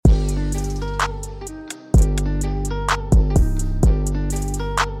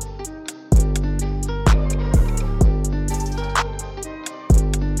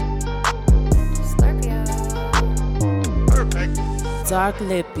Dark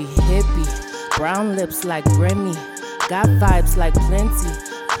lippy, hippie, brown lips like Remy, got vibes like plenty.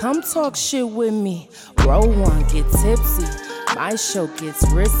 Come talk shit with me. Roll one, get tipsy. My show gets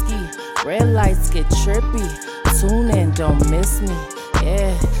risky. Red lights get trippy. Tune in, don't miss me.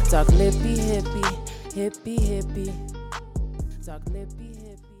 Yeah, dark lippy, hippie, hippie, hippie. Dark lippy,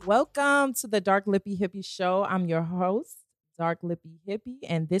 hippie. Welcome to the Dark Lippy Hippie Show. I'm your host, Dark Lippy Hippie,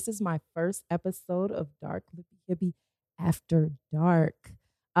 and this is my first episode of Dark Lippy Hippie After Dark.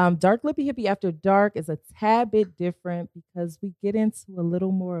 Dark Lippy Hippie After Dark is a tad bit different because we get into a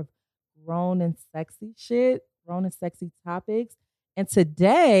little more of grown and sexy shit, grown and sexy topics. And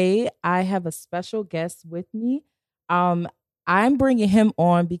today I have a special guest with me. I'm bringing him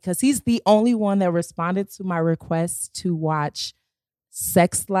on because he's the only one that responded to my request to watch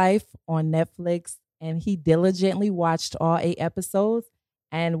Sex Life on Netflix. And he diligently watched all 8 episodes.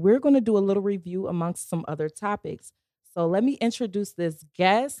 And we're going to do a little review amongst some other topics. So let me introduce this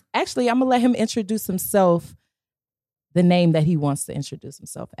guest. Actually, I'm going to let him introduce himself, the name that he wants to introduce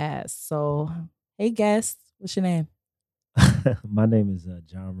himself as. So, hey, guest, what's your name? My name is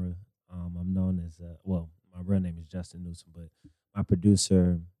Genre. I'm known as, my real name is Justin Newsom, but my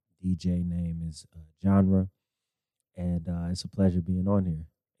producer, DJ name is Genre. And it's a pleasure being on here.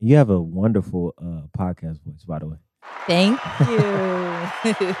 You have a wonderful podcast voice, by the way. Thank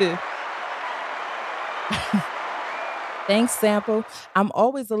you. Thanks, Sample. I'm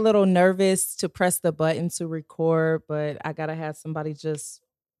always a little nervous to press the button to record, but I got to have somebody just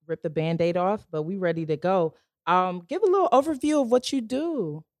rip the Band-Aid off, but we ready to go. Give a little overview of what you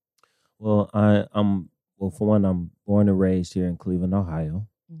do. Well, for one, I'm born and raised here in Cleveland, Ohio.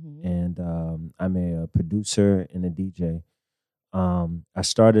 Mm-hmm. And I'm a producer and a DJ. I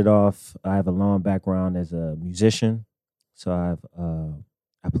started off, I have a long background as a musician. So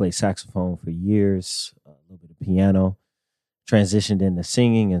I played saxophone for years, a little bit of piano, transitioned into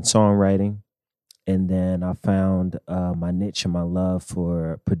singing and songwriting. And then I found my niche and my love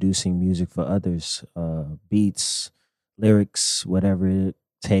for producing music for others, beats, lyrics, whatever it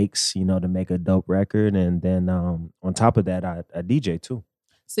takes, to make a dope record. And then on top of that, I DJ too.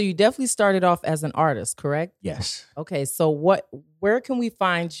 So you definitely started off as an artist, correct? Yes. Okay, so where can we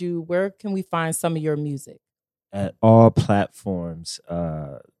find you? Where can we find some of your music? At all platforms,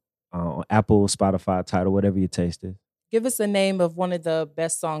 on Apple, Spotify, Tidal, whatever your taste is. Give us a name of one of the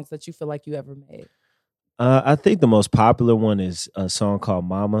best songs that you feel like you ever made. I think the most popular one is a song called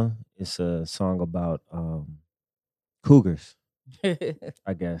Mama. It's a song about cougars,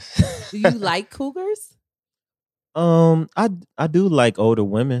 I guess. Do you like cougars? I do like older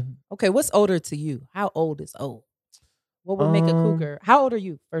women. Okay, what's older to you? How old is old? What would make a cougar? How old are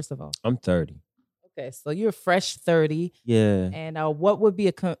you, first of all? I'm 30. Okay, so you're fresh 30. Yeah. And what would be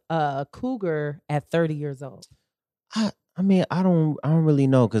a cougar at 30 years old? I don't really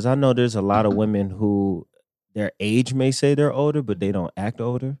know, because I know there's a lot of women who their age may say they're older, but they don't act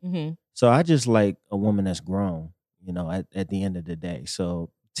older. Mm-hmm. So I just like a woman that's grown, at the end of the day.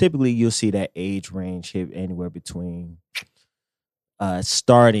 So typically you'll see that age range hit anywhere between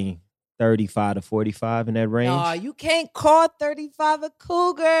starting 35 to 45 in that range. No, you can't call 35 a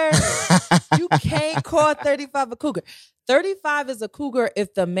cougar. You can't call 35 a cougar. 35 is a cougar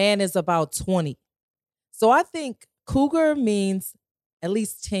if the man is about 20. So I think cougar means at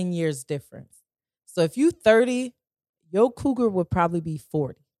least 10 years difference. So if you 30, your cougar would probably be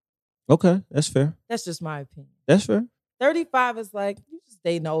 40. Okay, that's fair. That's just my opinion. That's fair. 35 is like, you just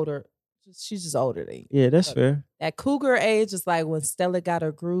dating older. She's just older than you. Yeah, that's fair. That cougar age is like when Stella got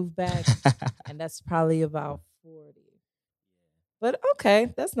her groove back. And that's probably about 40. But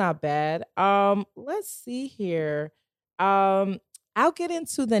okay, that's not bad. Let's see here. I'll get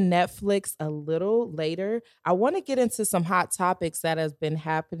into the Netflix a little later. I want to get into some hot topics that has been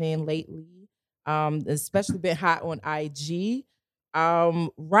happening lately, especially been hot on IG.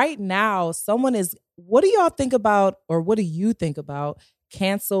 Right now, what do y'all think about, or what do you think about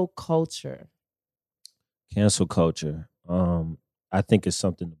cancel culture? Cancel culture. I think it's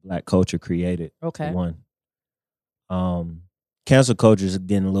something the Black culture created. Okay. Cancel culture is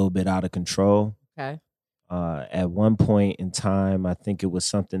getting a little bit out of control. Okay. At one point in time, I think it was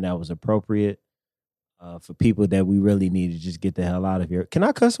something that was appropriate for people that we really need to just get the hell out of here. Can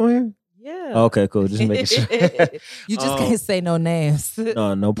I cuss on here? Yeah. Okay, cool. Just making sure. You just can't say no names.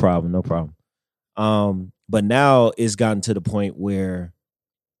 No problem. But now it's gotten to the point where,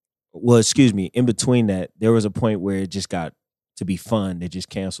 in between that, there was a point where it just got to be fun to just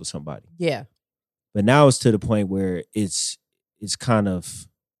cancel somebody. Yeah. But now it's to the point where it's kind of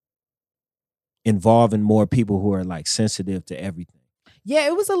involving more people who are like sensitive to everything. Yeah,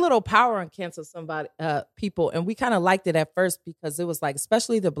 it was a little power in cancel somebody people, and we kind of liked it at first because it was like,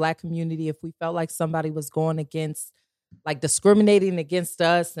 especially the Black community, if we felt like somebody was going against, like discriminating against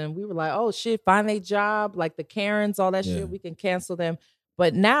us, and we were like, oh shit, find a job, like the Karens, all that shit, we can cancel them.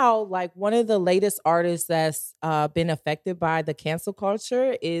 But now, like, one of the latest artists that's been affected by the cancel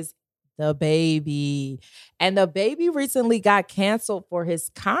culture is DaBaby. And DaBaby recently got canceled for his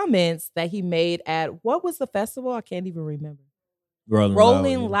comments that he made at, what was the festival? I can't even remember.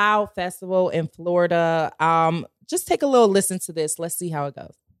 Rolling Loud Festival in Florida. Just take a little listen to this. Let's see how it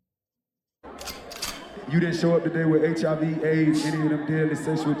goes. You didn't show up today with HIV, AIDS, any of them deadly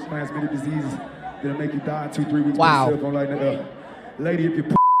sexually transmitted diseases that'll make you die in 2-3 weeks. Wow. Put your cell phone light in the lady, if you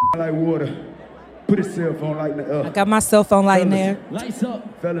like water, put a cell phone light in the I got my cell phone light in there. Lights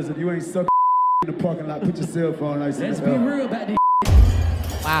up. Fellas, if you ain't sucking in the parking lot, put your cell phone lights in the Let's be real about this.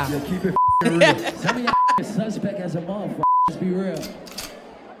 Wow. Yeah, keep it real. Some of y'all suspect as a motherfucker. Let's be real.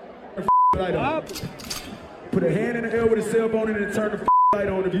 Light on. Put a hand in the air with a cell phone and then turn the light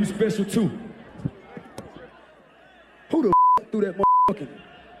on if you special too. Who the threw that motherfucking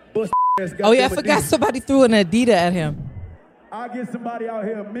bust ass guy? Oh yeah, I forgot somebody threw an Adidas at him. I'll get somebody out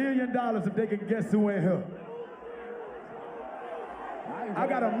here $1 million if they can guess who in here. I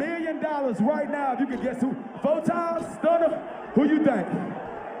got $1 million right now if you can guess who. 4 times, Stunner, who you think?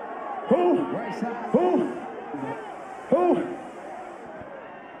 Who? Who?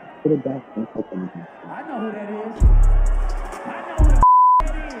 I know who that is.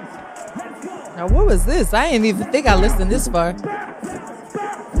 Let's go. Now what was this? I didn't even think I listened this far.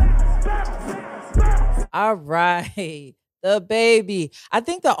 All right. DaBaby. I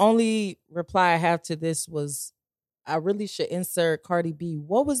think the only reply I have to this was, I really should insert Cardi B.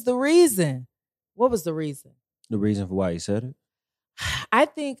 What was the reason? What was the reason? The reason for why he said it? I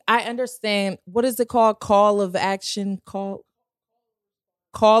think I understand. What is it called? Call of action? Call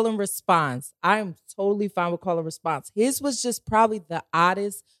and response. I'm totally fine with call and response. His was just probably the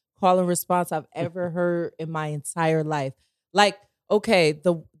oddest call and response I've ever heard in my entire life. Like, okay,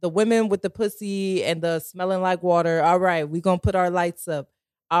 the women with the pussy and the smelling like water. All right, we gonna put our lights up.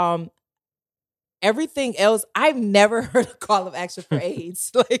 Everything else, I've never heard a call of action for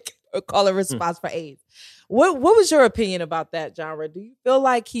AIDS, like a call and response for AIDS. What was your opinion about that genre? Do you feel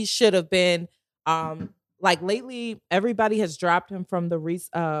like he should have been, like lately, everybody has dropped him from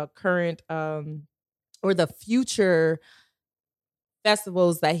the current or the future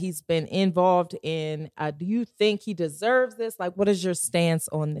festivals that he's been involved in. Do you think he deserves this? Like, what is your stance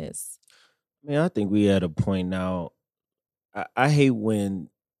on this? I mean, I think we at a point now. I hate when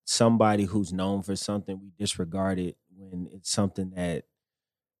somebody who's known for something, we disregard it when it's something that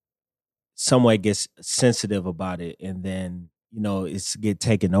someone gets sensitive about it, and then it's get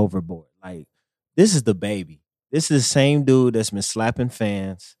taken overboard. Like, this is DaBaby. This is the same dude that's been slapping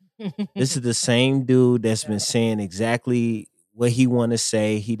fans. This is the same dude that's been saying exactly what he want to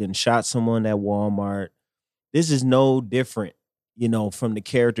say. He done shot someone at Walmart. This is no different, from the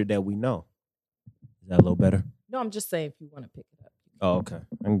character that we know. Is that a little better? No, I'm just saying if you want to pick it up. Oh, okay.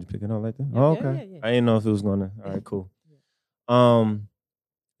 I can just pick it up like that. Yeah, oh, okay. Yeah. I didn't know if it was gonna. All right, cool.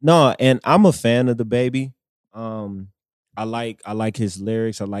 No, and I'm a fan of DaBaby. I like his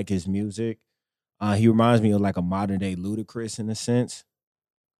lyrics. I like his music. He reminds me of like a modern day Ludacris in a sense.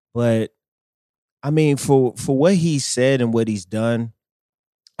 But I mean, for what he said and what he's done,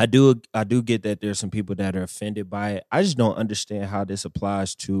 I do get that there's some people that are offended by it. I just don't understand how this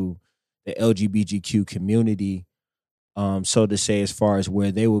applies to the LGBTQ community, so to say, as far as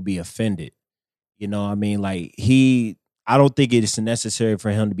where they will be offended. I mean, like I don't think it is necessary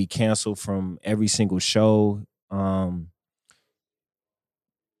for him to be canceled from every single show. But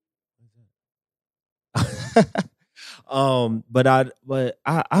I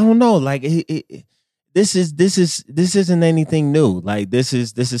don't know. Like this isn't anything new. Like this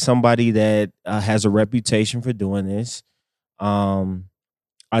is somebody that has a reputation for doing this.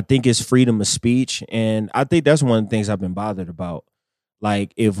 I think it's freedom of speech, and I think that's one of the things I've been bothered about.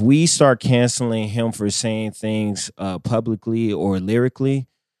 Like, if we start canceling him for saying things publicly or lyrically,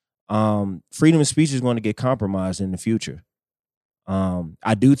 freedom of speech is going to get compromised in the future.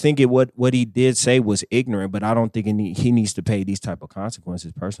 I do think what he did say was ignorant, but I don't think he needs to pay these type of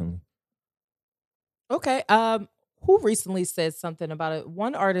consequences personally. Okay. Who recently said something about it?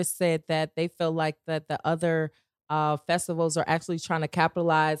 One artist said that they feel like that the other festivals are actually trying to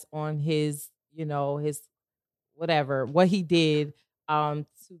capitalize on his whatever, what he did to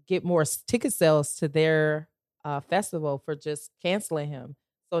get more ticket sales to their festival for just canceling him.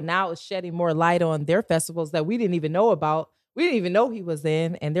 So now it's shedding more light on their festivals that we didn't even know about. We didn't even know he was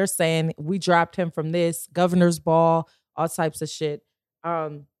in, and they're saying we dropped him from this Governor's Ball, all types of shit.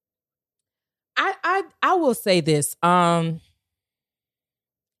 I will say this.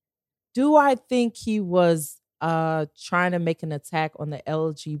 Do I think he was trying to make an attack on the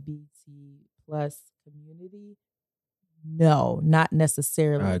LGBT plus community? No, not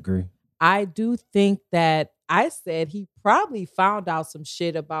necessarily. I agree. I do think that I said he probably found out some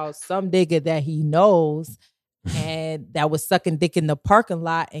shit about some nigga that he knows and that was sucking dick in the parking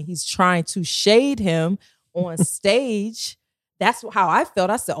lot, and he's trying to shade him on stage. That's how I felt.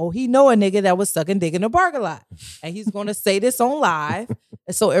 I said, oh, he know a nigga that was sucking dick in the parking lot. And he's going to say this on live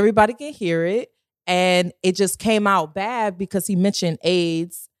and so everybody can hear it. And it just came out bad because he mentioned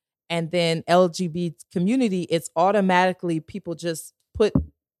AIDS and then LGBT community. It's automatically people just put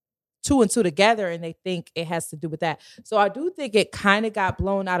two and two together and they think it has to do with that. So I do think it kind of got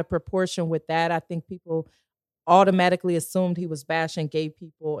blown out of proportion with that. I think people automatically assumed he was bashing gay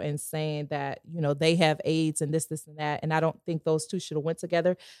people and saying that, you know, they have AIDS and this and that. And I don't think those two should have went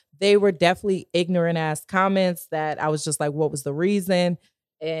together. They were definitely ignorant ass comments that I was just like, what was the reason?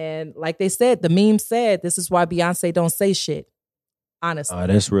 And like they said, the meme said, this is why Beyonce don't say shit. Honestly.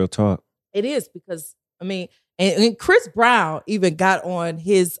 That's real talk. It is because, I mean, and Chris Brown even got on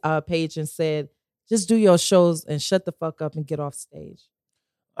his page and said, just do your shows and shut the fuck up and get off stage.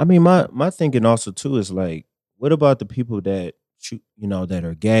 I mean, my thinking also too is like, what about the people that that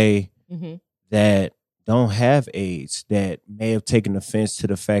are gay, that don't have AIDS, that may have taken offense to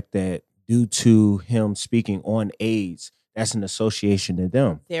the fact that due to him speaking on AIDS, that's an association to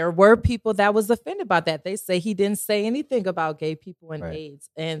them. There were people that was offended by that. They say he didn't say anything about gay people and AIDS.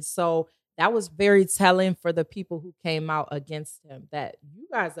 And so that was very telling for the people who came out against him, that you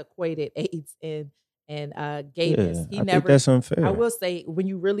guys equated AIDS and gayness. I think that's unfair. I will say, when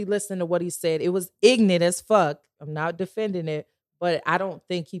you really listen to what he said, it was ignorant as fuck. I'm not defending it, but I don't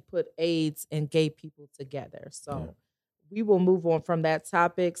think he put AIDS and gay people together. So we will move on from that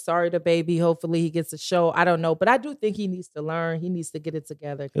topic. Sorry to baby. Hopefully he gets a show. I don't know, but I do think he needs to learn. He needs to get it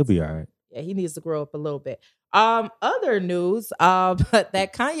together. He'll be all right. Yeah, he needs to grow up a little bit. Other news,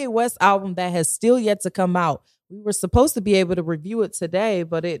 that Kanye West album that has still yet to come out. We were supposed to be able to review it today,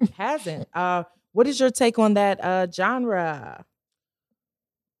 but it hasn't. What is your take on that genre?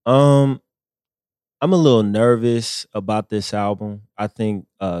 I'm a little nervous about this album. I think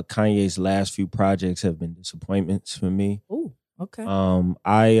Kanye's last few projects have been disappointments for me. Ooh, okay. I'm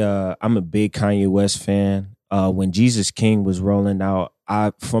a big Kanye West fan. When Jesus King was rolling out,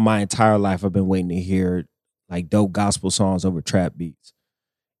 for my entire life I've been waiting to hear like dope gospel songs over trap beats,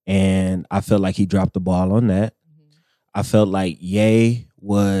 and I felt like he dropped the ball on that. I felt like Ye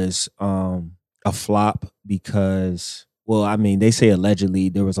was a flop because, well, I mean, they say allegedly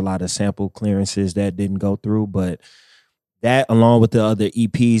there was a lot of sample clearances that didn't go through, but that, along with the other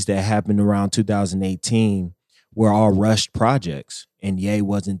EPs that happened around 2018, were all rushed projects, and Ye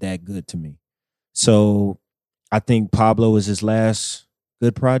wasn't that good to me. So I think Pablo was his last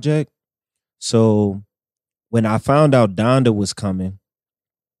good project. So when I found out Donda was coming,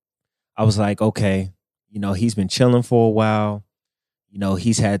 I was like, okay, he's been chilling for a while.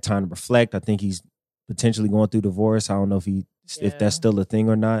 He's had time to reflect. I think he's potentially going through divorce. I don't know if that's still a thing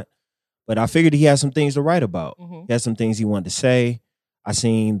or not. But I figured he has some things to write about. He has some things he wanted to say. I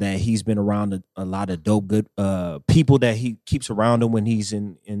seen that he's been around a lot of dope, good people that he keeps around him when he's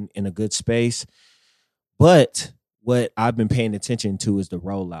in a good space. But what I've been paying attention to is the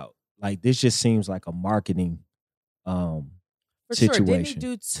rollout. Like, this just seems like a marketing situation. Sure. Didn't he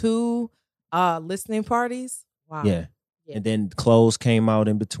do 2 listening parties? Wow. Yeah. And then clothes came out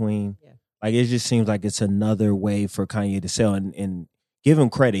in between. Yeah. Like, it just seems like it's another way for Kanye to sell. And give him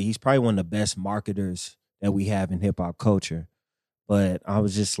credit. He's probably one of the best marketers that we have in hip-hop culture. But I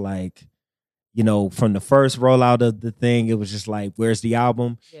was just like, from the first rollout of the thing, it was just like, where's the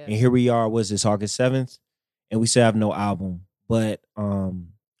album? Yeah. And here we are, was this August 7th? And we still have no album. But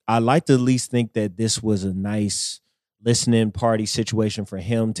I like to at least think that this was a nice listening party situation for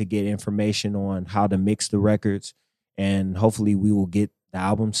him to get information on how to mix the records. And hopefully we will get the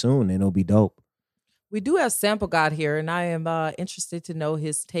album soon and it'll be dope. We do have Sample God here, and I am interested to know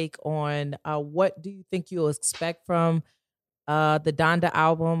his take on what do you think you'll expect from the Donda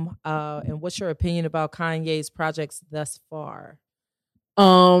album, and what's your opinion about Kanye's projects thus far?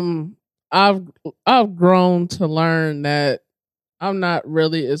 I've grown to learn that I'm not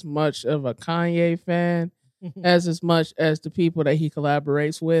really as much of a Kanye fan as much as the people that he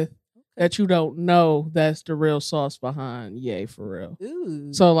collaborates with. That you don't know that's the real sauce behind Ye, for real.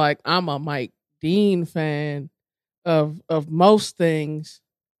 Ooh. So like, I'm a Mike Dean fan of most things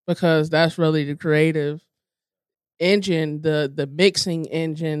because that's really the creative engine, the mixing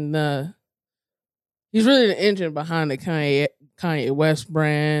engine. He's really the engine behind the Kanye West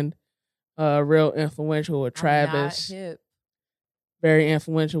brand. Real influential with Travis. I'm not hip. Very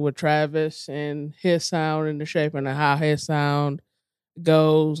influential with Travis and his sound and the shape and how his sound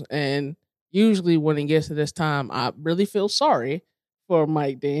goes. And usually when it gets to this time, I really feel sorry for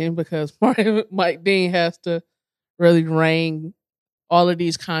Mike Dean because Mike Dean has to really rein all of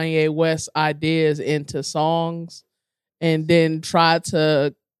these Kanye West ideas into songs and then try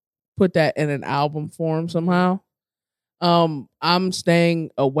to put that in an album form somehow. I'm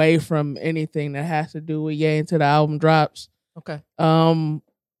staying away from anything that has to do with Ye until the album drops. Okay. Do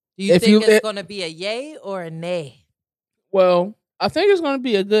you think it's going to be a yay or a nay? Well, I think it's going to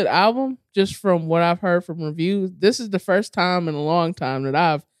be a good album just from what I've heard from reviews. This is the first time in a long time that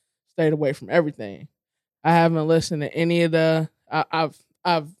I've stayed away from everything. I haven't listened to any of the. I've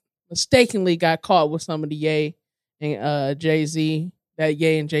mistakenly got caught with some of the Ye and Jay-Z, that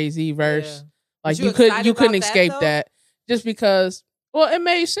Ye and Jay-Z verse. Yeah. Like you couldn't escape that just because. Well, it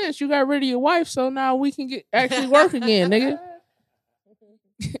made sense. You got rid of your wife, so now we can actually work again, nigga.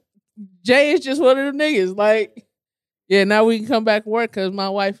 Jay is just one of them niggas. Like, yeah, now we can come back and work because my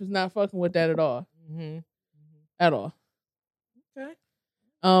wife is not fucking with that at all. Mm-hmm. At all. Okay.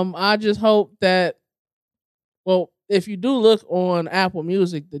 I just hope that. Well, if you do look on Apple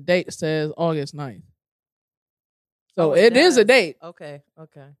Music, the date says August 9th. So it is a date. Okay.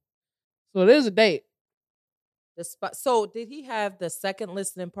 So it is a date. So did he have the second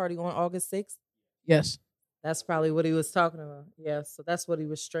listening party on August 6th? Yes. That's probably what he was talking about. Yeah, so that's what he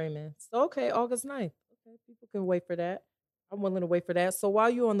was streaming. So, okay, August 9th. Okay, people can wait for that. I'm willing to wait for that. So while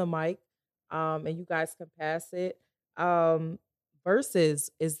you're on the mic, and you guys can pass it,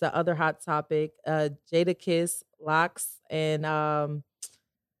 Versus is the other hot topic. Jadakiss, Lox, and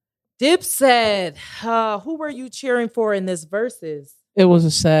Dipset. Who were you cheering for in this Versus? It was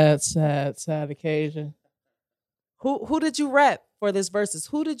a sad occasion. Who did you rep for this Versus?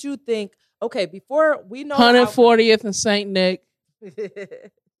 Who did you think? Okay, before we know 140th and St. Nick.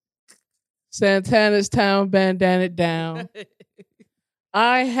 Santana's Town bandana down.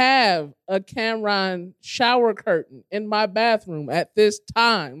 I have a Cameron shower curtain in my bathroom at this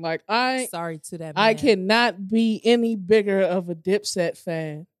time. Like sorry to that man. I cannot be any bigger of a Dipset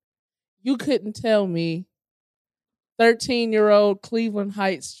fan. You couldn't tell me 13-year-old Cleveland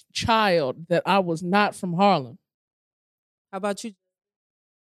Heights child that I was not from Harlem. How about you?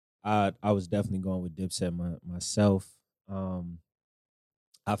 I was definitely going with Dipset myself.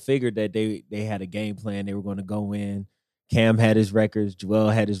 I figured that they had a game plan. They were going to go in. Cam had his records. Joel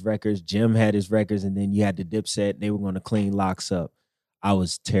had his records. Jim had his records. And then you had the Dipset. They were going to clean Lox up. I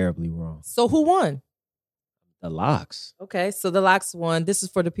was terribly wrong. So who won? The Lox. Okay, so the Lox won. This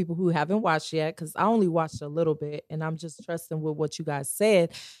is for the people who haven't watched yet because I only watched a little bit. And I'm just trusting with what you guys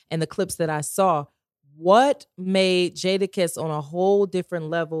said and the clips that I saw. What made Jadakiss on a whole different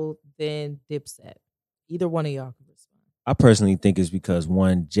level than Dipset? Either one of y'all can respond. I personally think it's because,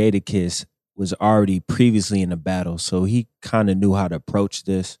 one, Jadakiss was already previously in a battle, so he kind of knew how to approach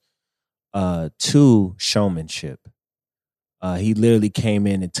this. Two, showmanship. He literally came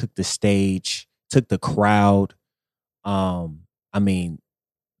in and took the stage, took the crowd. I mean,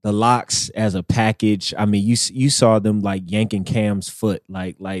 the Lox as a package. I mean, you saw them like yanking Cam's foot,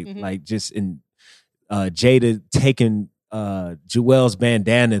 like just in. Jada taking Joel's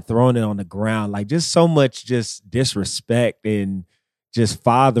bandana and throwing it on the ground, like just so much just disrespect and just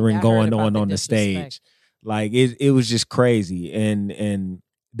fathering going on the stage. Like it was just crazy. And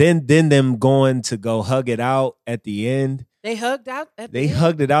then them going to go hug it out at the end. They hugged out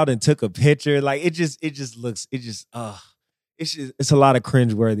hugged it out and took a picture. Like it's a lot of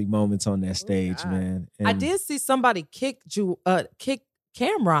cringeworthy moments on that stage, man. And I did see somebody kick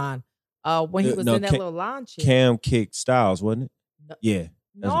Cameron. When he was in that little launch. Cam kicked Styles, wasn't it? No. Yeah.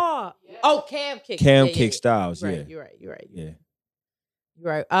 No. Oh, Cam kicked. Kicked Styles, You're right. Yeah.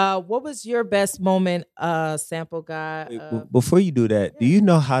 You're right. What was your best moment, Sample Guy? Before you do that, do you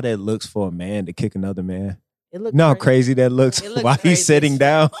know how that looks for a man to kick another man? It looked how crazy that looks while he's sitting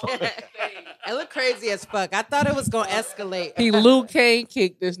down. It looked crazy as fuck. I thought it was going to escalate. He Luke Kane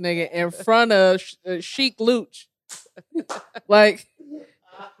kicked this nigga in front of Sheik Luch. Like...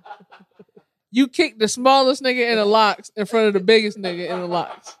 You kicked the smallest nigga in the Lox in front of the biggest nigga in the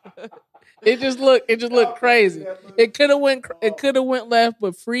Lox. It just looked crazy. It could have went left,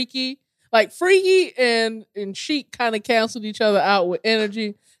 but Freaky and Sheik kind of canceled each other out with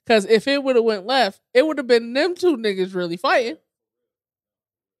energy. Because if it would have went left, it would have been them two niggas really fighting.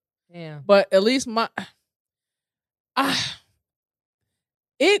 Yeah. But at least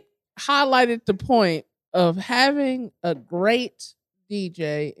it highlighted the point of having a great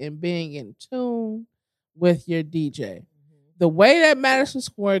DJ and being in tune with your DJ. the way that Madison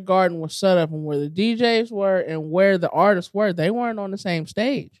Square Garden was set up and where the DJs were and where the artists were, they weren't on the same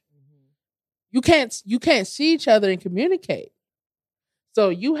stage. You can't see each other and communicate. So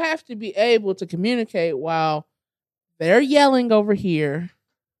you have to be able to communicate while they're yelling over here,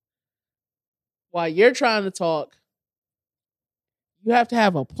 while you're trying to talk. You have to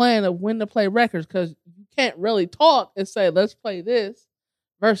have a plan of when to play records, because you can't really talk and say, let's play this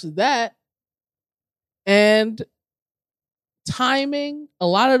versus that. And timing, a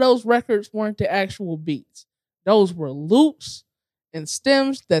lot of those records weren't the actual beats. Those were loops and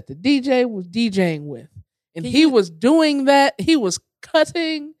stems that the DJ was DJing with. And he was doing that. He was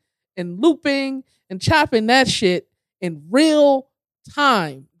cutting and looping and chopping that shit in real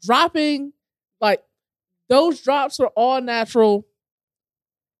time. Dropping, like, those drops are all natural.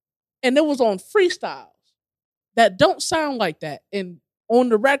 And it was on freestyles that don't sound like that and on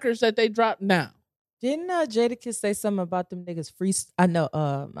the records that they drop now. Didn't Jadakiss say something about them niggas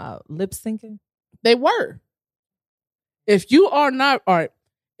lip syncing? They were. If you are not, all right,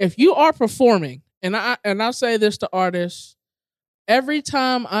 if you are performing, and I say this to artists every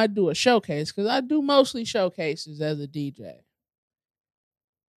time I do a showcase, because I do mostly showcases as a DJ.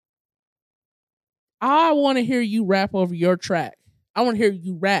 I want to hear you rap over your track. I want to hear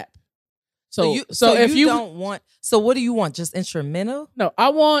you rap. So if you don't want, so what do you want? Just instrumental? No, I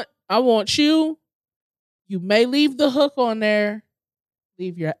want you. You may leave the hook on there,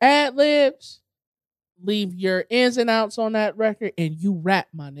 leave your ad libs, leave your ins and outs on that record, and you rap,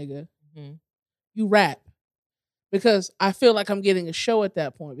 my nigga. Mm-hmm. You rap. Because I feel like I'm getting a show at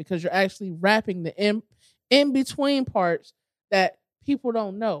that point, because you're actually rapping the in between parts that people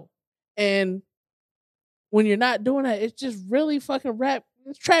don't know. And when you're not doing that, it's just really fucking rap.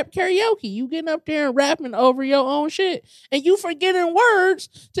 It's trap karaoke. You getting up there and rapping over your own shit. And you forgetting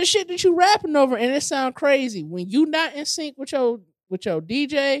words to shit that you rapping over, and it sound crazy. When you not in sync with your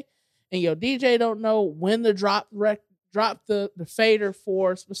DJ, and your DJ don't know when to drop the fader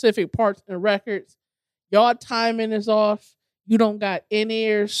for specific parts in records, y'all timing is off. You don't got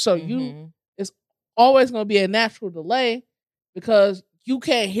in-ears, so it's always going to be a natural delay, because you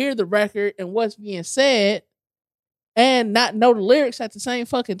can't hear the record and what's being said and not know the lyrics at the same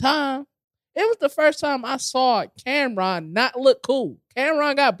fucking time. It was the first time I saw Cameron not look cool.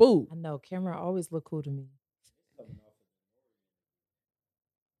 Cameron got booed. I know. Cameron always look cool to me.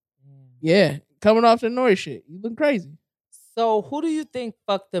 Yeah, coming off the noise shit. You look crazy. So who do you think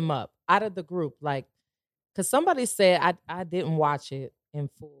fucked them up out of the group? Like, because somebody said, I didn't watch it in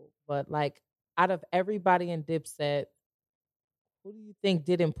full, but like, out of everybody in Dipset, who do you think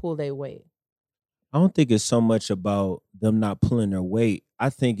didn't pull their weight? I don't think it's so much about them not pulling their weight. I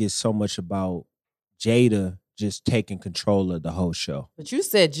think it's so much about Jada just taking control of the whole show. But you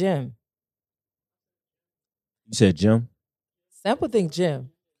said Jim. You said Jim? Sample think Jim.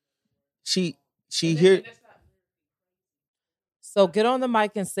 She here. So get on the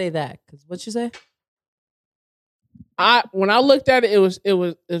mic and say that. Because what you say? When I looked at it,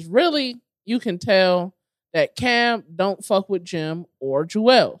 it's really, you can tell that Cam don't fuck with Jim or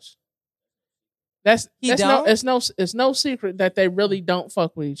Juelz. It's no secret that they really don't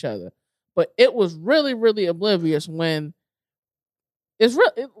fuck with each other. But it was really, really oblivious when it's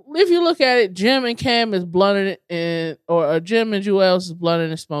real. If you look at it, Jim and Cam is blunted or Jim and Juelz is blunted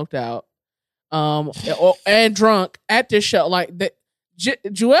and smoked out, and drunk at this show. Like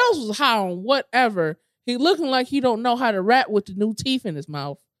Juelz was high on whatever. He looking like he don't know how to rap with the new teeth in his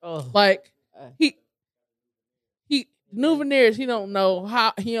mouth. Oh. Like he new veneers. He don't know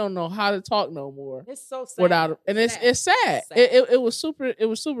how to talk no more. It's so sad. Without, and it's sad. It was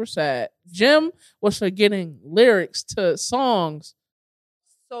super sad. Jim was forgetting lyrics to songs.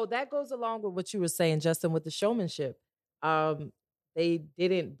 So that goes along with what you were saying, Justin, with the showmanship. They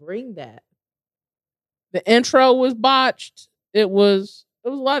didn't bring that. The intro was botched. It was a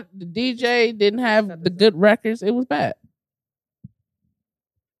lot. The DJ didn't have the good records. It was bad.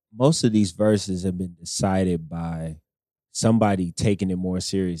 Most of these verses have been decided by somebody taking it more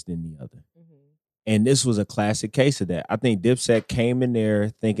serious than the other. Mm-hmm. And this was a classic case of that. I think Dipset came in there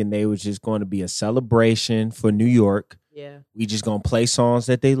thinking they was just going to be a celebration for New York. Yeah. We just going to play songs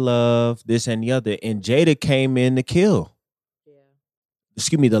that they love, this and the other. And Jada came in to kill. Yeah.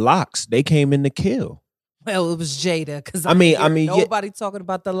 Excuse me, the Lox. They came in to kill. Well, it was Jada, because I mean, nobody talking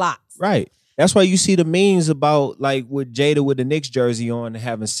about the Lox. Right. That's why you see the memes about like with Jada with the Knicks jersey on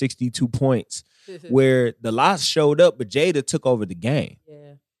having 62 points, where the Lox showed up, but Jada took over the game.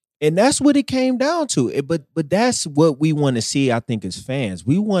 Yeah. And that's what it came down to. But that's what we want to see, I think, as fans.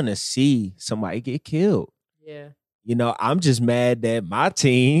 We want to see somebody get killed. Yeah. You know, I'm just mad that my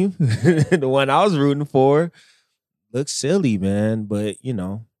team, the one I was rooting for, looks silly, man. But you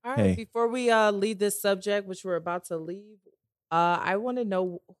know, All right, hey, before we leave this subject, which we're about to leave, I want to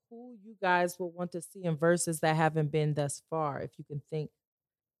know who you guys will want to see in verses that haven't been thus far. If you can think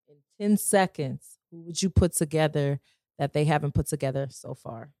in 10 seconds, who would you put together that they haven't put together so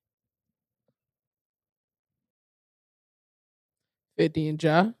far? 50 and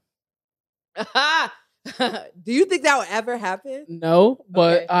Ja. Do you think that would ever happen? No,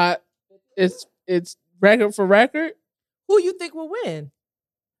 but Okay. it's record for record. Who you think will win?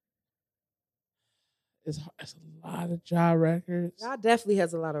 It's a lot of Ja records, Ja definitely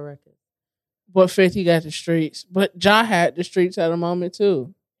has a lot of records. but 50 got the streets. But Ja had the streets at a moment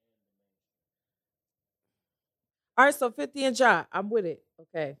too. All right, so 50 and Ja, I'm with it.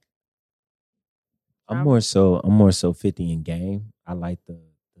 Okay. I'm more so 50 in game. I like the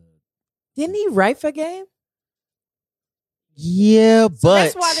Didn't he write for Game? yeah, So but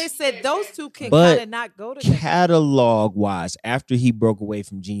that's why they said those two can but kind of not go together. catalog wise, after he broke away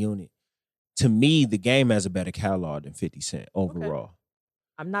from G Unit, to me, the Game has a better catalog than 50 Cent overall.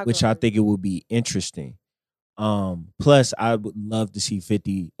 I'm not Which gonna I think it would be interesting. Plus, I would love to see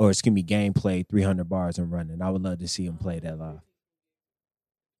 50 or excuse me, Game play 300 bars and running. I would love to see him play that live.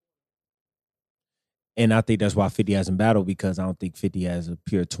 And I think that's why 50 hasn't battled, because I don't think 50 has a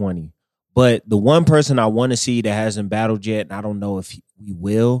pure 20. But the one person I want to see that hasn't battled yet, and I don't know if we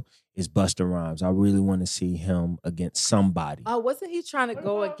will, is Busta Rhymes. I really want to see him against somebody. Oh, wasn't he trying to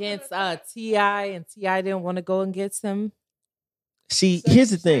go against T.I. and T.I. didn't want to go against him? See, here's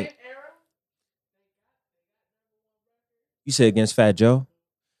the thing. You said against Fat Joe?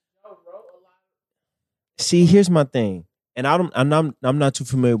 See, here's my thing. And I'm not too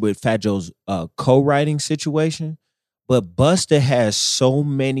familiar with Fat Joe's co-writing situation, but Busta has so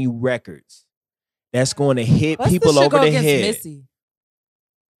many records that's going to hit Busta people should over go the against head. Missy.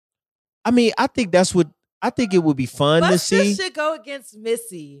 I mean, I think it would be fun to Busta see. should go against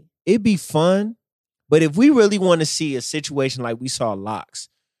Missy. It'd be fun. But if we really want to see a situation like we saw Lox,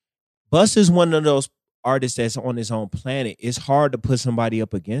 Busta's one of those artists that's on his own planet. It's hard to put somebody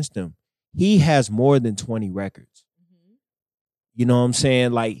up against him. He has more than 20 records. You know what I'm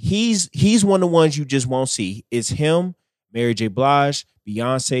saying? Like he's one of the ones you just won't see. It's him, Mary J. Blige,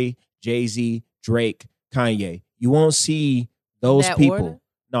 Beyonce, Jay-Z, Drake, Kanye. You won't see those that people. order?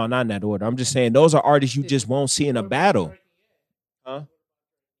 No, not in that order. I'm just saying those are artists you just won't see in a battle. Huh?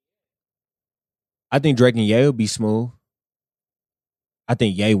 I think Drake and Ye would be smooth. I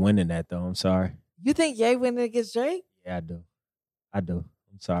think Ye winning that though. I'm sorry. You think Ye winning against Drake? Yeah, I do.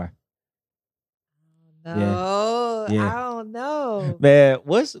 I'm sorry. No, Yeah. I don't know. Man,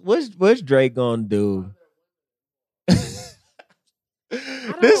 what's Drake gonna do?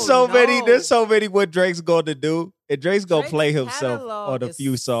 There's so many what Drake's gonna do. And Drake's gonna play himself on a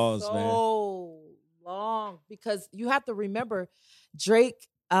few songs, man. So long, because you have to remember, Drake.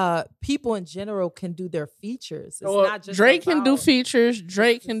 People in general can do their features. It's not just Drake can do about features.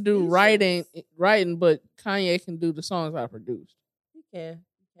 Drake can do features. writing, but Kanye can do the songs I produced. You can.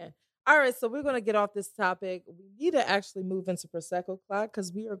 All right, so we're going to get off this topic. We need to actually move into Prosecco Clock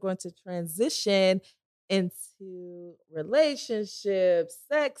because we are going to transition into relationships,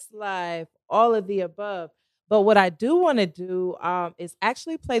 sex life, all of the above. But what I do want to do is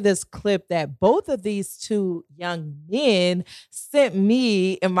actually play this clip that both of these two young men sent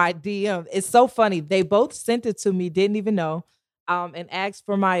me in my DM. It's so funny. They both sent it to me, didn't even know, and asked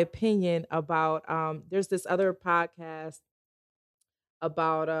for my opinion about, there's this other podcast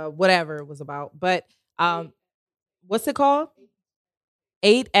about whatever it was about. But what's it called?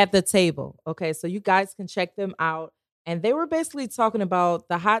 8 at the Table. Okay, so you guys can check them out. And they were basically talking about,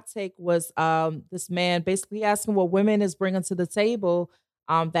 the hot take was this man basically asking what women is bringing to the table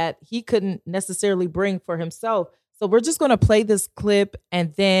that he couldn't necessarily bring for himself. So we're just going to play this clip,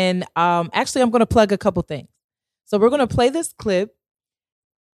 and then actually I'm going to plug a couple things. So we're going to play this clip.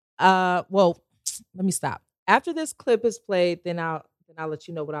 Well, let me stop. After this clip is played, then I'll let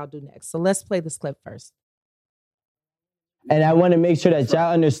you know what I'll do next. So let's play this clip first. And I want to make sure that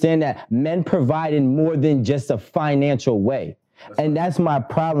y'all understand that men provide in more than just a financial way. And that's my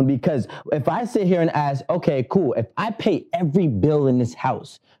problem, because if I sit here and ask, okay, cool, if I pay every bill in this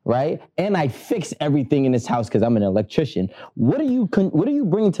house, right, and I fix everything in this house because I'm an electrician, what are you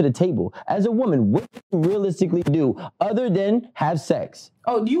bringing to the table? As a woman, what do you realistically do other than have sex?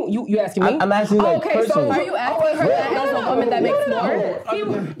 Oh, you asking me? I'm asking like okay, personally. so are you asking her that as a woman that makes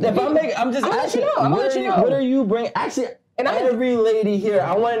more? I'm just asking, what are you bringing? Actually, every lady here,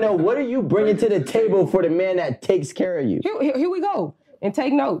 I want to know, what are you bringing to the table for the man that takes care of you? Here we go. And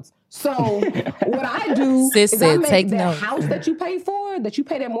take notes. So what I do Sis is I said, make take that note. house that you pay for, that you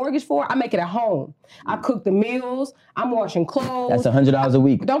pay that mortgage for, I make it at home. I cook the meals. I'm washing clothes. That's $100 a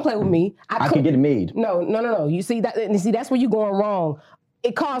week. Don't play with me. I could get it made. No. You see that? And see, that's where you're going wrong.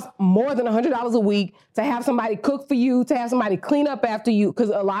 It costs more than $100 a week to have somebody cook for you, to have somebody clean up after you. Because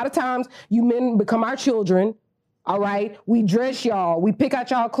a lot of times, you men become our children. All right, we dress y'all, we pick out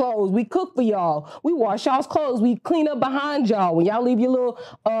y'all clothes, we cook for y'all, we wash y'all's clothes, we clean up behind y'all. When y'all leave your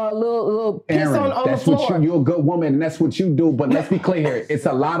little piss Aaron, on the that's floor. what you're a good woman, and that's what you do. But let's be clear here. It's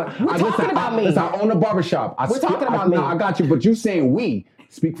a lot of. We're talking about me. I own a barbershop. We're talking about me. No, I got you. But you saying we.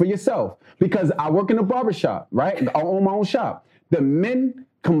 Speak for yourself. Because I work in a barbershop, right? I own my own shop. The men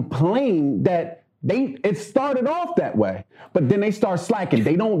complain that it started off that way, but then they start slacking.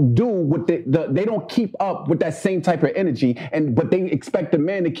 They don't do what they don't keep up with that same type of energy, but they expect the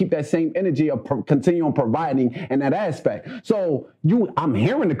man to keep that same energy of continue on providing in that aspect. So I'm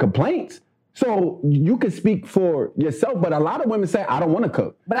hearing the complaints. So you can speak for yourself, but a lot of women say, I don't want to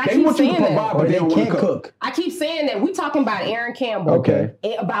cook. But I they keep want you to saying that. provide, but they don't want to cook. I keep saying that. We talking about Aaron Campbell. Okay.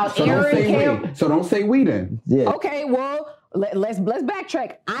 About So Aaron don't say Campbell. we. So don't say we then. Yeah. Okay, well, let's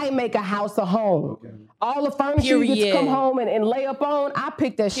backtrack. I make a house a home. Okay. All the furniture you get to come home and lay up on, I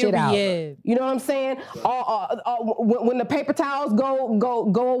pick that shit out. You know what I'm saying? When the paper towels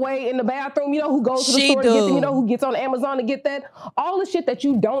go away in the bathroom, you know who goes to the store to get them, you know who gets on Amazon to get that? All the shit that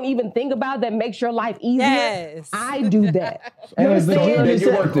you don't even think about that makes your life easier, I do that. You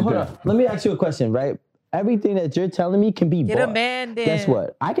understand? Let me ask you a question, right? Everything that you're telling me can be bought. Get a man then. Guess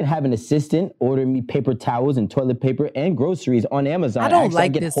what? I can have an assistant order me paper towels and toilet paper and groceries on Amazon. I don't Actually, like I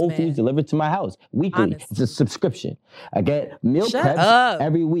get this Whole man. Foods delivered to my house weekly. Honestly. It's a subscription. I get meal Shut preps up.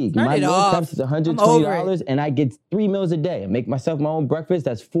 every week. Turn My it meal off. preps is I'm over $120 and I get 3 meals a day. I make myself my own breakfast.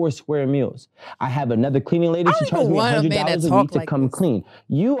 That's 4 square meals. I have another cleaning lady. She charges me $100 a week to come clean.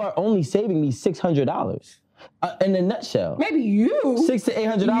 You are only saving me $600. In a nutshell, maybe you $600 to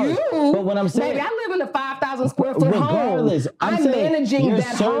 $800. But when I'm saying, baby, I live in a 5,000 square foot regardless, home. I'm saying managing your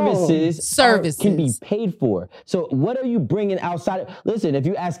that services can be Services. paid for. So what are you bringing outside? Listen, if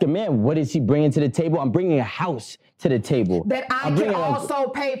you ask a man, what is he bringing to the table? I'm bringing a house to the table. That I can also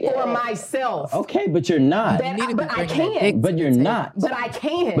pay for myself. Okay, but you're not. But I can. But you're not. But I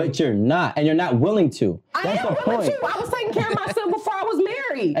can. But you're not, and you're not willing to. That's the point. I was taking care of myself before I was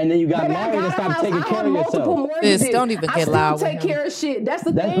married. And then you got married and stopped taking care of yourself. Sis, don't even get loud. I still take care of shit. That's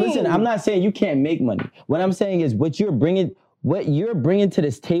the thing. Listen, I'm not saying you can't make money. What I'm saying is what you're bringing to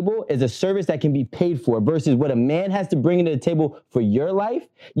this table is a service that can be paid for versus what a man has to bring to the table for your life.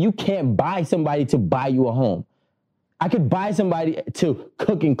 You can't buy somebody to buy you a home. I could buy somebody to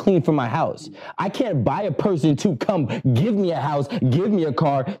cook and clean for my house. I can't buy a person to come give me a house, give me a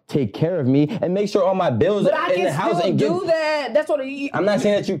car, take care of me, and make sure all my bills are in the house. But I can still do that. That's what I'm not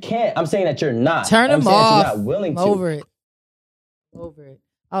saying that you can't. I'm saying that you're not. Turn I'm him saying off. That you're not willing to. Over it.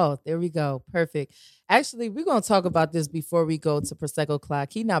 Oh, there we go. Perfect. Actually, we're going to talk about this before we go to Prosecco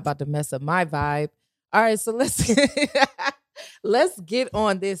Clock. He not about to mess up my vibe. All right, so let's get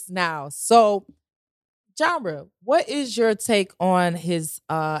on this now. So, Genre, what is your take on his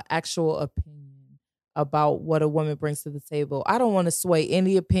actual opinion about what a woman brings to the table? I don't want to sway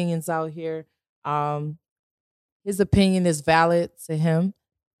any opinions out here. His opinion is valid to him.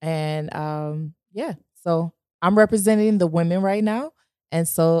 And yeah, so I'm representing the women right now. And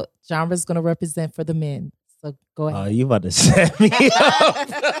so Genre's going to represent for the men. So go ahead. You about to set me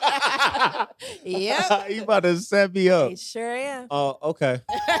up. Yep. You about to set me up. I sure am. Oh, okay.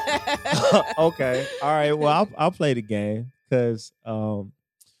 Okay. All right. Well, I'll play the game because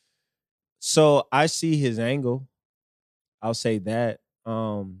so I see his angle. I'll say that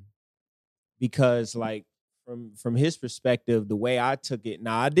because like from his perspective, the way I took it.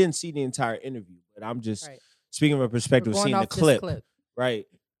 Now I didn't see the entire interview, but I'm just speaking from a perspective of seeing the clip. Right.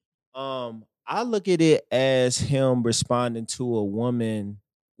 I look at it as him responding to a woman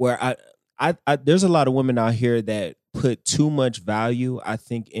where I there's a lot of women out here that put too much value, I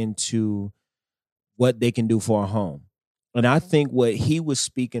think, into what they can do for a home. And I think what he was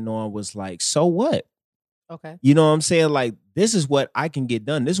speaking on was like, so what? Okay. You know what I'm saying? Like, this is what I can get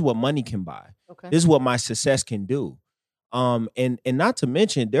done. This is what money can buy. Okay. This is what my success can do. And not to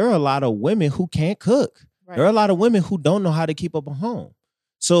mention, there are a lot of women who can't cook. Right. There are a lot of women who don't know how to keep up a home.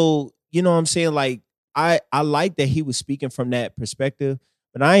 So, you know what I'm saying? Like, I like that he was speaking from that perspective,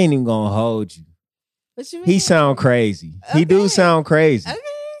 but I ain't even gonna hold you. What you mean? He sound crazy. Okay. He do sound crazy. Okay.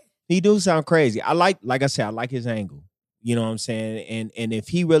 He do sound crazy. Like I said, I like his angle. You know what I'm saying? And if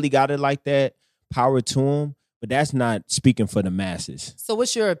he really got it like that, power to him. But that's not speaking for the masses. So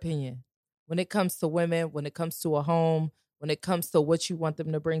what's your opinion when it comes to women, when it comes to a home, when it comes to what you want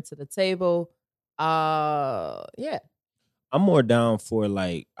them to bring to the table. Yeah. I'm more down for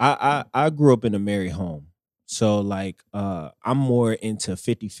like I grew up in a married home. So like I'm more into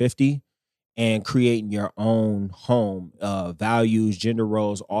 50-50 and creating your own home, values, gender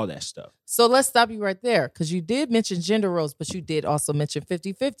roles, all that stuff. So let's stop you right there, because you did mention gender roles, but you did also mention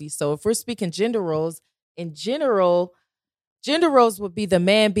 50-50. So if we're speaking gender roles, in general, gender roles would be the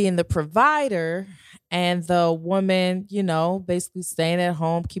man being the provider and the woman, you know, basically staying at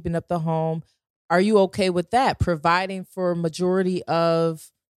home, keeping up the home. Are you okay with that? Providing for a majority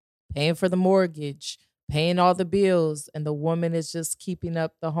of paying for the mortgage, paying all the bills, and the woman is just keeping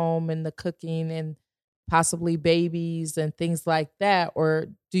up the home and the cooking and possibly babies and things like that? Or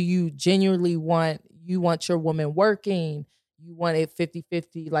do you genuinely want your woman working? You want it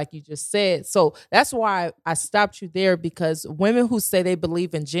 50-50 like you just said. So that's why I stopped you there, because women who say they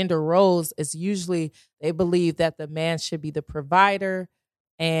believe in gender roles is usually they believe that the man should be the provider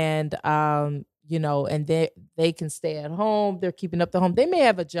and you know, and they can stay at home. They're keeping up the home. They may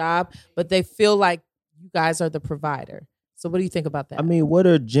have a job, but they feel like you guys are the provider. So what do you think about that? I mean, what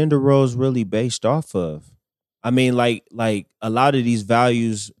are gender roles really based off of? I mean, like a lot of these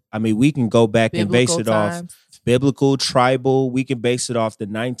values, I mean, we can go back and base it off biblical, tribal. We can base it off the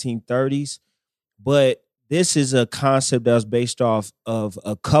 1930s. But this is a concept that's based off of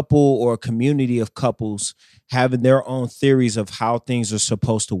a couple or a community of couples having their own theories of how things are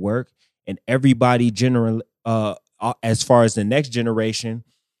supposed to work. And everybody generally, as far as the next generation,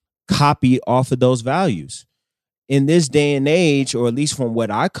 copy off of those values. In this day and age, or at least from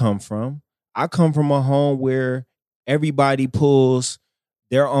what I come from a home where everybody pulls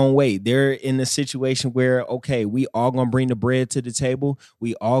their own weight. They're in a situation where, okay, we all gonna bring the bread to the table.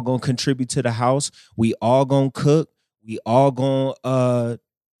 We all gonna contribute to the house. We all gonna cook. We all gonna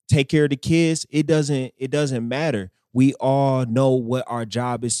take care of the kids. It doesn't matter. We all know what our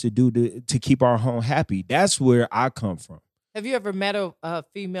job is to do to keep our home happy. That's where I come from. Have you ever met a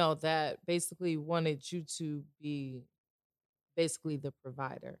female that basically wanted you to be basically the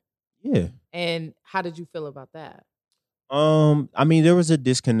provider? Yeah. And how did you feel about that? I mean, there was a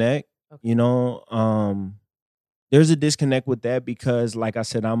disconnect, you know, there's a disconnect with that because, like I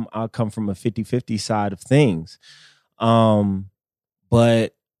said, I come from a 50-50 side of things.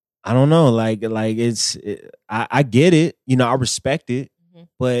 But I don't know, I get it, you know, I respect it,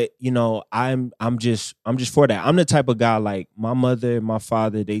 but you know, I'm just for that. I'm the type of guy, like my mother and my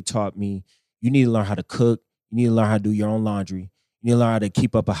father, they taught me, you need to learn how to cook, you need to learn how to do your own laundry, you need to learn how to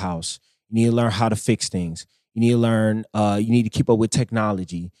keep up a house, you need to learn how to fix things, you need to learn, you need to keep up with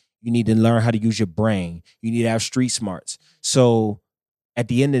technology, you need to learn how to use your brain, you need to have street smarts. So at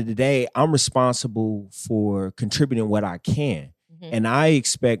the end of the day, I'm responsible for contributing what I can. And I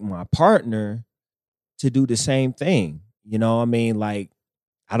expect my partner to do the same thing. You know, I mean, like,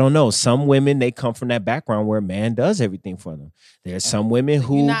 I don't know. Some women, they come from that background where a man does everything for them. There's some women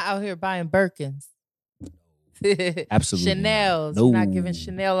who... You're not out here buying Birkins. Absolutely. Chanel's. No. You're not giving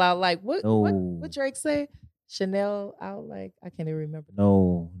Chanel out like, what Drake say? Chanel out like, I can't even remember.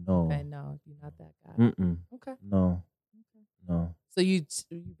 No. Okay, no, you're not that guy. Okay. No. So you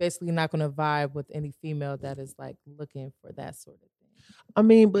basically not going to vibe with any female that is like looking for that sort of thing. I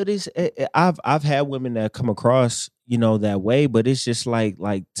mean, but I've had women that come across, you know, that way, but it's just like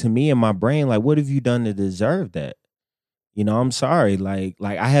to me in my brain, like, what have you done to deserve that? You know, I'm sorry. Like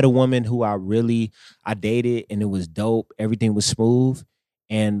I had a woman who I dated and it was dope. Everything was smooth.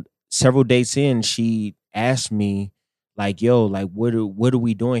 And several dates in, she asked me like, yo, like, what are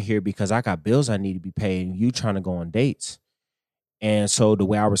we doing here? Because I got bills I need to be paid and you trying to go on dates. And so the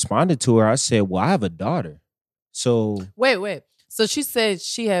way I responded to her, I said, well, I have a daughter. So wait. So she said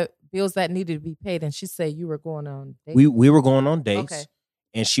she had bills that needed to be paid, and she said you were going on dates? We were going on dates, okay.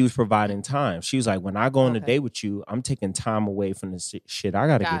 And she was providing time. She was like, when I go on a date with you, I'm taking time away from the shit I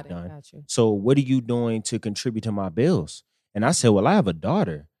got to get done. Gotcha. So what are you doing to contribute to my bills? And I said, well, I have a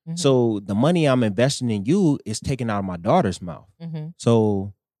daughter. So the money I'm investing in you is taken out of my daughter's mouth.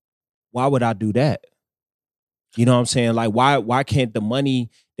 So why would I do that? You know what I'm saying? Like, why can't the money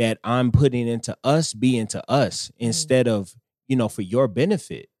that I'm putting into us be into us instead of, you know, for your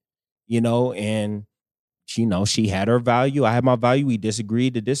benefit, you know? And, you know, she had her value. I had my value. We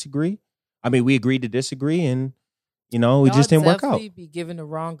agreed to disagree. And, you know, we just didn't work out. Definitely be giving the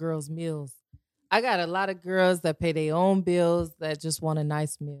wrong girls meals. I got a lot of girls that pay their own bills that just want a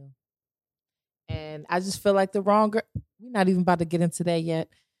nice meal. And I just feel like the wrong girl. We're not even about to get into that yet.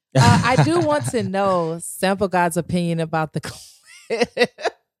 I do want to know Sample God's opinion about the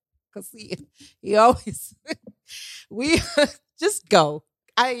because he always we just go.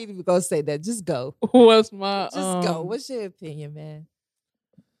 I ain't even gonna say that. Just go. What's my Just go. What's your opinion, man?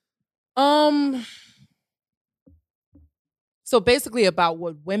 So basically about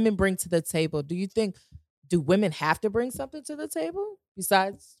what women bring to the table, do women have to bring something to the table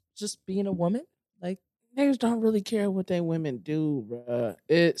besides just being a woman? Like, niggas don't really care what they women do, bruh.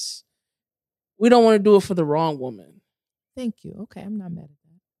 We don't want to do it for the wrong woman. Thank you. Okay, I'm not mad at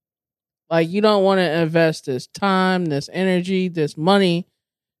that. Like, you don't want to invest this time, this energy, this money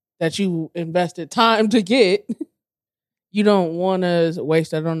that you invested time to get. You don't want to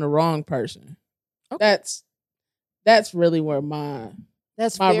waste that on the wrong person. Okay. That's really where my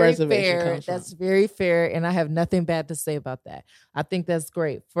reservation comes from. That's very fair, and I have nothing bad to say about that. I think that's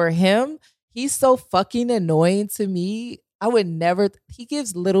great. For him, he's so fucking annoying to me. I would never. He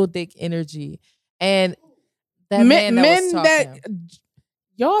gives little dick energy, and that men that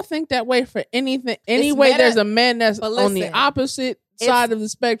y'all think that way for anything. Anyway, there's a man that's on the opposite side of the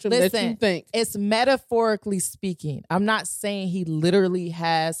spectrum that you think. It's metaphorically speaking. I'm not saying he literally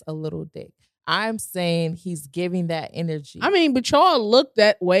has a little dick. I'm saying he's giving that energy. I mean, but y'all look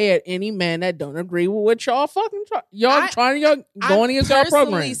that way at any man that don't agree with what y'all fucking going against y'all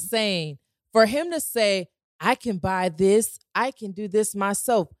program. I'm personally saying, for him to say, I can buy this, I can do this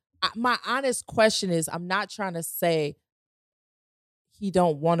myself. My honest question is, I'm not trying to say he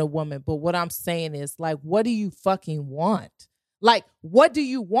don't want a woman, but what I'm saying is, like, what do you fucking want? Like, what do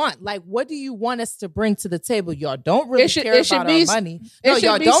you want? Like, what do you want us to bring to the table? Y'all don't really care about our money. No,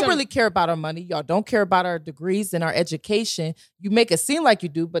 y'all don't really care about our money. Y'all don't care about our degrees and our education. You make it seem like you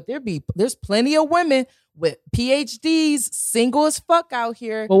do, but there's plenty of women with PhDs, single as fuck out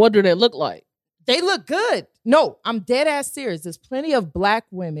here. But what do they look like? They look good. No, I'm dead ass serious. There's plenty of black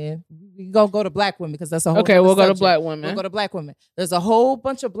women. We gonna go to black women because that's a whole okay. We'll subject. Go to black women. We'll go to black women. There's a whole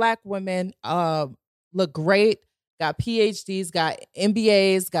bunch of black women. Look great. Got PhDs, got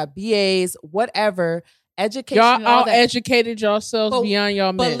MBAs, got BAs, whatever. Education. Y'all all educated yourselves beyond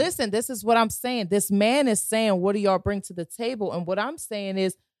y'all men. But listen, this is what I'm saying. This man is saying, what do y'all bring to the table? And what I'm saying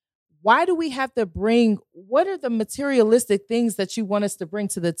is, why do we have to bring, what are the materialistic things that you want us to bring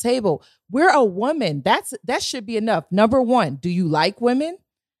to the table? We're a woman. That should be enough. Number one, do you like women?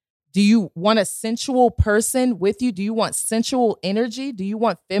 Do you want a sensual person with you? Do you want sensual energy? Do you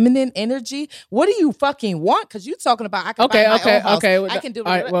want feminine energy? What do you fucking want? Because you talking about I can buy my own house. I can do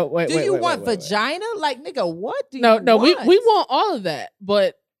it. Right, do you want vagina? Like, nigga, what do you want? No, we want all of that.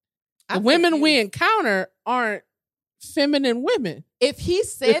 But the women we encounter aren't feminine women. If he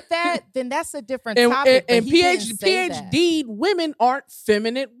said that, then that's a different topic. And PhD women aren't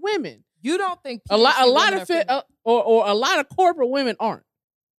feminine women. You don't think a lot of or a lot of corporate women aren't.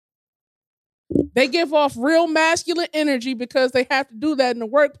 They give off real masculine energy because they have to do that in the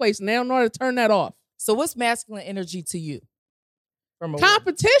workplace, and they don't know how to turn that off. So what's masculine energy to you? From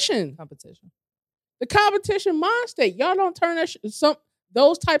competition. The competition mind state. Y'all don't turn that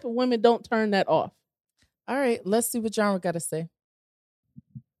those type of women don't turn that off. All right, let's see what genre got to say.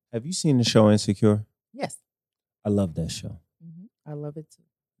 Have you seen the show Insecure? Yes. I love that show. Mm-hmm. I love it too.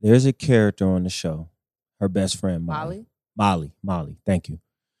 There's a character on the show, her best friend, Molly. Molly. Thank you.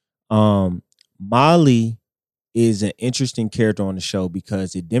 Molly is an interesting character on the show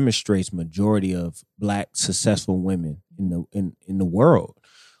because it demonstrates majority of black successful women in the world,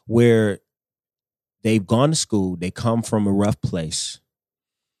 where they've gone to school, they come from a rough place.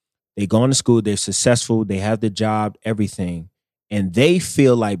 They go to school, they're successful, they have the job, everything. And they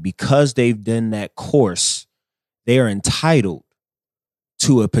feel like because they've done that course, they are entitled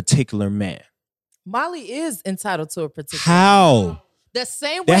to a particular man. Molly is entitled to a particular man. How? The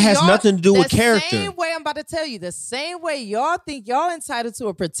same way that has nothing to do with character. The same way I'm about to tell you. The same way y'all think y'all entitled to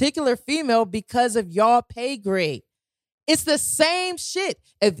a particular female because of y'all pay grade. It's the same shit.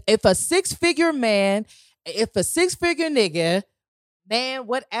 If a 6-figure man, if a 6-figure nigga, man,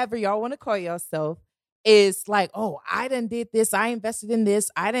 whatever y'all want to call yourself, is like, oh, I done did this, I invested in this,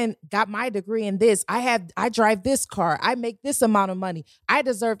 I done got my degree in this, I drive this car, I make this amount of money, I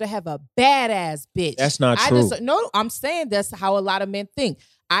deserve to have a badass bitch. That's not true. No, I'm saying that's how a lot of men think.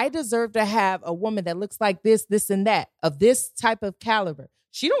 I deserve to have a woman that looks like this, and that, of this type of caliber.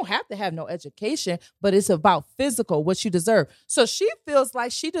 She don't have to have no education, but it's about physical, what you deserve. So she feels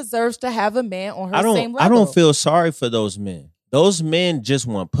like she deserves to have a man on her same level. I don't feel sorry for those men. Those men just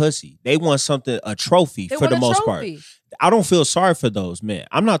want pussy. They want something, a trophy for the most part. I don't feel sorry for those men.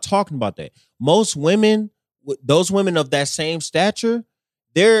 I'm not talking about that. Most women, those women of that same stature,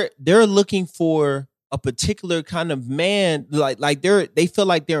 they're looking for a particular kind of man, like they feel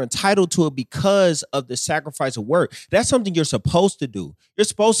like they're entitled to it because of the sacrifice of work. That's something you're supposed to do. You're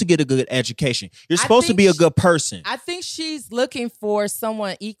supposed to get a good education. You're supposed to be a good person. I think she's looking for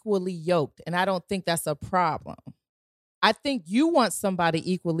someone equally yoked, and I don't think that's a problem. I think you want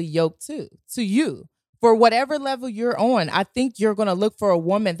somebody equally yoked too, to you. For whatever level you're on, I think you're going to look for a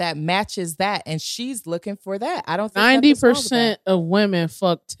woman that matches that, and she's looking for that. I don't think 90% of women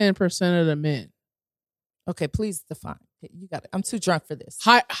fuck 10% of the men. Okay, please define. You got it. I'm too drunk for this.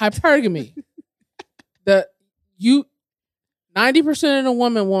 Hypergamy. 90% of the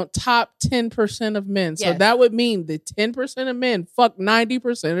women want top 10% of men. So that would mean that 10% of men fuck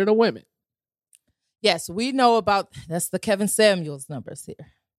 90% of the women. Yes, we know about that's the Kevin Samuels numbers here.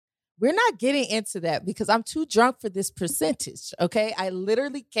 We're not getting into that because I'm too drunk for this percentage, okay? I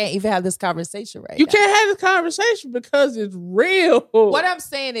literally can't even have this conversation right now. You can't have this conversation because it's real. What I'm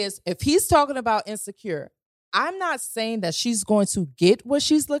saying is, if he's talking about insecure, I'm not saying that she's going to get what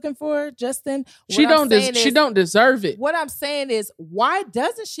she's looking for, Justin. She don't deserve it. What I'm saying is, why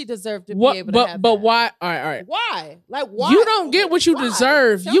doesn't she deserve to be able to have that? But why? All right. Why? Like, why? You don't get what you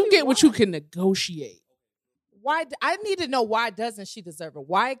deserve. You get what you can negotiate. Why? I need to know, why doesn't she deserve it?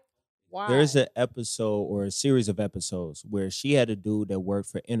 Why? There's an episode or a series of episodes where she had a dude that worked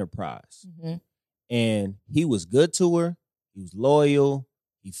for Enterprise. Mm-hmm. And he was good to her. He was loyal.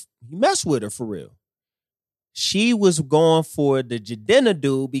 He messed with her for real. She was going for the Jadena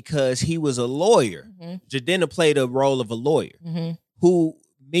dude because he was a lawyer. Mm-hmm. Jadena played a role of a lawyer who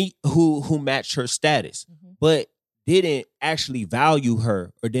matched her status, but didn't actually value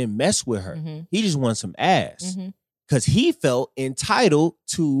her or didn't mess with her. He just wanted some ass. Because he felt entitled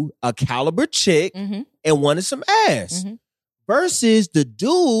to a caliber chick and wanted some ass. Versus the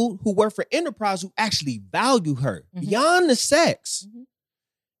dude who worked for Enterprise who actually valued her beyond the sex.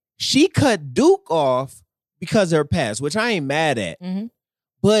 She cut Duke off because of her past, which I ain't mad at.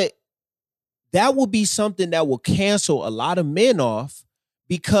 But that will be something that will cancel a lot of men off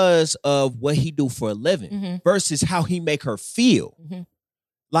because of what he do for a living versus how he make her feel.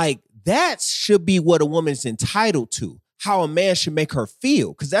 Like, that should be what a woman's entitled to, how a man should make her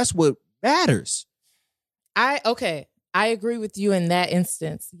feel, because that's what matters. I agree with you in that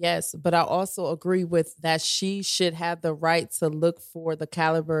instance, yes, but I also agree with that she should have the right to look for the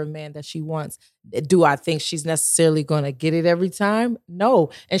caliber of man that she wants. Do I think she's necessarily going to get it every time? No,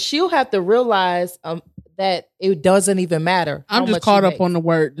 and she'll have to realize that it doesn't even matter. I'm just caught up on the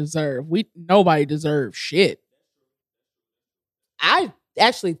word deserve. Nobody deserves shit. I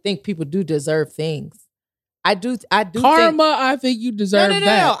actually think people do deserve things. I do. Karma, I think you deserve that.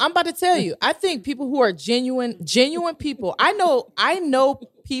 No. I'm about to tell you. I think people who are genuine people. I know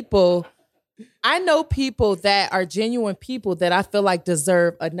people that are genuine people that I feel like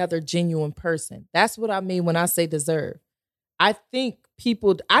deserve another genuine person. That's what I mean when I say deserve. I think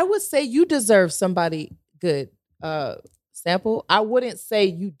I would say you deserve somebody good. Sample. I wouldn't say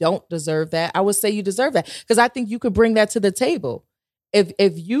you don't deserve that. I would say you deserve that because I think you could bring that to the table.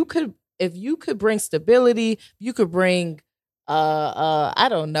 If you could bring stability, you could bring I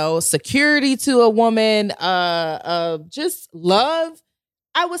don't know, security to a woman, just love,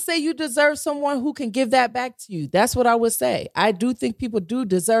 I would say you deserve someone who can give that back to you. That's what I would say. I do think people do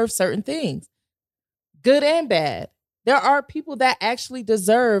deserve certain things, good and bad. There are people that actually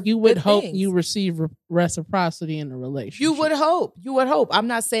deserve. You would hope you receive reciprocity in the relationship. You would hope. I'm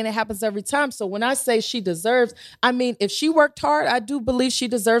not saying it happens every time. So when I say she deserves, I mean, if she worked hard, I do believe she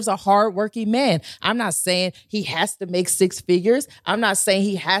deserves a hardworking man. I'm not saying he has to make six figures. I'm not saying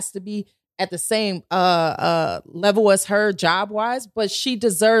he has to be at the same level as her job wise, but she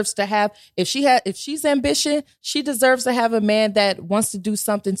deserves to have, if she's ambition, she deserves to have a man that wants to do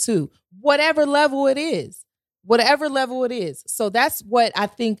something too, whatever level it is. So that's what I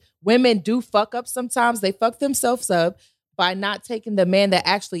think women do fuck up sometimes. They fuck themselves up by not taking the man that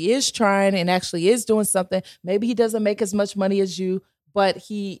actually is trying and actually is doing something. Maybe he doesn't make as much money as you, but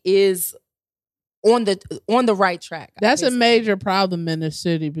he is on the right track. That's a major problem in the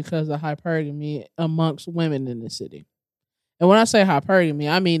city because of hypergamy amongst women in the city. And when I say hypergamy,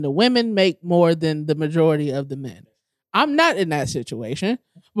 I mean the women make more than the majority of the men. I'm not in that situation,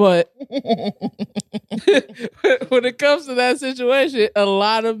 but when it comes to that situation, a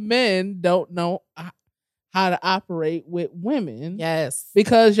lot of men don't know how to operate with women. Yes.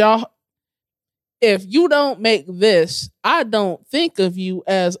 Because if you don't make this, I don't think of you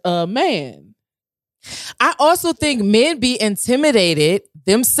as a man. I also think men be intimidated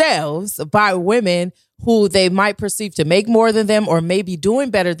themselves by women who they might perceive to make more than them or maybe doing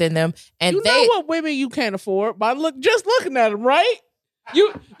better than them. And you know what women you can't afford by just looking at them, right?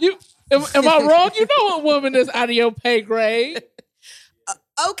 You Am I wrong? You know a woman that's out of your pay grade.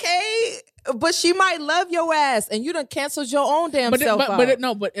 Okay, but she might love your ass, and you done canceled your own damn self out.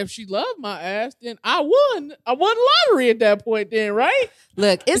 But if she loved my ass, then I won. I won lottery at that point. Then, right?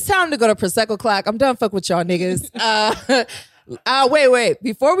 Look, it's time to go to Prosecco Clock. I'm done fuck with y'all niggas. Wait.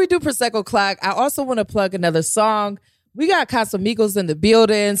 Before we do Prosecco Clock, I also want to plug another song. We got Casamigos in the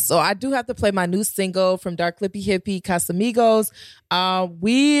building, so I do have to play my new single from Dark Lippy Hippie, Casamigos.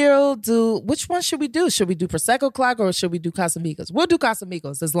 We'll do, which one should we do? Should we do Prosecco Clock or should we do Casamigos? We'll do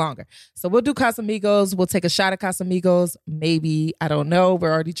Casamigos, it's longer. So we'll do Casamigos, we'll take a shot at Casamigos, maybe, I don't know,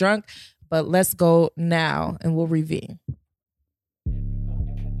 we're already drunk, but let's go now and we'll reconvene.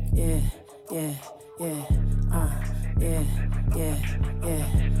 Yeah.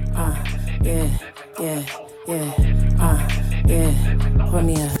 Pour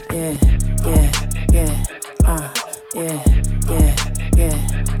me up,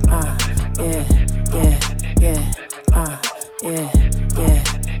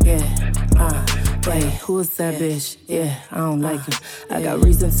 Wait, who is that bitch? Yeah, I don't like her. I got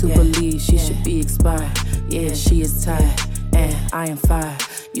reason to believe she should be expired. Yeah, she is tired, and I am fired.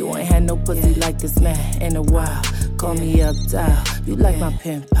 You ain't had no pussy like this man in a while. Call me up, dial. You like my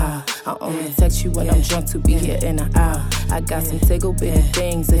pen pal. I only text you when I'm drunk to be here in an hour. I got some tickle bitty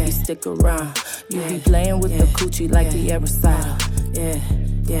things if you stick around. You be playing with the coochie like the Aristotle.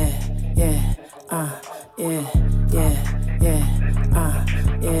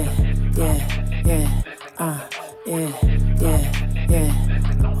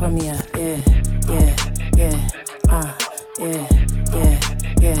 Pour me up,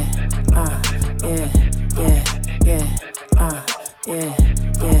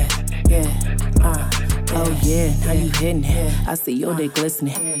 Oh yeah, now you hitting it. I see your dick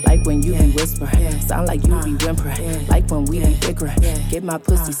glistening, like when you be whispering. Sound like you be whimpering, like when we be bickering. Get my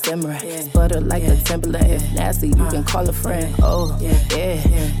pussy simmering, sputter like a Timberland. If nasty, you can call a friend. Oh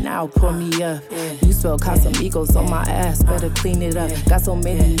yeah, now pour me up. You spell Casamigos on my ass, better clean it up. Got so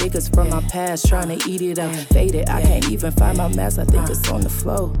many niggas from my past trying to eat it up. Faded, I can't even find my mask. I think it's on the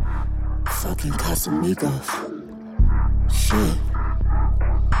floor. Fucking Casamigos. Shit.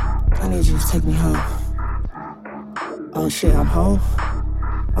 I need you to take me home. Oh shit, I'm home?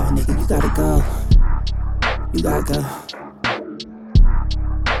 Oh nigga, you gotta go. You gotta go.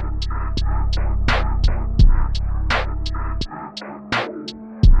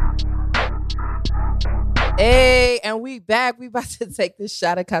 Hey, and we back. We about to take this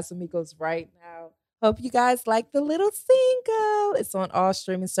shot of Casamigos right now. Hope you guys like the little single. It's on all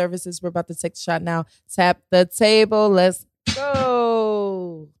streaming services. We're about to take the shot now. Tap the table. Let's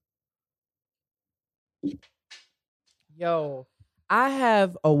go. Yo, I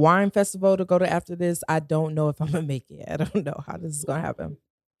have a wine festival to go to after this. I don't know if I'm going to make it. I don't know how this is going to happen.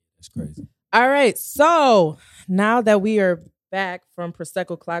 That's crazy. All right. So now that we are back from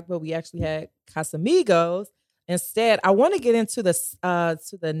Prosecco Clock, but we actually had Casamigos. Instead, I want to get into the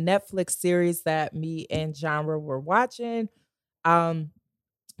Netflix series that me and Genre were watching.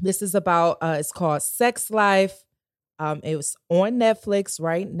 This is about, it's called Sex Life. It was on Netflix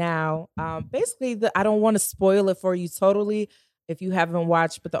right now. Basically, I don't want to spoil it for you totally if you haven't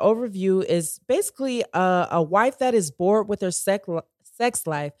watched, but the overview is basically a wife that is bored with her sex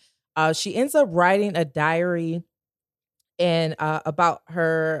life. She ends up writing a diary and about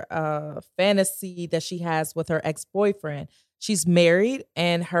her fantasy that she has with her ex-boyfriend. She's married,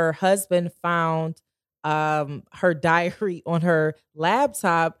 and her husband found her diary on her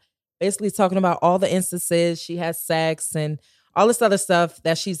laptop, basically talking about all the instances she has sex and all this other stuff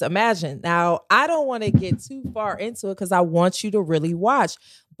that she's imagined. Now, I don't want to get too far into it because I want you to really watch.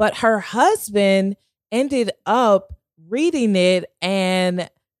 But her husband ended up reading it and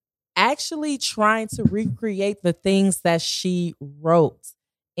actually trying to recreate the things that she wrote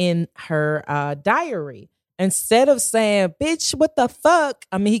in her diary. Instead of saying, bitch, what the fuck?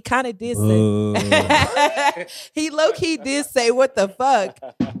 I mean, he kind of did say, he low-key did say, what the fuck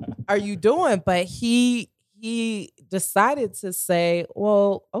are you doing? But he decided to say,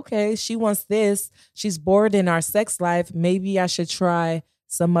 well, okay, she wants this. She's bored in our sex life. Maybe I should try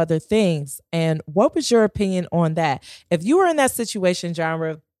some other things. And what was your opinion on that? If you were in that situation,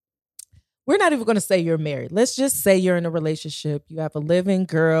 Genre, we're not even going to say you're married. Let's just say you're in a relationship. You have a living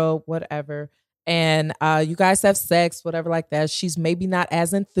girl, whatever. And you guys have sex, whatever like that. She's maybe not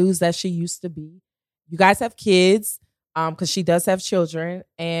as enthused as she used to be. You guys have kids, because she does have children.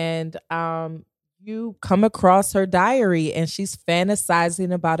 And you come across her diary and she's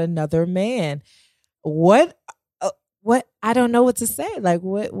fantasizing about another man. What? I don't know what to say. Like,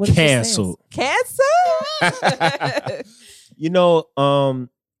 what? Canceled. Cancel? You know,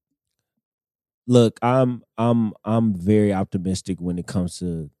 Look, I'm very optimistic when it comes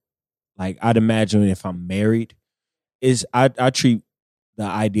to, like, I'd imagine if I'm married, I treat the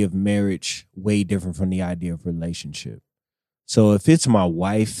idea of marriage way different from the idea of relationship. So if it's my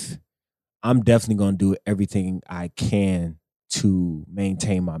wife, I'm definitely gonna do everything I can to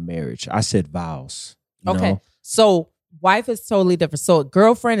maintain my marriage. I said vows. Okay. know? So wife is totally different. So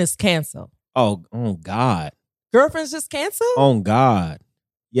girlfriend is canceled. Oh God. Girlfriend's just canceled? Oh God.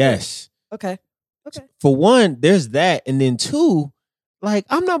 Yes. Okay. For one, there's that. And then two, like,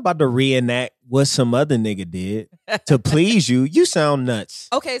 I'm not about to reenact what some other nigga did to please you. You sound nuts.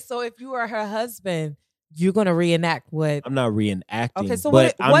 Okay, so if you are her husband, you're gonna reenact what? I'm not reenacting. Okay, so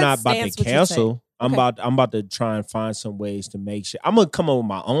but what I'm not about stance to would you cancel. take? I'm Okay. about to try and find some ways to make sure. I'm gonna come up with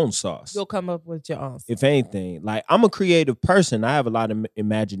my own sauce. You'll come up with your own. If anything, like, I'm a creative person. I have a lot of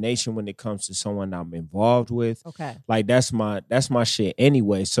imagination when it comes to someone I'm involved with. Okay. Like, that's my shit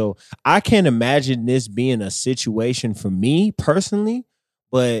anyway. So I can't imagine this being a situation for me personally.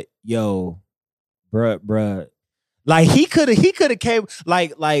 But yo, bruh, like, he could have came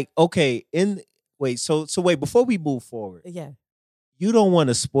like okay. So wait, before we move forward, Yeah. you don't want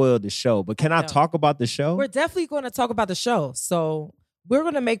to spoil the show, but can I No. talk about the show? We're definitely going to talk about the show. So we're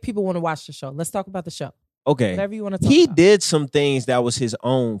going to make people want to watch the show. Let's talk about the show. Okay. Whatever you want to talk He about. did some things that was his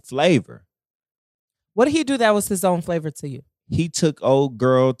own flavor. What did he do that was his own flavor to you? He took old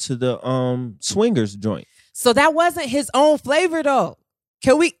girl to the swingers joint. So that wasn't his own flavor though.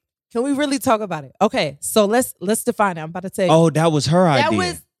 Can we really talk about it? Okay. So let's define it. I'm about to tell you. Oh, that was her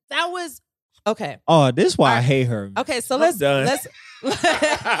idea. That was okay. Oh, this is why I hate her. Okay, so I'm done.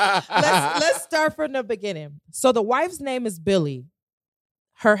 let's start from the beginning. So the wife's name is Billy.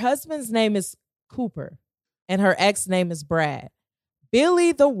 Her husband's name is Cooper, and her ex name is Brad.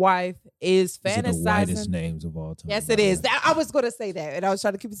 Billy, the wife, is These are the fantasizing. whitest names of all time. Yes, it is. I was going to say that, and I was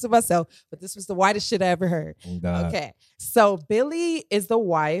trying to keep it to myself, but this was the whitest shit I ever heard. Oh, God. Okay, so Billy is the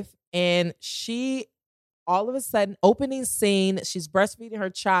wife, and she, all of a sudden, opening scene, she's breastfeeding her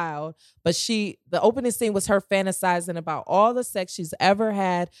child, but the opening scene was her fantasizing about all the sex she's ever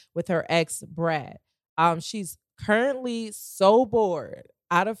had with her ex, Brad. She's currently so bored,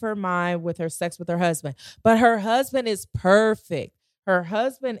 out of her mind with her sex with her husband, but her husband is perfect. Her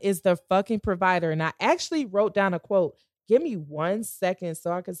husband is the fucking provider. And I actually wrote down a quote. Give me 1 second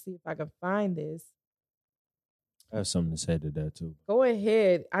so I can see if I can find this. I have something to say to that too. Go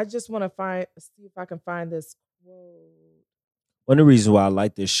ahead. I just want to see if I can find this quote. One of the reasons why I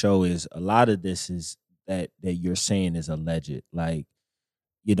like this show is a lot of this is that you're saying is alleged. Like,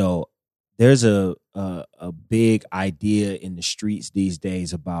 you know, there's a big idea in the streets these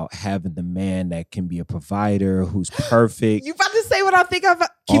days about having the man that can be a provider, who's perfect. You about to say what I think of?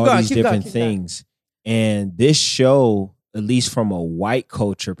 All these different things. And this show, at least from a white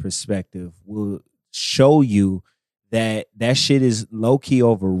culture perspective, will show you that shit is low-key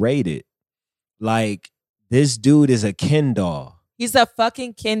overrated. Like, this dude is a Ken doll. He's a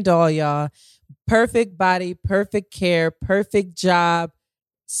fucking Ken doll, y'all. Perfect body, perfect care, perfect job.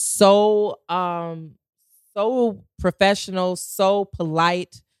 So professional, so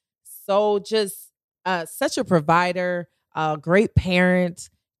polite, so just such a provider, a great parent,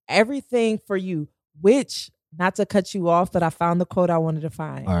 everything for you. Which, not to cut you off, but I found the quote I wanted to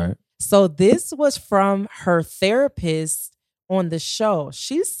find. All right. So this was from her therapist on the show.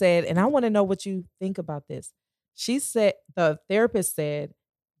 She said, and I want to know what you think about this. She said, the therapist said,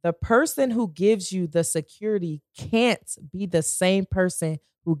 the person who gives you the security can't be the same person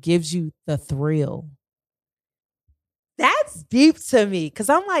who gives you the thrill. That's deep to me because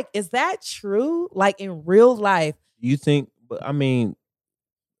I'm like, is that true? Like in real life? You think, I mean,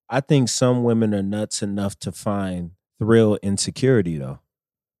 I think some women are nuts enough to find thrill in security, though.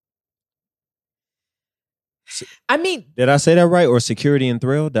 I mean, did I say that right? Or security and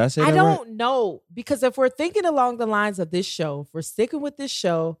thrill? Did I say that right? I don't know. Because if we're thinking along the lines of this show, if we're sticking with this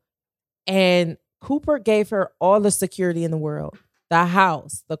show, and Cooper gave her all the security in the world, the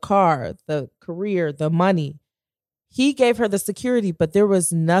house, the car, the career, the money. He gave her the security, but there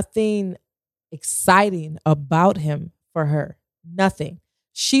was nothing exciting about him for her. Nothing.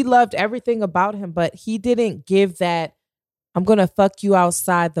 She loved everything about him, but he didn't give that, I'm going to fuck you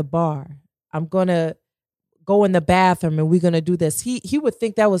outside the bar. I'm going to go in the bathroom and we're going to do this. He would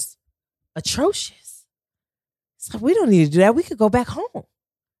think that was atrocious. So we don't need to do that. We could go back home.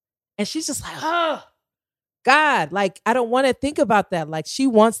 And she's just like, oh, God, like, I don't want to think about that. Like, she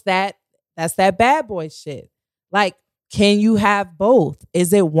wants that. That's that bad boy shit. Like, can you have both?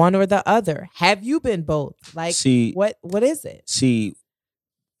 Is it one or the other? Have you been both? Like, see, what is it? See,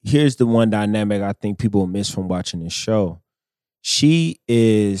 here's the one dynamic I think people miss from watching this show. She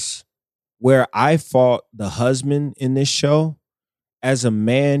is where I fought the husband in this show, as a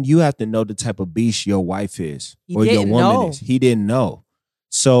man, you have to know the type of beast your wife is or your woman is. He didn't know.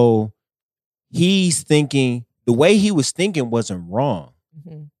 So he's thinking, the way he was thinking wasn't wrong.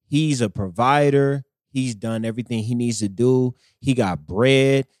 Mm-hmm. He's a provider. He's done everything he needs to do. He got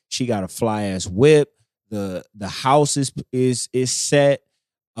bread. She got a fly ass whip. The house is set.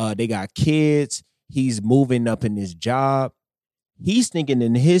 They got kids. He's moving up in his job. He's thinking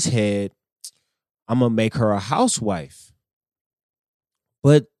in his head, I'm gonna make her a housewife.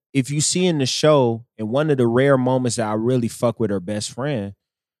 But if you see in the show, in one of the rare moments that I really fuck with her best friend,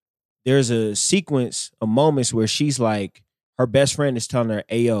 there's a sequence of moments where she's like, her best friend is telling her,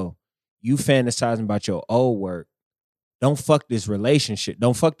 hey, yo, you fantasizing about your old work. Don't fuck this relationship.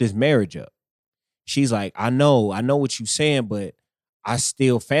 Don't fuck this marriage up. She's like, I know what you're saying, but I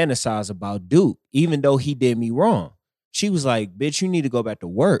still fantasize about Duke, even though he did me wrong. She was like, bitch, you need to go back to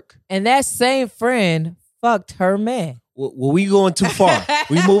work. And that same friend fucked her man. Well, we going too far.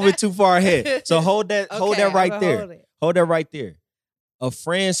 We moving too far ahead. So hold that right there. Hold that right there. A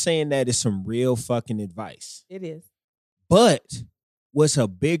friend saying that is some real fucking advice. It is. But what's a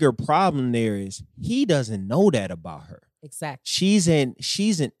bigger problem there is he doesn't know that about her. Exactly. She's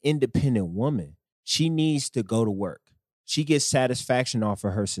an independent woman. She needs to go to work. She gets satisfaction off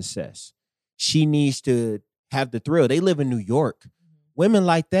of her success. She needs to have the thrill. They live in New York. Women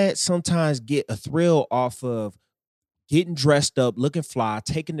like that sometimes get a thrill off of getting dressed up, looking fly,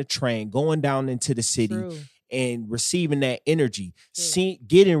 taking the train, going down into the city. True. And receiving that energy,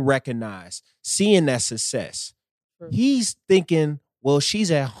 getting recognized, seeing that success. True. He's thinking, well, she's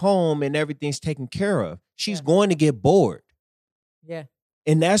at home and everything's taken care of. She's going to get bored. Yeah.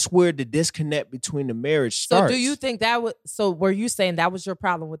 And that's where the disconnect between the marriage starts. So do you think that was, so were you saying that was your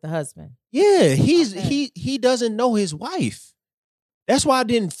problem with the husband? Yeah, he doesn't know his wife. That's why I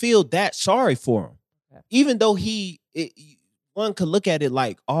didn't feel that sorry for him. Okay. Even though one could look at it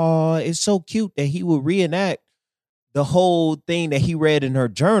like, oh, it's so cute that he would reenact the whole thing that he read in her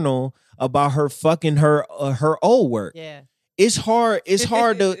journal about her fucking her old work. Yeah. It's hard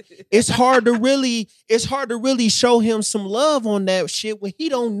to really show him some love on that shit when he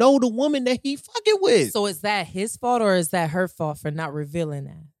don't know the woman that he fucking with. So is that his fault or is that her fault for not revealing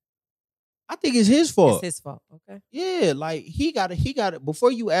that? I think it's his fault. It's his fault. Okay. Yeah, like he got it.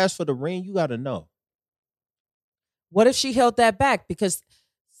 Before you ask for the ring, you got to know. What if she held that back? Because,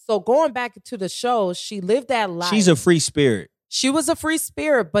 so going back to the show, she lived that life. She's a free spirit. She was a free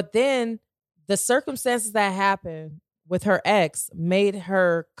spirit, but then the circumstances that happened with her ex made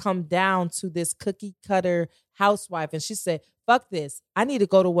her come down to this cookie cutter housewife. And she said, fuck this. I need to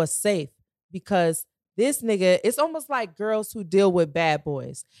go to what's safe because this nigga, it's almost like girls who deal with bad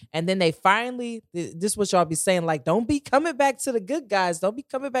boys. And then they finally, this is what y'all be saying, like, don't be coming back to the good guys. Don't be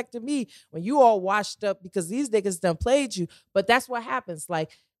coming back to me when you all washed up because these niggas done played you. But that's what happens. Like,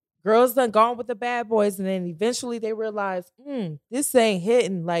 girls done gone with the bad boys and then eventually they realize, this ain't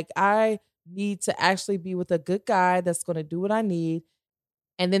hitting. Like, I need to actually be with a good guy that's going to do what I need.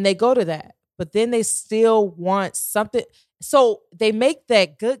 And then they go to that. But then they still want something. So they make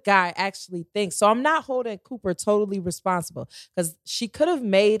that good guy actually think. So I'm not holding Cooper totally responsible because she could have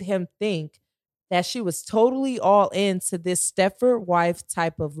made him think that she was totally all into this Stepford wife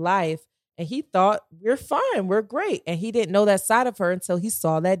type of life. And he thought, we're fine, we're great. And he didn't know that side of her until he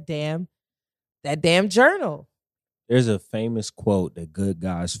saw that damn journal. There's a famous quote that good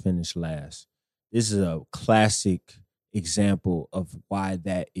guys finish last. This is a classic example of why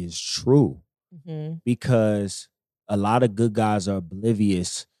that is true. Mm-hmm. Because a lot of good guys are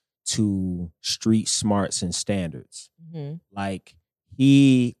oblivious to street smarts and standards. Mm-hmm. Like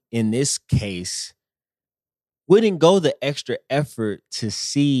he, in this case, wouldn't go the extra effort to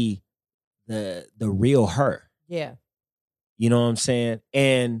see the real her. Yeah. You know what I'm saying?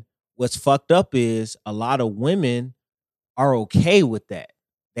 And what's fucked up is a lot of women are okay with that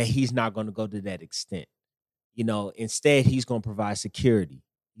he's not going to go to that extent. You know, instead, he's going to provide security.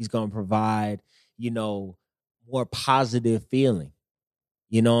 He's going to provide, more positive feeling.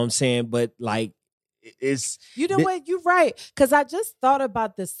 You know what I'm saying? But like, it's... You know what? You're right. Because I just thought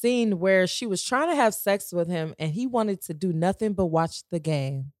about the scene where she was trying to have sex with him and he wanted to do nothing but watch the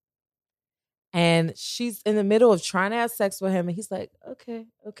game. And she's in the middle of trying to have sex with him. And he's like, okay,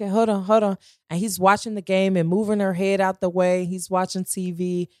 hold on. And he's watching the game and moving her head out the way. He's watching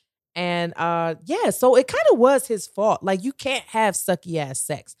TV. And so it kind of was his fault. Like, you can't have sucky ass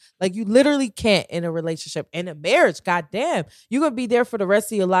sex. Like, you literally can't in a relationship. In a marriage, goddamn. You're going to be there for the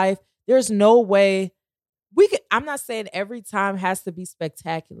rest of your life. There's no way I'm not saying every time has to be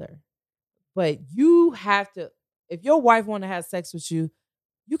spectacular. But you have to, if your wife want to have sex with you,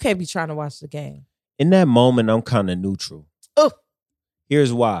 You can't be trying to watch the game. In that moment, I'm kind of neutral. Oh.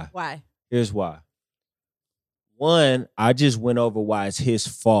 Here's why. Why? Here's why. One, I just went over why it's his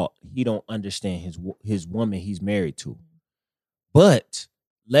fault. He don't understand his woman he's married to. But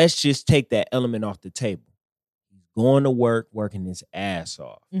let's just take that element off the table. He's going to work, working his ass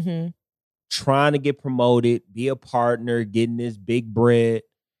off. Mm-hmm. Trying to get promoted, be a partner, getting this big bread.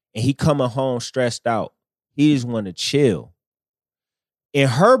 And he coming home stressed out. He just want to chill. In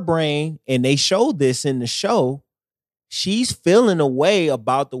her brain, and they showed this in the show, she's feeling a way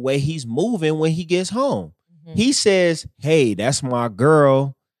about the way he's moving when he gets home. Mm-hmm. He says, hey, that's my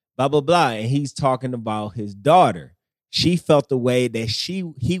girl, blah, blah, blah. And he's talking about his daughter. She felt the way that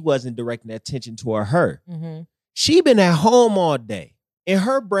he wasn't directing attention toward her. Mm-hmm. She been at home all day. In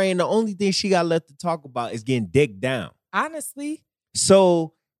her brain, the only thing she got left to talk about is getting dick down. Honestly.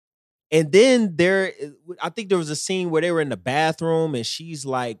 So, and then I think there was a scene where they were in the bathroom and she's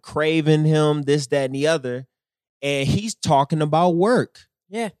like craving him, this, that, and the other. And he's talking about work.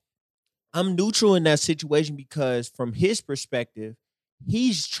 Yeah. I'm neutral in that situation because from his perspective,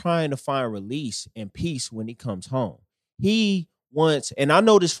 he's trying to find release and peace when he comes home. He wants, and I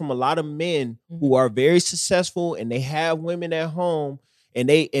know this from a lot of men who are very successful and they have women at home and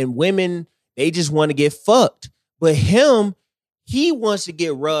women, they just want to get fucked. But him, he wants to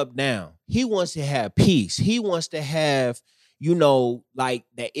get rubbed down. He wants to have peace. He wants to have, like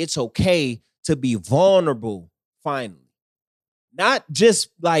that it's okay to be vulnerable finally. Not just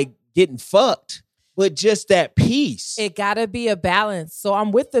like getting fucked, but just that peace. It gotta be a balance. So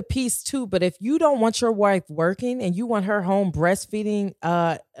I'm with the peace too, but if you don't want your wife working and you want her home breastfeeding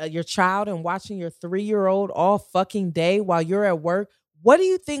your child and watching your 3-year-old all fucking day while you're at work, what do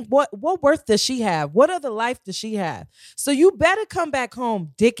you think? What worth does she have? What other life does she have? So you better come back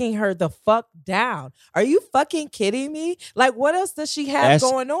home dicking her the fuck down. Are you fucking kidding me? Like, what else does she have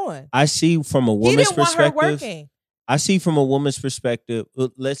going on? I see from a woman's perspective. Want her working. I see from a woman's perspective.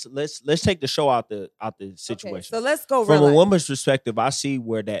 Let's take the show out the situation. Okay, so let's go from a woman's perspective. I see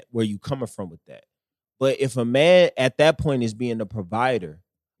where you coming from with that. But if a man at that point is being a provider,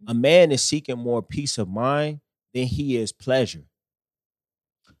 a man is seeking more peace of mind than he is pleasure.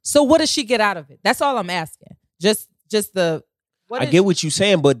 So what does she get out of it? That's all I'm asking. Just the. I get what you're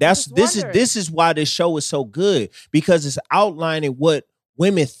saying, but this is why this show is so good, because it's outlining what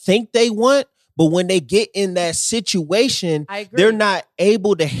women think they want, but when they get in that situation, they're not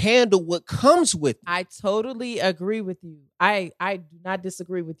able to handle what comes with it. I totally agree with you. I do not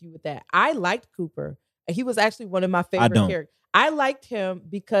disagree with you with that. I liked Cooper. He was actually one of my favorite characters. I liked him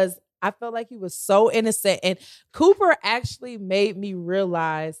because I felt like he was so innocent. And Cooper actually made me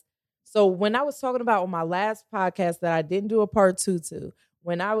realize. So when I was talking about on my last podcast that I didn't do a part 2 to,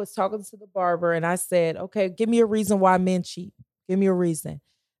 when I was talking to the barber and I said, okay, give me a reason why men cheat. Give me a reason.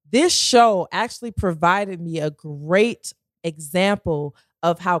 This show actually provided me a great example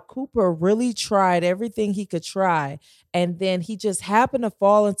of how Cooper really tried everything he could try. And then he just happened to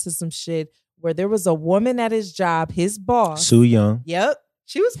fall into some shit where there was a woman at his job, his boss. Sue Young. Yep.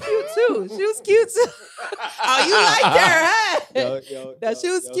 She was cute too. Oh, you liked her, huh? Yo, she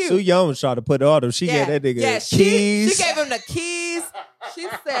was cute. Sue Young was trying to put on him. She gave that nigga keys. She gave him the keys. She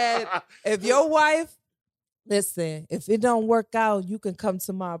said, if your wife, listen, if it don't work out, you can come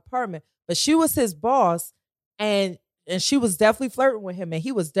to my apartment. But she was his boss, and she was definitely flirting with him, and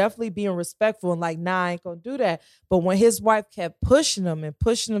he was definitely being respectful and like, nah, I ain't gonna do that. But when his wife kept pushing him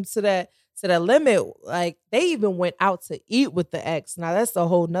to that limit, like they even went out to eat with the ex. Now that's a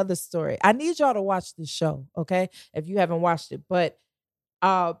whole nother story. I need y'all to watch this show, okay? If you haven't watched it. But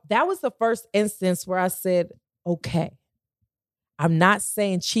that was the first instance where I said, okay, I'm not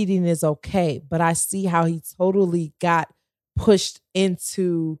saying cheating is okay, but I see how he totally got pushed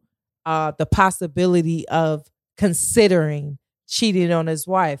into the possibility of considering cheating on his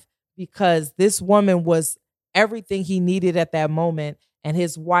wife, because this woman was everything he needed at that moment, and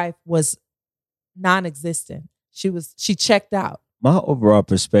his wife was non-existent. She checked out. My overall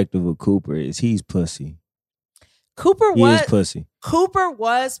perspective of Cooper is he's pussy. Cooper was pussy. Cooper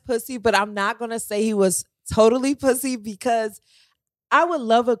was pussy, but I'm not gonna say he was totally pussy, because I would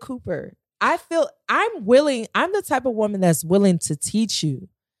love a Cooper. I feel I'm the type of woman that's willing to teach you.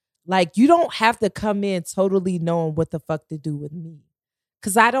 Like, you don't have to come in totally knowing what the fuck to do with me,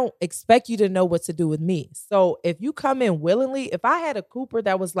 because I don't expect you to know what to do with me. So if you come in willingly, if I had a Cooper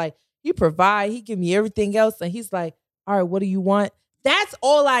that was like, he provide, he give me everything else, and he's like, all right, what do you want? That's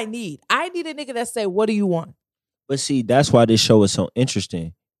all I need. I need a nigga that say, what do you want? But see, that's why this show is so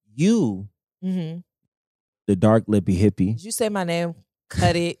interesting. You, the dark lippy hippie. Did you say my name?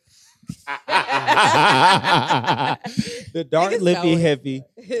 Cut it. The dark lippy hippie.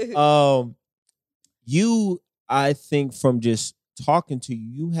 I think from just talking to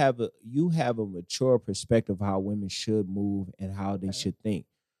you, you have a mature perspective of how women should move and how they should think.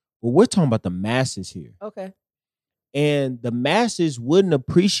 But we're talking about the masses here. Okay. And the masses wouldn't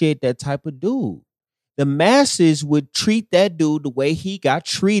appreciate that type of dude. The masses would treat that dude the way he got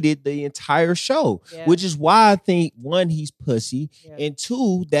treated the entire show, which is why I think, one, he's pussy, and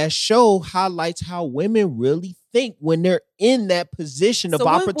two, that show highlights how women really think when they're in that position of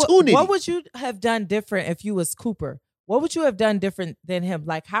opportunity. What would you have done different if you was Cooper? What would you have done different than him?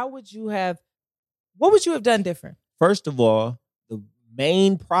 Like, what would you have done different? First of all, the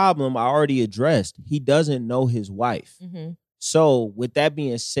main problem I already addressed, he doesn't know his wife. Mm-hmm. So with that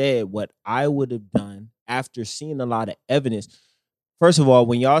being said, what I would have done after seeing a lot of evidence, first of all,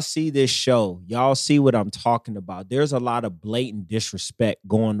 when y'all see this show, y'all see what I'm talking about. There's a lot of blatant disrespect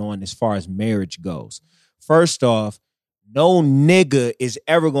going on as far as marriage goes. First off, no nigga is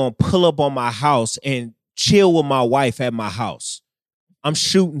ever going to pull up on my house and chill with my wife at my house. I'm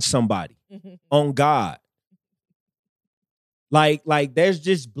shooting somebody on God. Like there's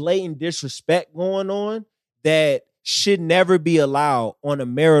just blatant disrespect going on that should never be allowed on a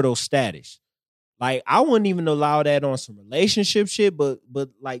marital status. Like, I wouldn't even allow that on some relationship shit, but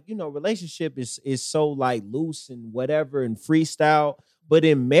like, you know, relationship is so like loose and whatever and freestyle. But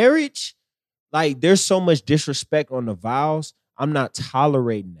in marriage, like, there's so much disrespect on the vows. I'm not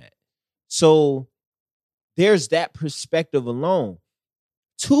tolerating that. So there's that perspective alone.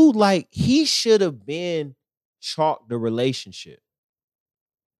 Two, like, he should have been chalked the relationship.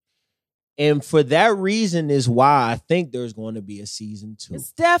 And for that reason is why I think there's going to be a season 2.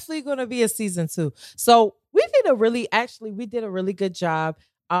 It's definitely going to be a season 2. So we did a really good job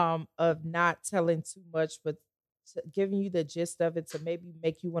of not telling too much, but giving you the gist of it to maybe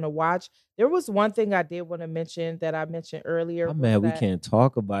make you want to watch. There was one thing I did want to mention that I mentioned earlier. I'm mad we can't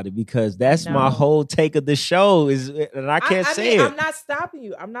talk about it because that's my whole take of the show and I can't say it. I'm not stopping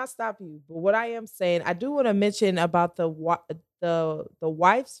you. But what I am saying, I do want to mention about the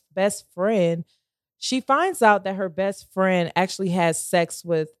wife's best friend. She finds out that her best friend actually has sex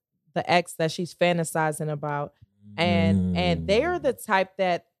with the ex that she's fantasizing about. And they are the type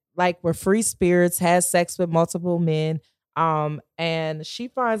that, like, were free spirits, has sex with multiple men. And she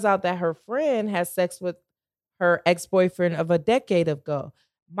finds out that her friend has sex with her ex-boyfriend of a decade ago.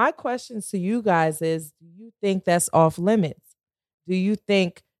 My question to you guys is, do you think that's off limits? Do you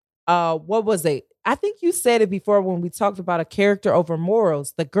think, what was it? I think you said it before when we talked about a character over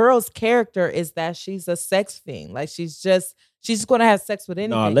morals. The girl's character is that she's a sex fiend. Like, she's going to have sex with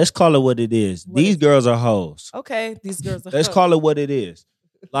anything. No, let's call it what it is. These girls are hoes. Okay, these girls are Let's call it what it is.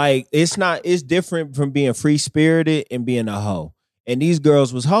 Like, it's different from being free spirited and being a hoe. And these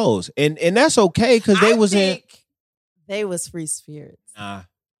girls was hoes. And that's okay because they was free spirits. Nah.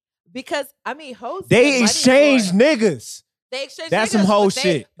 Because, I mean, hoes. They exchanged niggas. They exchanged That's some hoe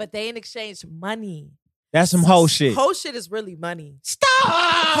shit. But they in exchange money. That's some hoe shit. Hoe shit is really money. Stop!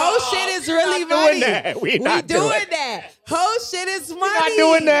 Hoe shit is really money. We not doing that. Hoe shit is money. We not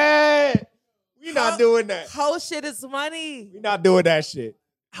doing that. We not doing that. Hoe shit is money. We not doing that shit.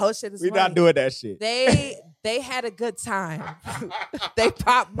 Hoe shit is we money. Not doing that shit. They had a good time. They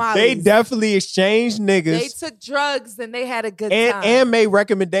popped mollies. They definitely exchanged niggas. They took drugs and they had a good time. And made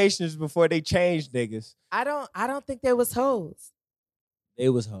recommendations before they changed niggas. I don't think they was hoes. They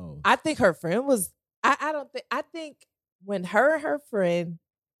was hoes. I think her friend was. I think when her and her friend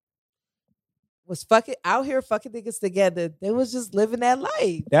was out here fucking niggas together, they was just living that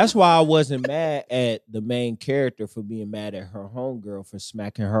life. That's why I wasn't mad at the main character for being mad at her homegirl for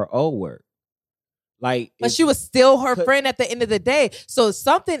smacking her old work. Like, but she was still her friend at the end of the day. So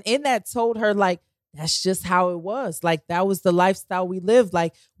something in that told her, like, that's just how it was. Like, that was the lifestyle we lived.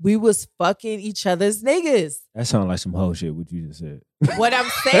 Like, we was fucking each other's niggas. That sounds like some hoe shit, what you just said. What I'm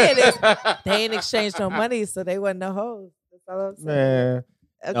saying is they ain't exchanged no money, so they wasn't no hoes. That's all I'm saying.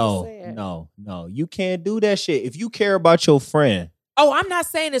 Man. No. You can't do that shit. If you care about your friend. Oh, I'm not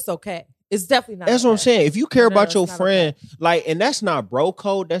saying it's okay. It's definitely not. That's okay. what I'm saying. If you care about your friend, okay. Like, and that's not bro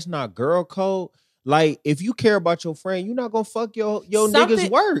code, that's not girl code. Like, if you care about your friend, you're not gonna fuck your niggas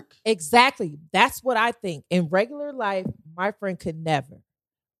work. Exactly. That's what I think. In regular life, my friend could never.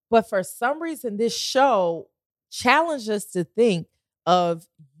 But for some reason, this show challenged us to think of,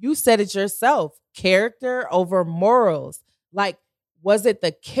 you said it yourself, character over morals. Like, was it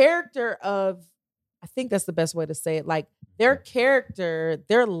the character of, I think that's the best way to say it, like, their character,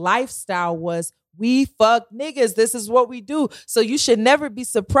 their lifestyle was, we fuck niggas. This is what we do. So you should never be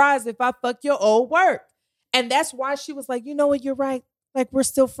surprised if I fuck your old work. And that's why she was like, you know what, you're right. Like, we're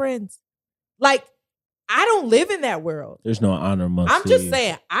still friends. Like, I don't live in that world. There's no honor amongst I'm just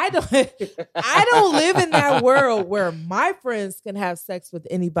saying, I don't live in that world where my friends can have sex with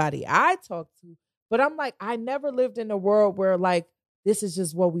anybody I talk to. But I'm like, I never lived in a world where like this is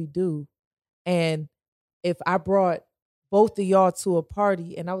just what we do. And if I brought both of y'all to a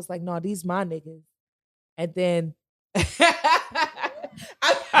party and I was like, no, these my niggas. And then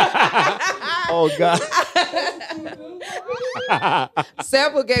oh God.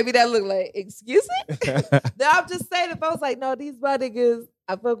 Sample gave me that look like, excuse me? No, I'm just saying, if I was like, no, these my niggas,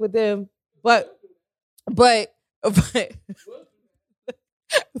 I fuck with them. But don't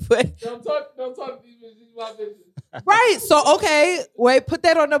talk to these my bitches. Right. So okay, wait, put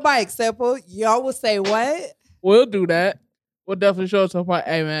that on the mic, Sample. Y'all will say what? We'll do that. We'll definitely show us a part.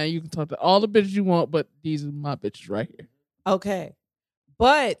 Hey man, you can talk to all the bitches you want, but these are my bitches right here. Okay.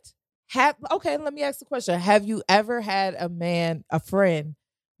 But let me ask the question. Have you ever had a friend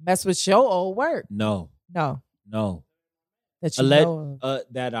mess with your old work? No. That you know of.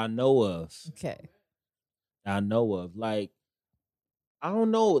 That I know of. Okay. That I know of. Like, I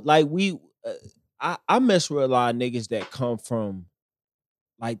don't know. Like I mess with a lot of niggas that come from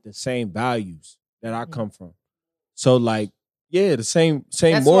like the same values that I come from. So like, yeah, the same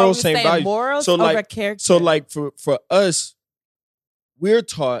morals, same values. Morals so like, over character. So like for us, we're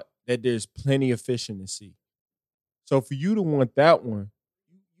taught that there's plenty of fish in the sea. So for you to want that one,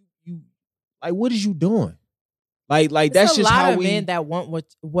 you like, what is you doing? Like that's just how we. A lot of men that want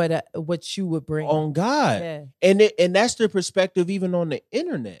what you would bring on God, yeah. and that's their perspective even on the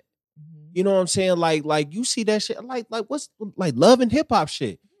internet. You know what I'm saying? Like you see that shit. Like what's like love and hip hop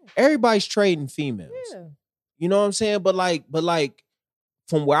shit. Everybody's trading females. Yeah. You know what I'm saying? But like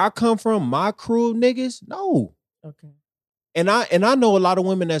from where I come from, my crew of niggas, no. Okay. And I know a lot of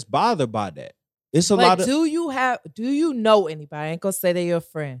women that's bothered by that. It's a lot of. Do you know anybody? I ain't gonna say they're your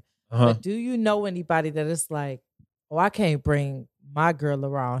friend. But do you know anybody that is like, oh, I can't bring my girl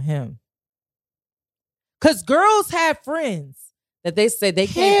around him? Because girls have friends that they say they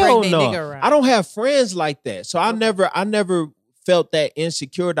can't bring their nigga around. I don't have friends like that. So I never felt that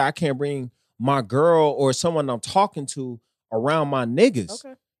insecure that I can't bring my girl or someone I'm talking to around my niggas.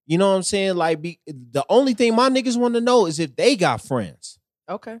 Okay. You know what I'm saying? Like the only thing my niggas want to know is if they got friends.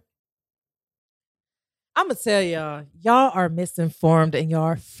 Okay. I'm going to tell y'all are misinformed and y'all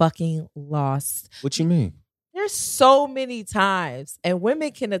are fucking lost. What you mean? There's so many times, and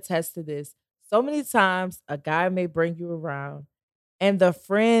women can attest to this, so many times a guy may bring you around and the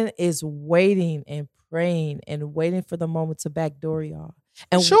friend is waiting and praying and waiting for the moment to backdoor y'all.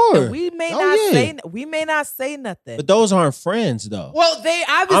 And sure. And we may not say nothing. But those aren't friends though. Well, they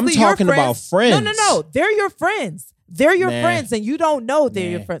obviously I'm talking your about friends. No. They're your friends. They're your friends, and you don't know they're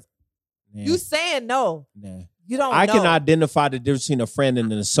your friends. You saying no. You don't know. I can identify the difference between a friend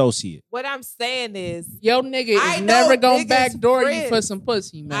and an associate. What I'm saying is, your nigga is never gonna backdoor you for some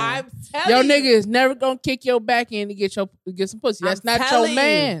pussy, man. I'm telling your nigga is never gonna kick your back in to get some pussy. That's not your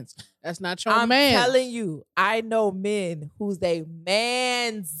man's. That's not your man's. I'm telling you, I know men whose they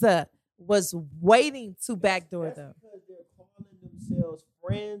man's was waiting to backdoor them. Because they're calling themselves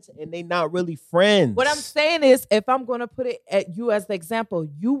friends and they not really friends. What I'm saying is, if I'm gonna put it at you as the example,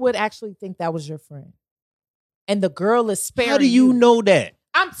 you would actually think that was your friend. And the girl is sparing. How do you know that?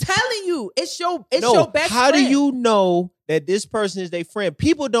 I'm telling you, it's your best friend. How do you know that this person is their friend?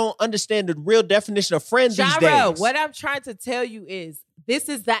 People don't understand the real definition of friend these days. What I'm trying to tell you is this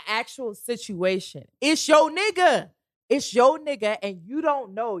is the actual situation. It's your nigga. It's your nigga, and you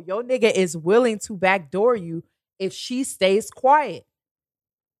don't know your nigga is willing to backdoor you if she stays quiet.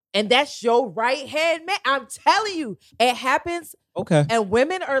 And that's your right hand man. I'm telling you, it happens. Okay. And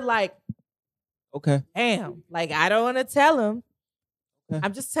women are like, okay, damn, like I don't want to tell him. Okay.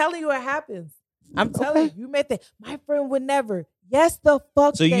 I'm just telling you it happens. I'm telling you, you may think my friend would never. Yes, the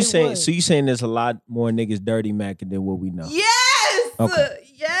fuck. So you saying there's a lot more niggas dirty macking than what we know? Yes.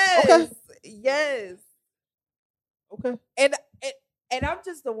 Okay. Yes. Okay. Yes. Okay. And I'm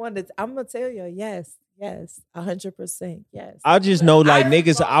just the one that I'm gonna tell you, yes, 100%, yes. I just know like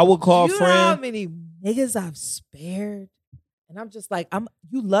niggas I would call friend. You know how many niggas I've spared? And I'm just like,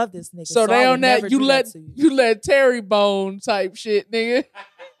 you love this nigga. So they on that you let Terry Bone type shit, nigga.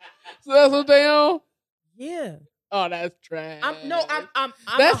 So that's what they on? Yeah. Oh, that's trash. I'm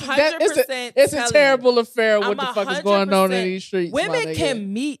 100%. It's a terrible affair. What the fuck is going on in these streets? Women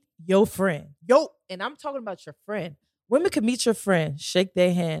can meet your friend. And I'm talking about your friend. Women can meet your friend, shake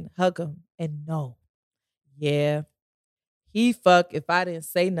their hand, hug them, and know. Yeah. He fuck if I didn't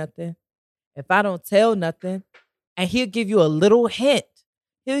say nothing. If I don't tell nothing. And he'll give you a little hint.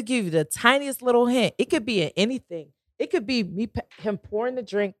 He'll give you the tiniest little hint. It could be in anything. It could be him pouring the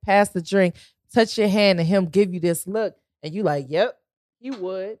drink, pass the drink, touch your hand, and him give you this look, and you like, yep, he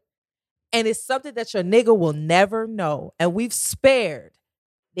would. And it's something that your nigga will never know. And we've spared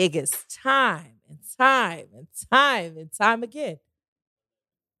niggas time and time and time and time again.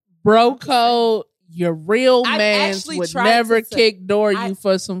 Bro code, your real man would never kick door you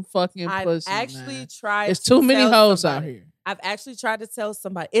for some fucking pussy. I've actually tried. There's too many hoes out here. I've actually tried to tell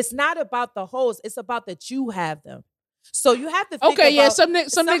somebody. It's not about the hoes. It's about that you have them. So you have to think about, some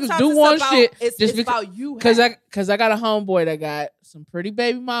niggas do want shit. It's about you. Because I got a homeboy that got some pretty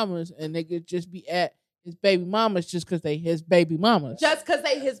baby mamas, and they could just be at his baby mamas just because they his baby mamas. Just because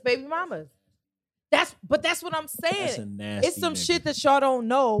they his baby mamas. That's what I'm saying. That's a nasty it's some nigga. shit that y'all don't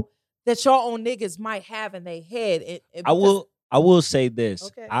know that y'all own niggas might have in their head. I will say this.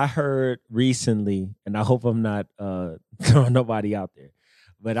 Okay. I heard recently, and I hope I'm not throwing nobody out there,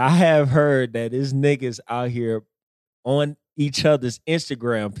 but I have heard that there's niggas out here on each other's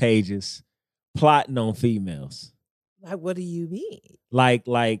Instagram pages plotting on females. Like, what do you mean?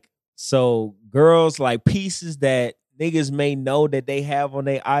 Like, so girls, like pieces that niggas may know that they have on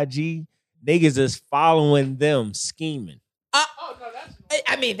their IG, niggas is following them scheming.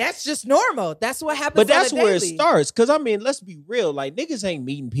 I mean, that's just normal. That's what happens. But that's on a where it daily. starts. Because I mean, let's be real. Like niggas ain't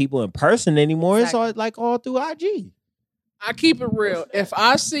meeting people in person anymore. Exactly. It's all through IG. I keep it real. If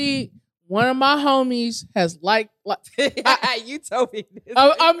I see one of my homies has you told me this.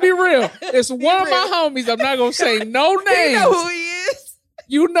 I'll be real. It's one of my homies. I'm not gonna say no names. You know who he is.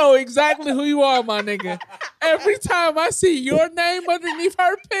 You know exactly who you are, my nigga. Every time I see your name underneath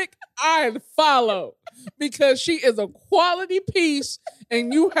her pic, I follow. Because she is a quality piece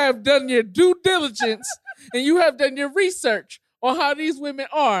and you have done your due diligence and you have done your research on how these women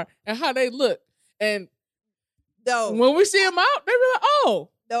are and how they look. And when we see them out, they be like, oh.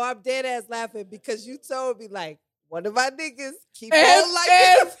 No, I'm dead ass laughing because you told me like, one of my niggas keep on like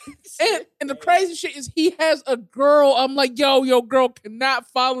this. And the crazy shit is he has a girl. I'm like, yo, your girl cannot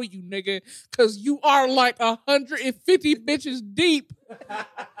follow you, nigga, because you are like 150 bitches deep.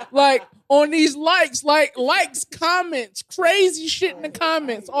 Like on these likes, comments, crazy shit in the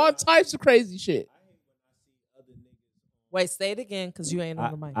comments, all types of crazy shit. Wait, say it again because you ain't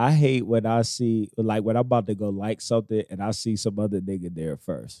on the mic. I hate when I see, like when I'm about to go like something and I see some other nigga there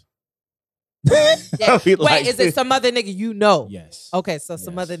first. Yeah. Wait, like, is it some other nigga you know? Yes. Okay, so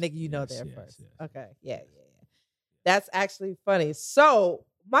some other nigga you know there first. Yes. Okay, yeah. That's actually funny. So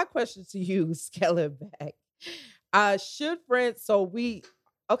my question to you, scaling back, should friends? So we'll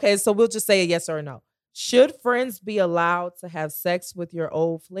just say a yes or a no. Should friends be allowed to have sex with your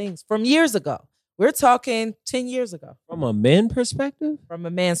old flings from years ago? We're talking 10 years ago. From a man's perspective? From a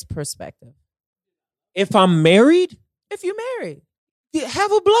man's perspective. If I'm married? If you're married.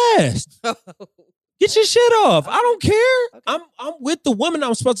 Have a blast. Get your shit off. I don't care. Okay. I'm with the woman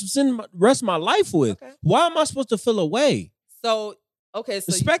I'm supposed to spend the rest of my life with. Okay. Why am I supposed to feel away? So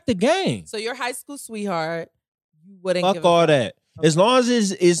respect the game. So your high school sweetheart, you wouldn't fuck give all that. Okay. As long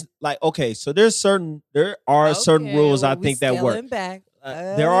as it's like, okay, so there are certain rules I think that work. Back.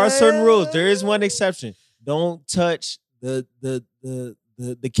 There are certain rules. There is one exception. Don't touch the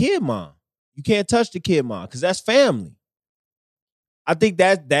kid mom. You can't touch the kid mom because that's family. I think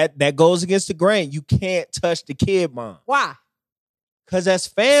that goes against the grain. You can't touch the kid mom. Why? Because that's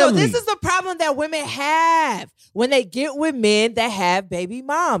family. So this is the problem that women have when they get with men that have baby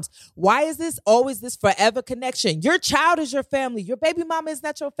moms. Why is this always this forever connection? Your child is your family. Your baby mama is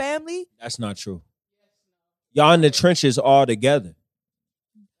not your family. That's not true. Y'all in the trenches all together.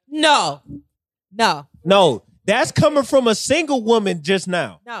 No. That's coming from a single woman just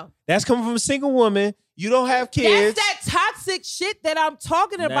now. No. That's coming from a single woman. You don't have kids. That's that toxic shit that I'm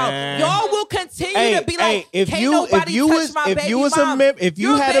talking about. Y'all will continue to be like, if can't you nobody touch my baby mom. If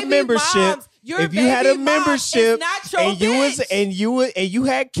you had a membership, and you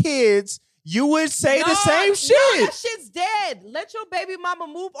had kids, you would say the same shit. No, that shit's dead. Let your baby mama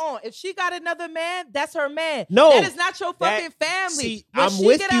move on. If she got another man, that's her man. No, that is not your fucking family. See, I'm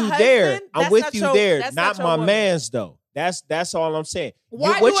with you there. I'm with you there. Not my man's though. That's all I'm saying.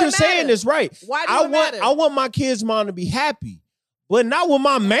 What you're saying is right. Why do it matter? I want my kid's mom to be happy, but not with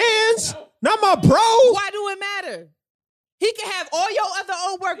my man's, not my bro. Why do it matter? He can have all your other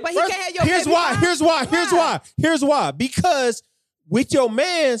old work, but he can't have your Here's why. Because with your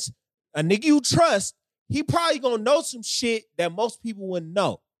man's, a nigga you trust, he probably gonna know some shit that most people wouldn't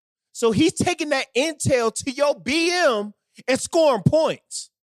know. So he's taking that intel to your BM and scoring points.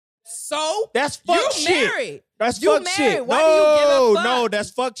 So that's fuck shit. Married. That's you fuck married. shit. Why do you give a fuck? No, that's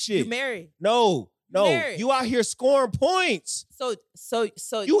fuck shit. You married. No, No, married. you out here scoring points. So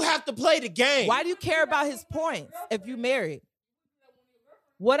you have to play the game. Why do you care about his points if you married?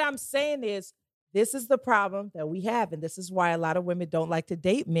 What I'm saying is, this is the problem that we have, and this is why a lot of women don't like to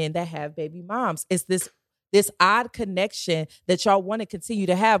date men that have baby moms. It's this odd connection that y'all want to continue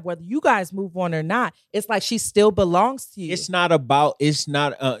to have, whether you guys move on or not. It's like she still belongs to you. It's not.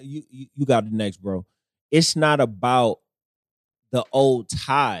 You got the next, bro. It's not about the old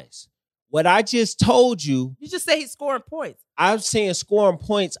ties. What I just told you. You just say he's scoring points. I'm saying scoring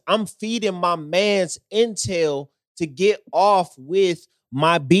points. I'm feeding my man's intel to get off with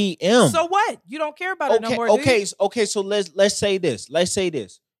my BM. So what? You don't care about it no more, do you? Okay. So let's say this.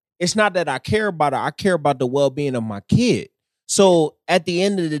 It's not that I care about it. I care about the well-being of my kid. So at the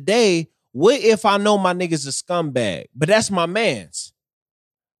end of the day, what if I know my nigga's a scumbag? But that's my man's.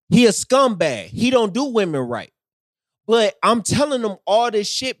 He a scumbag. He don't do women right. But I'm telling him all this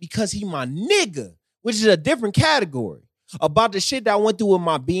shit because he my nigga, which is a different category, about the shit that I went through with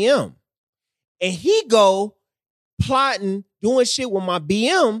my BM. And he go plotting, doing shit with my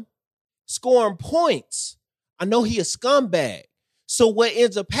BM, scoring points. I know he a scumbag. So what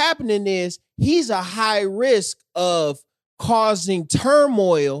ends up happening is he's a high risk of causing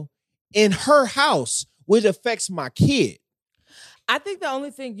turmoil in her house, which affects my kid. I think the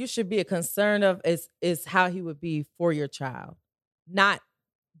only thing you should be a concern of is how he would be for your child, not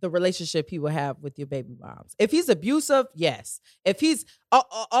the relationship he will have with your baby moms. If he's abusive, yes. If he's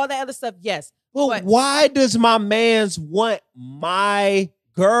all that other stuff, yes. But why does my man's want my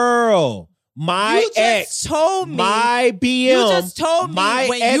girl? My ex told me, my BM, you just told me my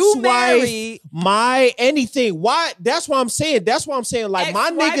when ex-wife, you married, my anything. Why? That's what I'm saying. Like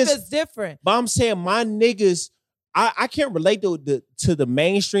my niggas is different. But I'm saying my niggas, I can't relate to the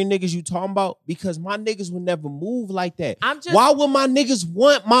mainstream niggas you talking about because my niggas would never move like that. Why would my niggas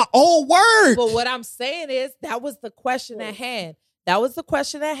want my old work? But what I'm saying is that was the question at hand.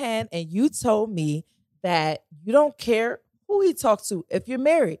 And you told me that you don't care who he talks to if you're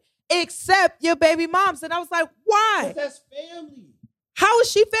married, except your baby moms. And I was like, why? That's family. How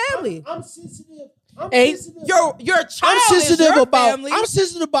is she family? I'm sensitive. Your child I'm sensitive is your about family. I'm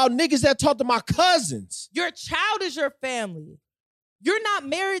sensitive about niggas that talk to my cousins. Your child is your family. You're not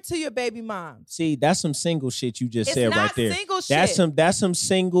married to your baby mom. See, that's some single shit you just said right there. Single that's shit. That's some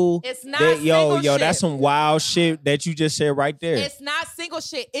single. It's not single shit. That's some wild shit that you just said right there. It's not single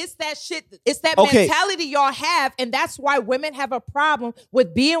shit. It's that shit. It's that mentality y'all have, and that's why women have a problem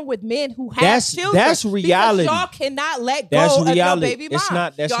with being with men who have children. That's reality. Because y'all cannot let go of your baby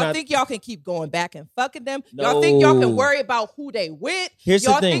mom. Y'all think y'all can keep going back and fucking them. No. Y'all think y'all can worry about who they with. Here's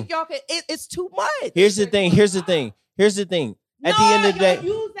y'all the thing. think y'all can. It's too much. Here's the thing. At the end of the day, y'all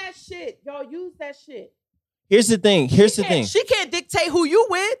use that shit. Here's the thing. She can't dictate who you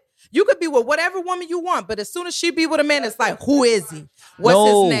with. You could be with whatever woman you want, but as soon as she be with a man, it's like, who is he? What's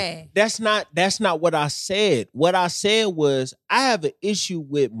his name? That's not what I said. What I said was I have an issue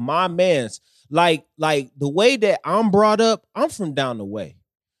with my man's. Like the way that I'm brought up, I'm from down the way.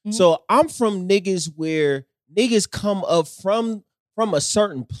 Mm-hmm. So I'm from niggas where niggas come up from a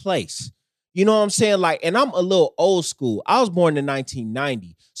certain place. You know what I'm saying? Like, and I'm a little old school. I was born in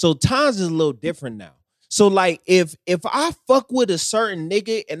 1990. So times is a little different now. So like if I fuck with a certain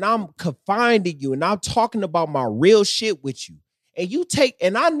nigga and I'm confined to you and I'm talking about my real shit with you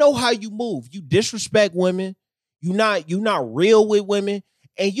and I know how you move. You disrespect women. You not real with women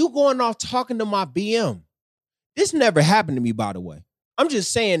and you going off talking to my BM. This never happened to me, by the way. I'm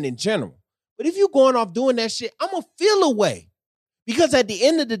just saying in general. But if you going off doing that shit, I'm gonna feel away. Because at the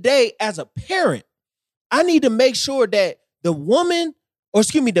end of the day, as a parent, I need to make sure that the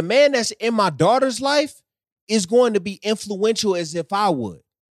man that's in my daughter's life is going to be influential as if I would.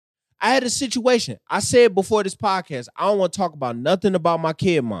 I had a situation. I said before this podcast, I don't want to talk about nothing about my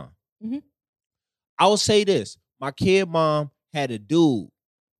kid mom. Mm-hmm. I will say this. My kid mom had a dude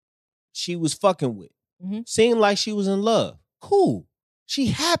she was fucking with. Mm-hmm. Seemed like she was in love. Cool. She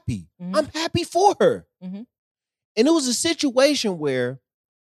happy. Mm-hmm. I'm happy for her. Mm-hmm. And it was a situation where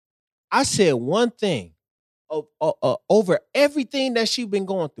I said one thing over everything that she's been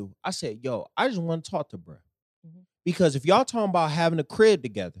going through. I said, yo, I just want to talk to bruh. Mm-hmm. Because if y'all talking about having a crib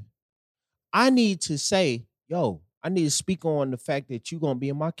together, I need to say, yo, I need to speak on the fact that you're going to be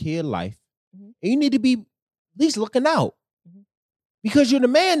in my kid's life. Mm-hmm. And you need to be at least looking out. Mm-hmm. Because you're the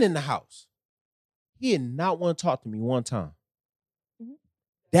man in the house. He did not want to talk to me one time. Mm-hmm.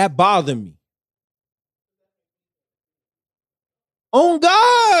 That bothered me. On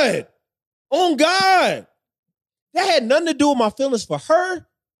God. That had nothing to do with my feelings for her.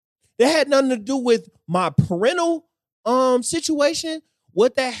 That had nothing to do with my parental situation.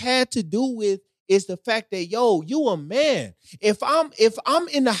 What that had to do with is the fact that, yo, you a man. If I'm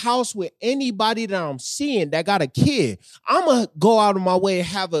in the house with anybody that I'm seeing that got a kid, I'm going to go out of my way and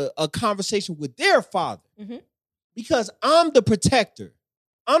have a conversation with their father. Mm-hmm. Because I'm the protector.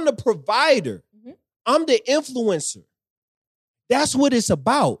 I'm the provider. Mm-hmm. I'm the influencer. That's what it's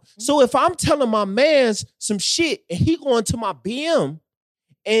about. Mm-hmm. So if I'm telling my mans some shit and he going to my BM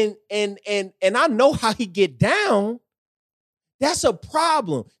and I know how he get down, that's a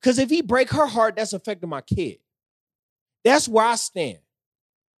problem. Because if he break her heart, that's affecting my kid. That's where I stand.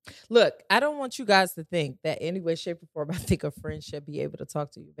 Look, I don't want you guys to think that any way, shape, or form, I think a friend should be able to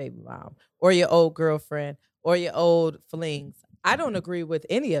talk to your baby mom or your old girlfriend or your old flings. I don't agree with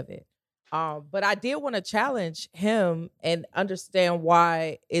any of it. But I did want to challenge him and understand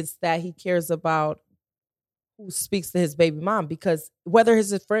why it's that he cares about who speaks to his baby mom. Because whether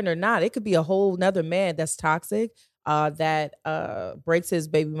he's a friend or not, it could be a whole nother man that's toxic, that breaks his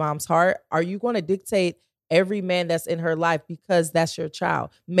baby mom's heart. Are you going to dictate every man that's in her life because that's your child?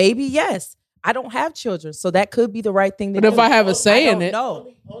 Maybe yes. I don't have children, so that could be the right thing to do. But if I have a say in it,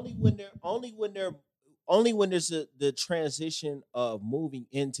 only when there's the transition of moving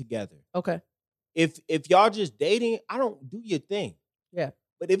in together. Okay. If y'all just dating, I don't do your thing. Yeah.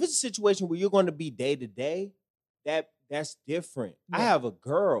 But if it's a situation where you're going to be day to day, that's different. Yeah. I have a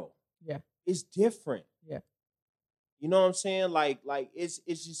girl. Yeah. It's different. Yeah. You know what I'm saying? Like it's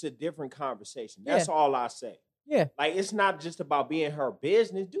just a different conversation. That's all I say. Yeah. Like it's not just about being her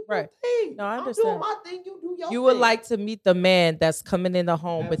business. Do right. your thing. No, I understand. I'm doing my thing. You do your thing. You would like to meet the man that's coming in the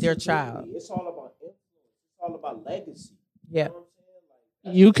home with your child. It's all about influence. It's all about legacy. Yeah. You know what I'm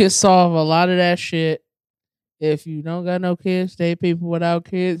saying? You can solve a lot of that shit. If you don't got no kids, date people without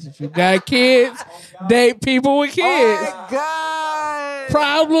kids. If you got kids, date people with kids. Oh my God.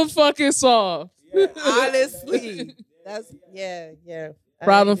 Problem fucking solved. Yeah. Honestly. That's yeah.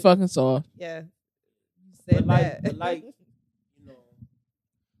 Problem fucking solved. Yeah. You said but like, you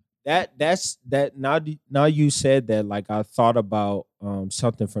know, that's now you said that, like, I thought about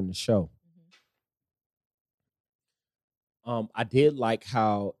something from the show. I did like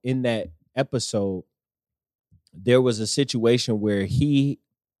how in that episode there was a situation where he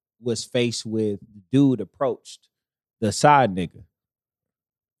was faced with the dude approached the side nigga.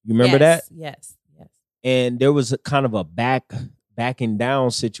 You remember that? Yes. And there was a kind of a backing down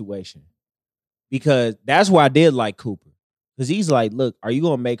situation, because that's why I did like Cooper, because he's like, look, are you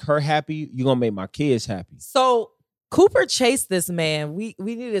gonna make her happy? You gonna make my kids happy? So Cooper chased this man. We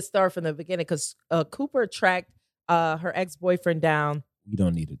need to start from the beginning, because Cooper tracked her ex-boyfriend down. We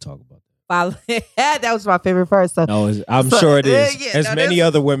don't need to talk about that. That was my favorite part. So no, I'm sure it is. Many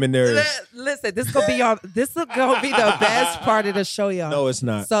other women there is. Listen, this is gonna be the best part of the show, y'all. No, it's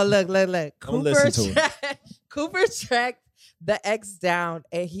not. So look. Don't listen to it. Cooper tracked the ex down,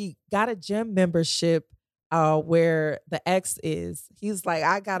 and he got a gym membership where the ex is. He's like,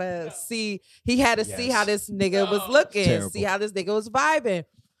 I gotta see. He had to see how this nigga was looking, terrible. See how this nigga was vibing.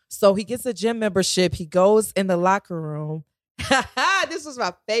 So he gets a gym membership. He goes in the locker room. This was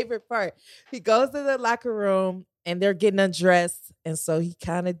my favorite part. He goes to the locker room and they're getting undressed. And so he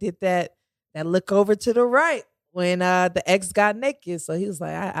kind of did that look over to the right when the ex got naked. So he was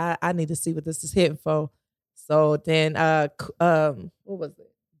like, I need to see what this is hitting for. So then what was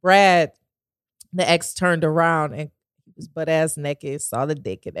it? Brad, the ex, turned around and he was butt ass naked, saw the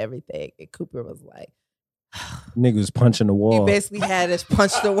dick and everything. And Cooper was like, nigga was punching the wall. He basically had us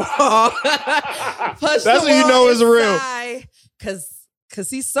punch the wall. That's what you know is real. Cause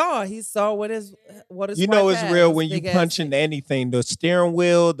he saw what is you know it's real when you punching anything, the steering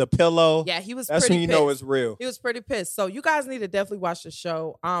wheel, the pillow. Yeah, he was. That's pretty when you pissed. know it's real. He was pretty pissed. So you guys need to definitely watch the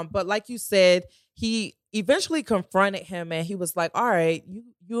show. But like you said, he eventually confronted him and he was like, "All right,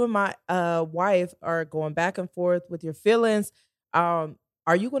 you and my wife are going back and forth with your feelings. Are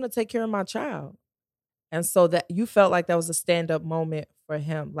you going to take care of my child?" And so that you felt like that was a stand-up moment for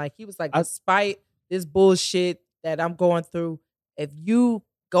him. Like he was like, despite this bullshit that I'm going through, if you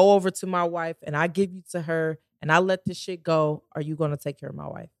go over to my wife and I give you to her and I let this shit go, are you going to take care of my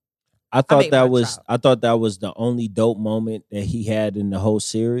wife? I thought that was the only dope moment that he had in the whole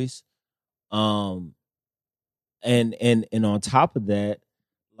series. And on top of that,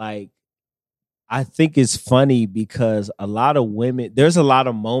 like, I think it's funny because a lot of women, there's a lot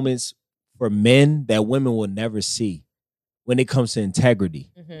of moments for men that women will never see when it comes to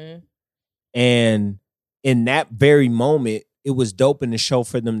integrity. Mm-hmm. And in that very moment, it was dope in the show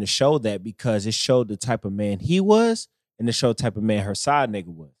for them to show that, because it showed the type of man he was and it showed the type of man her side nigga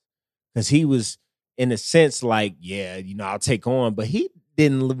was. Because he was, in a sense, like, yeah, I'll take on. But he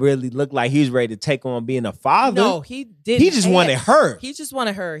didn't really look like he was ready to take on being a father. No, he didn't. He just wanted her. He just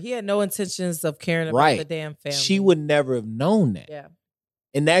wanted her. He had no intentions of caring about the damn family. She would never have known that. Yeah.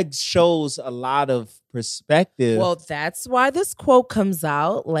 And that shows a lot of perspective. Well, that's why this quote comes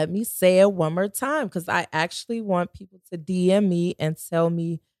out. Let me say it one more time, because I actually want people to DM me and tell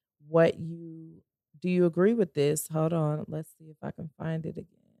me do you agree with this? Hold on. Let's see if I can find it again.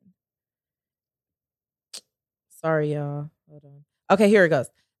 Sorry, y'all. Hold on. Okay, here it goes.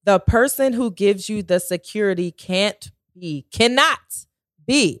 The person who gives you the security cannot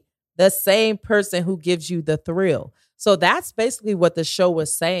be the same person who gives you the thrill. So that's basically what the show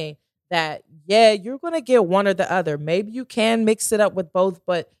was saying, that, yeah, you're going to get one or the other. Maybe you can mix it up with both,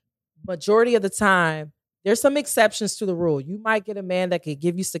 but majority of the time, there's some exceptions to the rule. You might get a man that could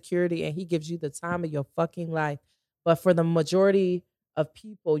give you security and he gives you the time of your fucking life. But for the majority of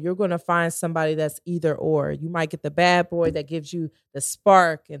people, you're going to find somebody that's either or. You might get the bad boy that gives you the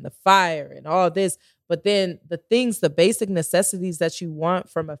spark and the fire and all this. But then the basic necessities that you want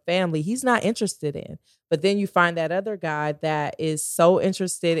from a family, he's not interested in. But then you find that other guy that is so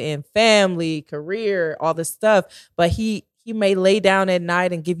interested in family, career, all this stuff. But he may lay down at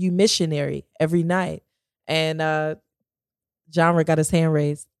night and give you missionary every night. And Genre got his hand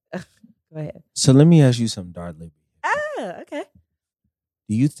raised. Go ahead. So let me ask you something, Dart Libby. Okay.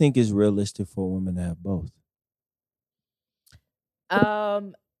 Do you think it's realistic for women to have both?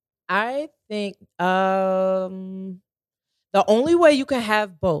 I think the only way you can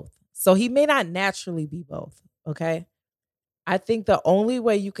have both, so he may not naturally be both, okay? I think the only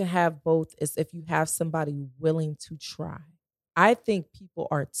way you can have both is if you have somebody willing to try. I think people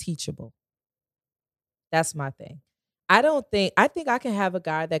are teachable. That's my thing. I think I can have a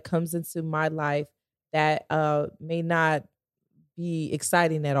guy that comes into my life that may not be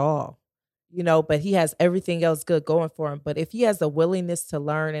exciting at all, but he has everything else good going for him. But if he has the willingness to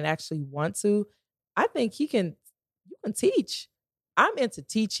learn and actually want to, I think you can teach. I'm into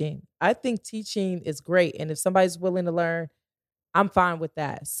teaching. I think teaching is great. And if somebody's willing to learn, I'm fine with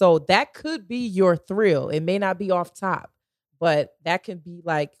that. So that could be your thrill. It may not be off top, but that can be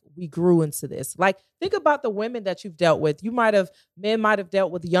like, we grew into this. Like, think about the women that you've dealt with. Men might have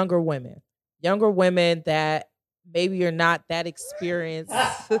dealt with younger women that maybe you're not that experienced.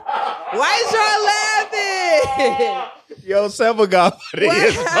 Why is y'all laughing? Yo, Seven got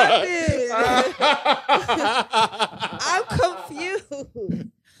what happened? I'm confused.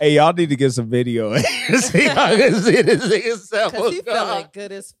 Hey, y'all need to get some video. See how can see this nigga Seven. Because he feeling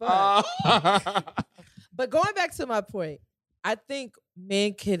good as fuck. But going back to my point, I think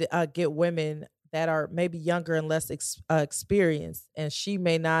men could get women that are maybe younger and less experienced, and she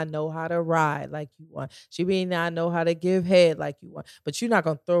may not know how to ride like you want. She may not know how to give head like you want, but you're not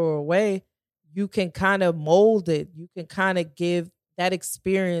going to throw her away. You can kind of mold it. You can kind of give that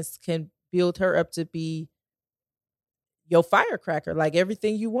experience, can build her up to be your firecracker, like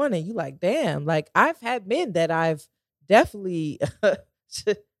everything you want. And you like, damn, like I've had men that I've definitely,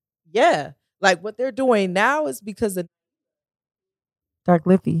 yeah, like what they're doing now is because of Dark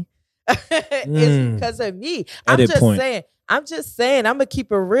Lippy. It's because of me. I'm just saying, I'm gonna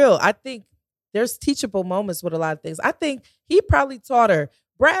keep it real. I think there's teachable moments with a lot of things. I think he probably taught her.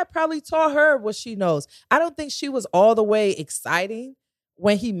 Brad probably taught her what she knows. I don't think she was all the way exciting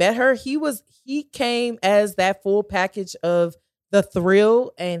when he met her. He came as that full package of the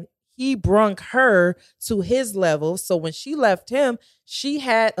thrill, and he brung her to his level. So when she left him, she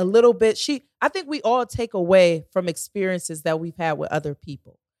had a little bit. I think we all take away from experiences that we've had with other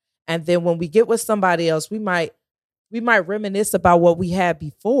people. And then when we get with somebody else, we might reminisce about what we had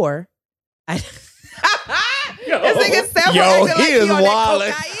before. This nigga Sam acting like he is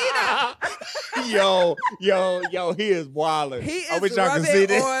wilding. Yo, he is wilding. He is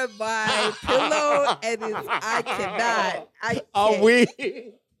rubbing on my pillow, and I cannot.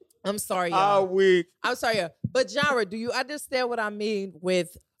 I'm sorry, y'all. I'm sorry, y'all. But Genre, do you understand what I mean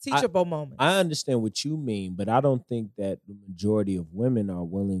with teachable moments? I understand what you mean, but I don't think that the majority of women are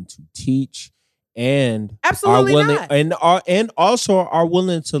willing to teach and absolutely are willing not. and also are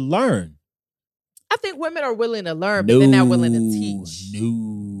willing to learn. I think women are willing to learn, but they're not willing to teach.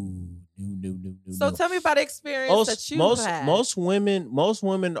 No. So tell me about the experience that you had. Most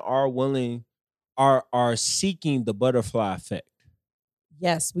women are willing, are seeking the butterfly effect.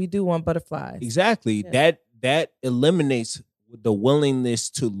 Yes, we do want butterflies. Exactly. Yeah. That eliminates the willingness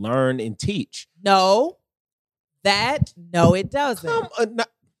to learn and teach. No, it doesn't. I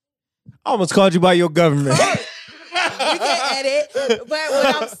almost called you by your government. We can edit, but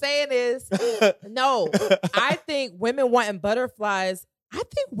what I'm saying is, no. I think women wanting butterflies. I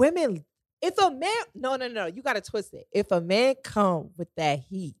think women If a man, no, you got to twist it. If a man come with that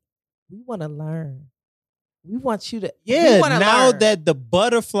heat, we want to learn. We want you to. Yeah, now learn. That the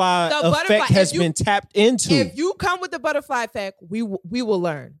butterfly effect has been tapped into. If you come with the butterfly effect, we will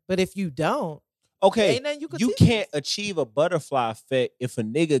learn. But if you don't, okay, you can't achieve a butterfly effect if a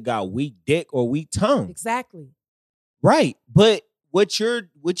nigga got weak dick or weak tongue. Exactly. Right, but what you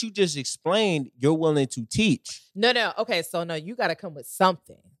just explained, you're willing to teach. No. Okay, so no, you got to come with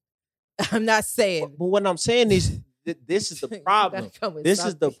something. I'm not saying. But what I'm saying is, this is the problem. This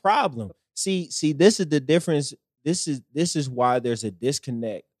is the problem. See, this is the difference. This is why there's a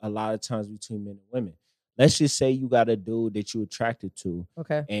disconnect a lot of times between men and women. Let's just say you got a dude that you're attracted to,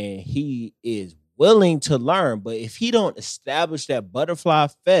 okay, and he is willing to learn, but if he don't establish that butterfly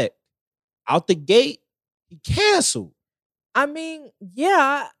effect out the gate, he canceled. I mean,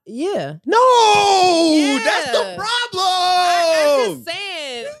 yeah. No, yeah. That's the problem. I'm just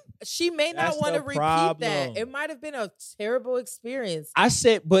saying. She may not want to repeat that. It might have been a terrible experience. I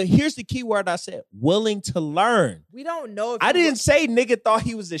said, but here's the key word I said, willing to learn. We don't know. I didn't say nigga thought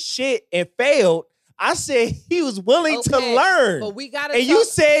he was a shit and failed. I said he was willing to learn. But we gotta you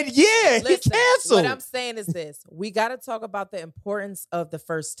said, yeah, he canceled. What I'm saying is this. We got to talk about the importance of the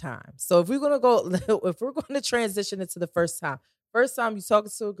first time. So if we're going to transition into the first time you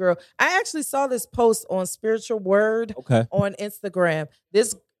talking to a girl. I actually saw this post on Spiritual Word on Instagram.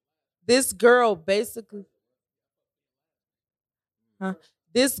 This girl basically,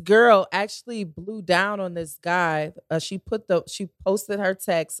 this girl actually blew down on this guy. She posted her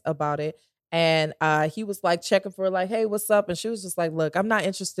text about it, and he was like checking for her, like, "Hey, what's up?" And she was just like, "Look, I'm not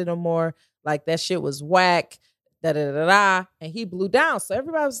interested no more. Like that shit was whack." And he blew down. So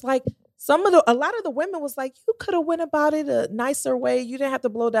everybody was like, a lot of the women was like, "You could have went about it a nicer way. You didn't have to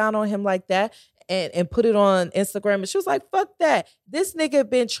blow down on him like that." And put it on Instagram. And she was like, fuck that. This nigga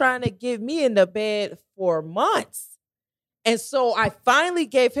been trying to get me in the bed for months. And so I finally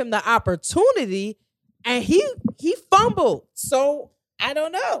gave him the opportunity and he fumbled. So I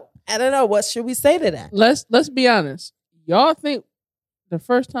don't know. What should we say to that? Let's be honest. Y'all think the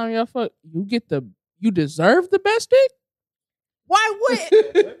first time y'all fuck, you deserve the best dick? Why would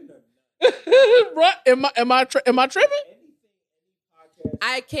Right? Am I tripping?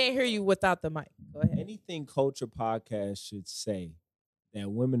 I can't hear you without the mic. Go ahead. Anything Culture Podcast should say that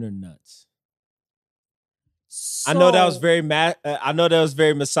women are nuts. I know that was very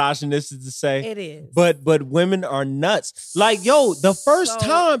misogynistic to say. It is. But women are nuts. Like, yo, the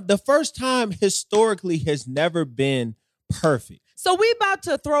first time historically has never been perfect. So we about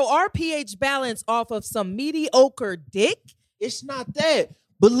to throw our pH balance off of some mediocre dick? It's not that.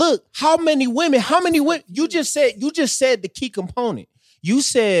 But look, how many women, you just said the key component. You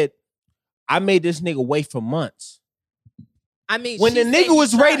said, I made this nigga wait for months. I mean, when the nigga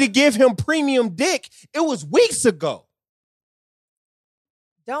was ready to give him premium dick, it was weeks ago.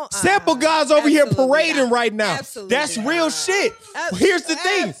 Sample guys over here parading right now. That's real shit. Here's the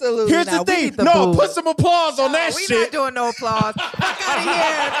thing. Here's the thing. No, put some applause on that shit. We're not doing no applause. Fuck out of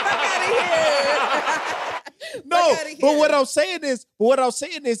here. No, but what I'm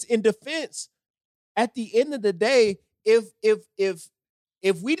saying is, in defense, at the end of the day,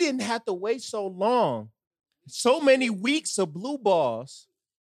 if we didn't have to wait so long, so many weeks of blue balls,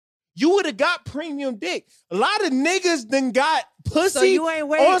 you would have got premium dick. A lot of niggas then got pussy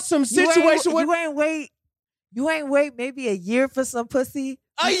on some situation where you ain't wait maybe a year for some pussy.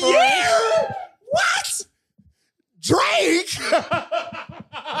 A year? What? Drake?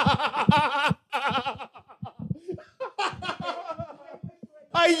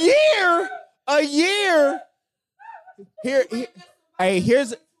 A year?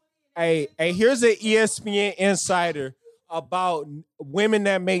 Here's an ESPN insider about women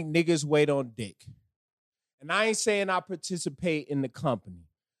that make niggas wait on dick. And I ain't saying I participate in the company,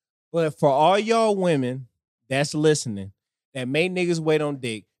 but for all y'all women that's listening that make niggas wait on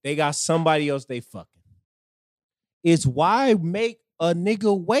dick, they got somebody else they fucking. It's why make a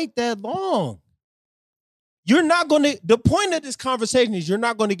nigga wait that long? You're not going to, the point of this conversation is you're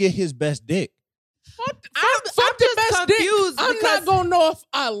not going to get his best dick. I'm the best confused dick. I'm not going to know if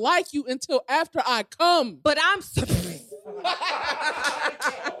I like you until after I come. But I'm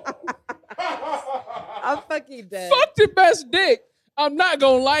fucking dead. Fuck the best dick. I'm not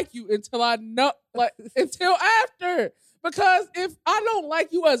going to like you until I know, until after. Because if I don't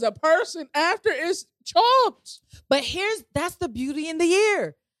like you as a person after, it's chalked. But that's the beauty in the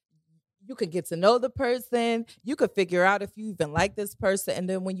year. You could get to know the person. You could figure out if you even like this person. And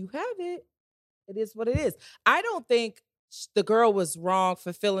then when you have it, it is what it is. I don't think the girl was wrong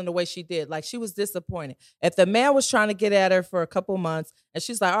for feeling the way she did. Like, she was disappointed. If the man was trying to get at her for a couple months and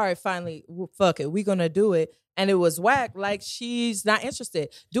she's like, all right, finally, fuck it, we're going to do it. And it was whack. Like, she's not interested.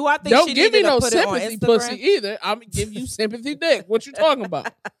 Do I think she needed to put it on Instagram? Don't give me no sympathy pussy either. I'm going to give you sympathy dick. What you talking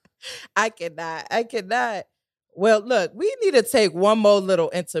about? I cannot. Well, look, we need to take one more little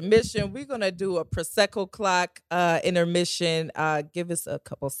intermission. We're going to do a Prosecco clock intermission. Give us a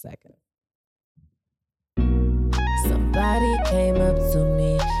couple seconds. Somebody came up to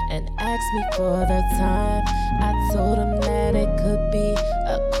me and asked me for the time. I told him that it could be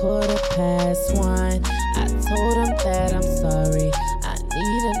 1:15. I told him that I'm sorry, I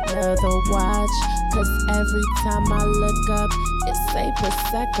need another watch. Cause every time I look up, it say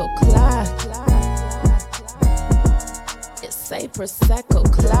Prosecco clock. It say Prosecco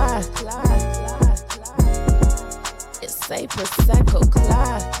clock. It say Prosecco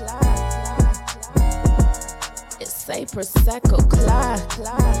clock. It say Prosecco clock.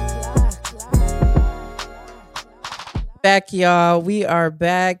 Back, y'all. We are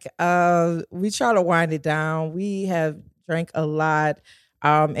back. We try to wind it down. We have drank a lot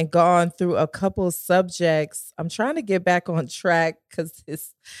and gone through a couple subjects. I'm trying to get back on track because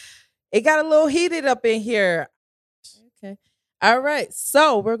it got a little heated up in here. Okay. All right.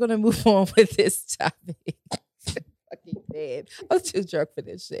 So we're going to move on with this topic. Fucking dead. I'm too drunk for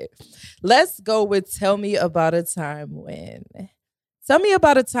this shit. Let's go with tell me about a time when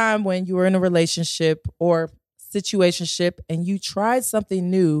you were in a relationship or situationship and you tried something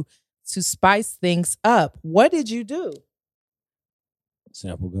new to spice things up. What did you do?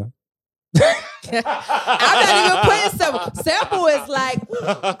 Sample guy. I'm not even putting sample. Sample is like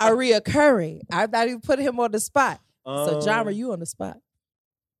a reoccurring. I'm not even putting him on the spot. So John, are you on the spot?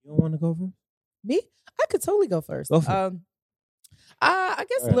 You don't want to go first? Me? I could totally go first. Go for it. I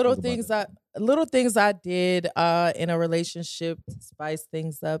guess right, little things I did in a relationship to spice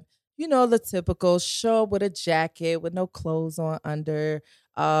things up. You know, the typical show up with a jacket with no clothes on under.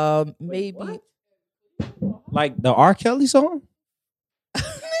 Maybe like the R. Kelly song?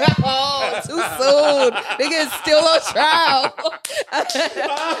 Oh, too soon. Nigga's still on trial.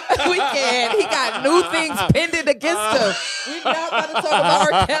 We can't. He got new things pending against him. We're not about to talk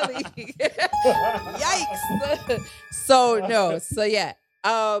about R. Kelly. Yikes. So yeah.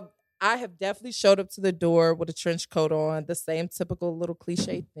 I have definitely showed up to the door with a trench coat on, the same typical little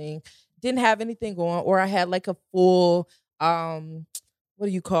cliche thing. Didn't have anything on, or I had like a full what do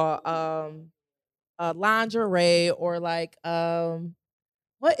you call lingerie, or like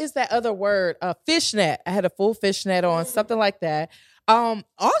what is that other word? Fishnet. I had a full fishnet on, something like that.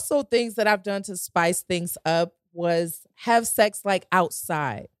 Also, things that I've done to spice things up was have sex like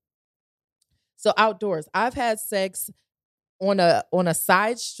outside. So outdoors. I've had sex on a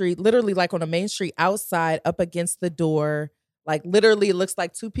side street, literally like on a main street outside, up against the door. Like literally it looks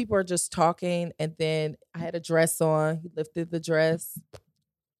like two people are just talking, and then I had a dress on. He lifted the dress.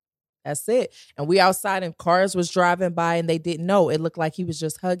 That's it. And we outside and cars was driving by and they didn't know. It looked like he was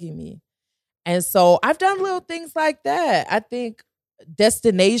just hugging me. And so I've done little things like that. I think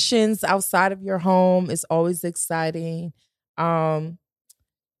destinations outside of your home is always exciting. Have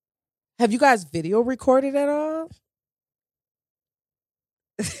you guys video recorded at all?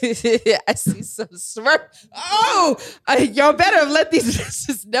 I see some smirk. Oh, y'all better let these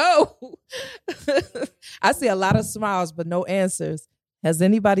bitches know. I see a lot of smiles, but no answers. Has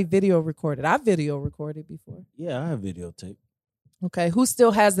anybody video recorded? I video recorded before. Yeah, I have videotape. Okay, who still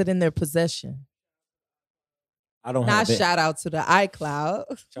has it in their possession? I don't have it. Shout out to the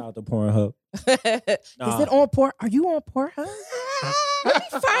iCloud. Shout out to Pornhub. Is it on Porn? Are you on Pornhub?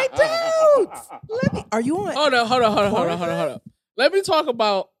 Let me find out. Are you on? Hold on. Let me talk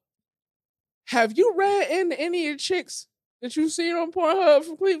about. Have you ran into any of the chicks that you've seen on Pornhub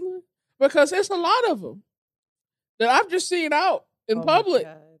from Cleveland? Because it's a lot of them that I've just seen out in public.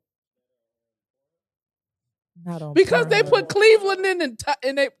 Not on because Pornhub. they put Cleveland in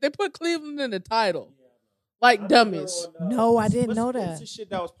they put Cleveland in the title, like dummies. No, I didn't know that. What's the shit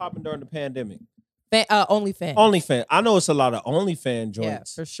that was popping during the pandemic? OnlyFans. OnlyFans. I know it's a lot of OnlyFans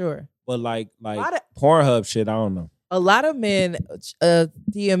joints. Yeah, for sure. But like Pornhub shit, I don't know. A lot of men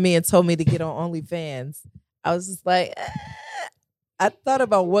DM me and told me to get on OnlyFans. I was just like, I thought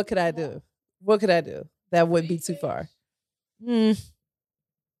about what could I do? What could I do that wouldn't be too far?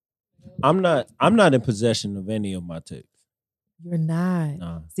 I'm not in possession of any of my tapes. You're not.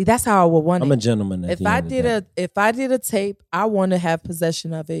 Nah. See, that's how I would want it. I'm a gentleman. If I did a tape, I want to have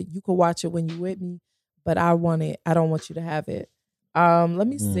possession of it. You could watch it when you with me, but I want it. I don't want you to have it. Let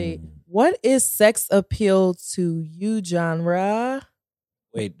me see. What is sex appeal to you, genre?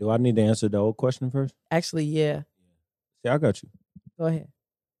 Wait, do I need to answer the old question first? Actually, yeah. I got you. Go ahead.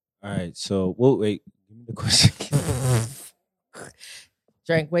 All right. So, wait. Give me the question.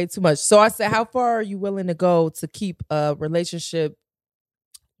 Drank way too much. So I said, how far are you willing to go to keep a relationship?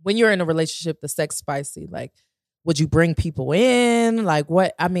 When you're in a relationship, the sex spicy. Like, would you bring people in? Like,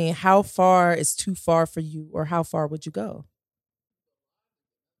 what? I mean, how far is too far for you, or how far would you go?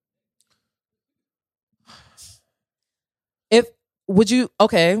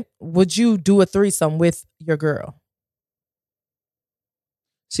 Would you do a threesome with your girl?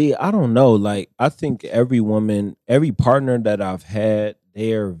 See, I don't know. Like, I think every woman, every partner that I've had,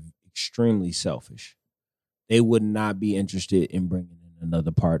 they are extremely selfish. They would not be interested in bringing in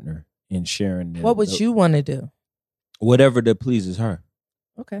another partner and sharing. What would you want to do? Whatever that pleases her.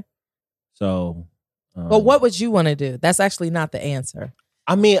 Okay. So. But what would you want to do? That's actually not the answer.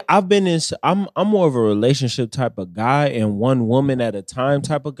 I mean, I'm more of a relationship type of guy and one woman at a time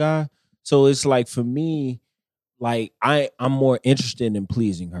type of guy. So it's like, for me, like I'm more interested in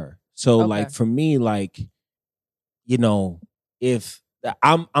pleasing her. So like for me, like, you know, if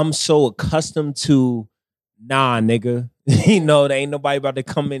I'm so accustomed to, nah, nigga, you know, there ain't nobody about to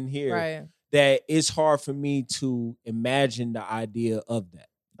come in here, right, that it's hard for me to imagine the idea of that.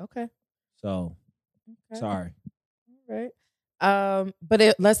 Okay. So sorry. All right.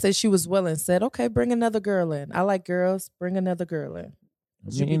 But let's say she was willing, said, okay, bring another girl in. I like girls, bring another girl in.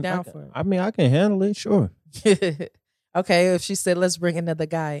 Would you be down for it? I mean, I can handle it, sure. Okay, if she said, let's bring another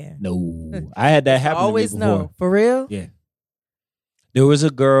guy in. No. I had that happen always to me before. know. For real? Yeah. There was a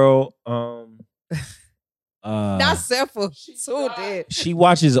girl, not Sephora. So did. She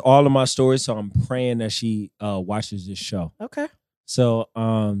watches all of my stories, so I'm praying that she watches this show. Okay. So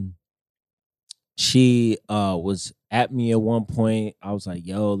she was at me at one point. I was like,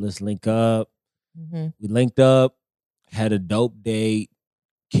 yo, let's link up. Mm-hmm. We linked up, had a dope date,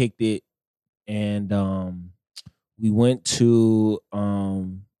 kicked it, and we went to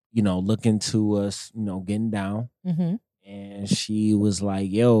look into us, getting down. Mm-hmm. And she was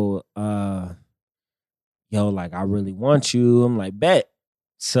like, yo, like, I really want you. I'm like, bet.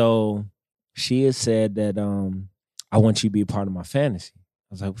 So she had said that I want you to be a part of my fantasy.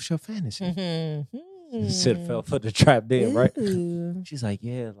 I was like, what's your fantasy? Mm-hmm. Said fell for the trap then, right? Ooh. She's like,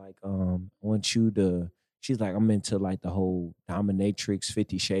 yeah, like, I want you to, she's like, I'm into like the whole dominatrix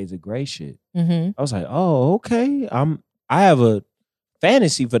 50 Shades of Grey shit. Mm-hmm. I was like, oh, okay. I have a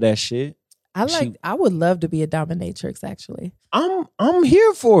fantasy for that shit. I would love to be a dominatrix, actually. I'm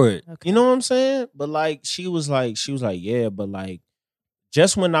here for it. Okay. You know what I'm saying? But like she was like, yeah, but like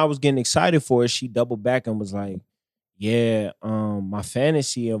just when I was getting excited for it, she doubled back and was like, yeah, my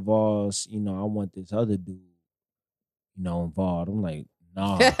fantasy involves, I want this other dude, involved. I'm like,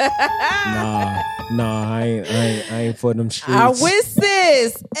 nah, I ain't for them streets. I wish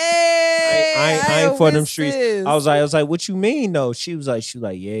this. Hey, I ain't for them streets. I was like, what you mean though? She was like,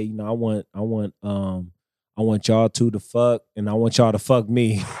 yeah, I want y'all two to fuck, and I want y'all to fuck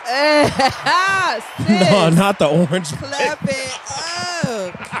me. No, not the orange. Clap it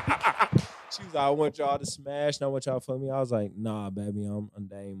up. She was like, I want y'all to smash, and I want y'all to fuck me. I was like, nah, baby,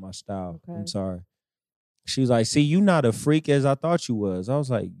 that ain't my style. Okay. I'm sorry. She was like, see, you not a freak as I thought you was. I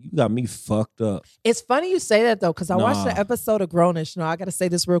was like, you got me fucked up. It's funny you say that, though, because I watched the episode of Grownish. I got to say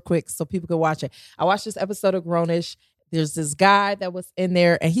this real quick so people can watch it. I watched this episode of Grownish. There's this guy that was in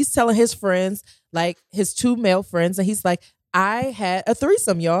there, and he's telling his friends, like his two male friends, and he's like, I had a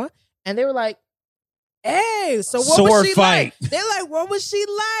threesome, y'all. And they were like, hey, so what was she like? They're like, what was she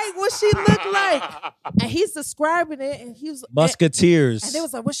like? What she look like? And he's describing it, and he was Musketeers. And they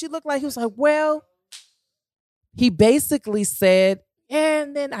was like, what she look like? He was like, well, he basically said,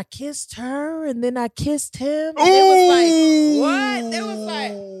 and then I kissed her, and then I kissed him. And it was like, what? They was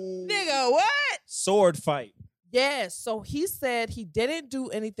like, nigga, what? Sword fight. Yeah, so he said he didn't do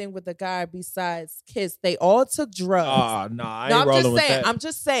anything with the guy besides kiss. They all took drugs. I ain't rolling with that. I'm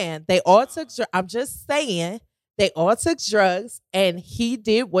just saying they all took. I'm just saying they all took drugs, and he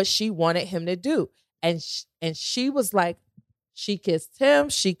did what she wanted him to do. And she was like, she kissed him,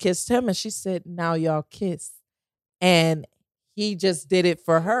 and she said, "Now y'all kiss." And he just did it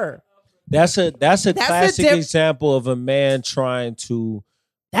for her. That's a classic example of a man trying to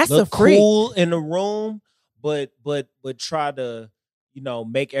look cool in the room. But try to,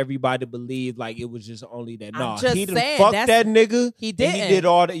 make everybody believe like it was just only that. No, he didn't fuck that nigga. He didn't. He did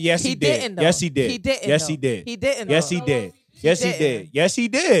all that. Yes, he did. Didn't, yes, he did. He didn't. Yes, he did. He didn't. Yes, he did. Yes, he did. Yes, he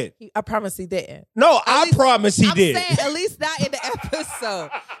did. I promise he didn't. No, I promise he did. I'm saying at least not in the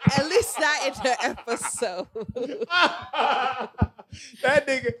episode. At least not in the episode. That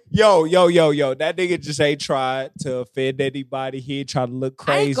nigga, yo, that nigga just ain't tried to offend anybody. He ain't trying to look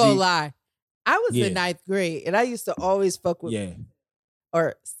crazy. I ain't gonna lie. I was in 9th grade, and I used to always fuck with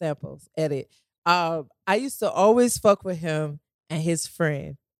or samples, edit. I used to always fuck with him and his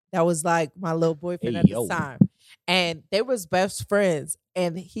friend. That was like my little boyfriend at the time. And they was best friends.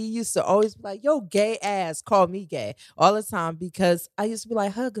 And he used to always be like, yo, gay ass, call me gay all the time because I used to be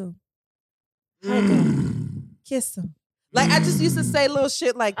like, hug him, kiss him. Like, I just used to say little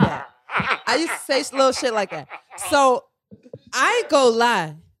shit like that. I used to say little shit like that. So I ain't gonna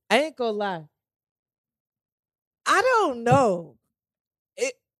lie. I don't know.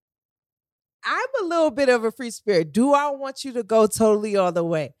 I'm a little bit of a free spirit. Do I want you to go totally all the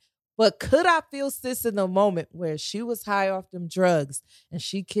way? But could I feel sis in the moment where she was high off them drugs and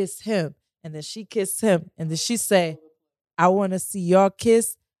she kissed him and then she kissed him and then she say, I want to see y'all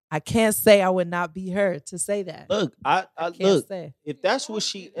kiss? I can't say I would not be her to say that. Look, I look. Say. If that's what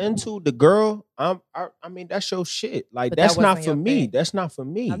she into, the girl, I mean, that's your shit. Like, but that's not for me. That's not for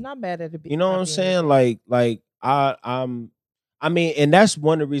me. I'm not mad at it. You know what I'm saying? Like I mean, and that's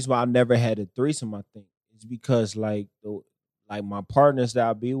one of the reasons why I never had a threesome. I think is because like my partners that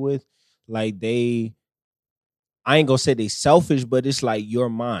I be with, like I ain't gonna say they selfish, but it's like you're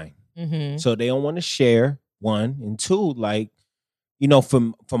mine. Mm-hmm. So they don't want to share. 1 and 2, like, you know,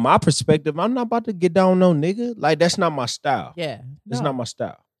 from my perspective, I'm not about to get down no nigga. Like, that's not my style. Yeah, it's not my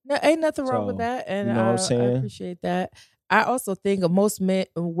style. No, ain't nothing wrong with that, and you know what I'm saying? I appreciate that. I also think most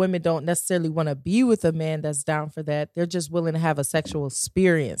women don't necessarily want to be with a man that's down for that. They're just willing to have a sexual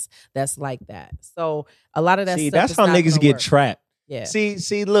experience that's like that. So a lot of that stuff that's how niggas get trapped. Yeah.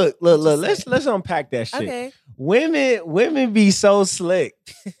 See, look. Let's unpack that shit. Okay. Women be so slick.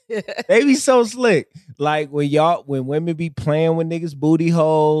 They be so slick. Like when women be playing with niggas' booty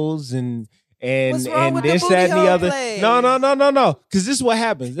holes and this, that, and the other. Play? No. Cause this is what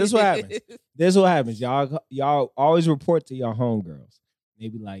happens. This is what happens. Y'all always report to your homegirls. They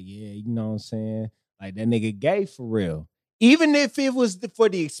be like, yeah, you know what I'm saying? Like that nigga gay for real. Even if it was for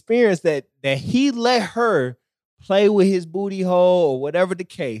the experience that he let her play with his booty hole or whatever the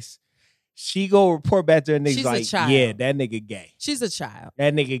case, she go report back to her niggas like, yeah, that nigga gay. She's a child.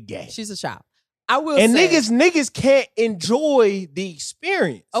 That nigga gay. She's a child. I will and say, niggas can't enjoy the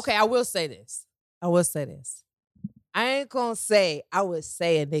experience. Okay, I will say this. I ain't gonna say I would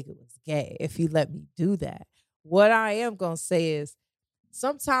say a nigga was gay if he let me do that. What I am gonna say is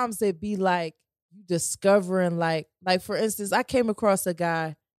sometimes it be like you discovering like for instance, I came across a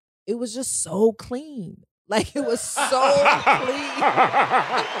guy, it was just so clean. Like it was so clean.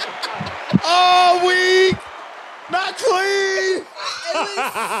 Oh, weak. Not clean. It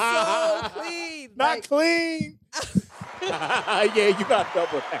was so clean. Not clean. Yeah, you got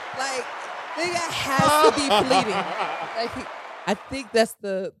double that. Like, nigga has to be fleeting. Like, I think that's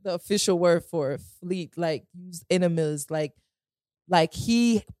the official word for it. Fleet. Like, use enemas. Like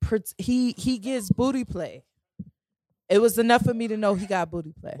he gets booty play. It was enough for me to know he got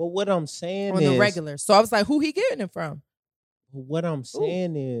booty play. But what I'm saying on is the regular. So I was like, who he getting it from? What I'm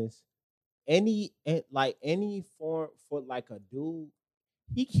saying is any form for like a dude,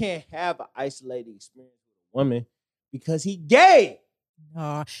 he can't have an isolated experience with a woman because he gay.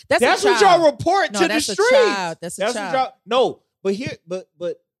 No, that's what y'all report to the streets. That's a child.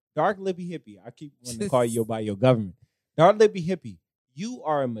 But dark lippy hippie. I keep wanting to call you by your government. Dark lippy hippie. You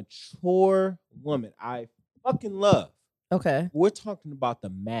are a mature woman. I fucking love. Okay. We're talking about the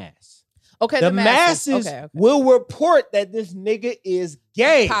mass. Okay, the masses will report that this nigga is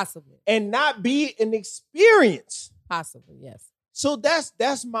gay. Possibly. And not be an experience. Possibly, yes. So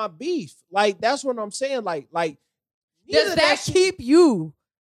that's my beef. Like, that's what I'm saying. Like does that keep you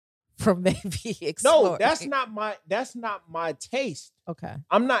from maybe exploring? No, that's not my taste. Okay.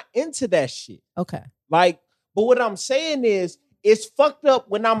 I'm not into that shit. Okay. Like, but what I'm saying is it's fucked up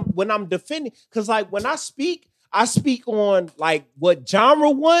when I'm defending, because like when I speak on like what genre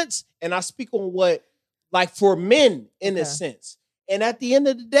wants, and I speak on what like for men in a sense. And at the end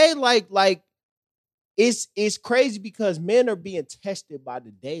of the day, like it's crazy because men are being tested by the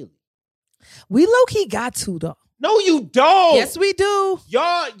daily. We low-key got to though. No, you don't. Yes, we do.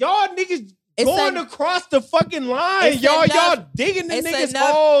 Y'all niggas going across the fucking line. Y'all digging the niggas'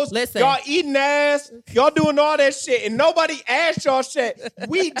 holes. Listen. Y'all eating ass. Y'all doing all that shit. And nobody asked y'all shit.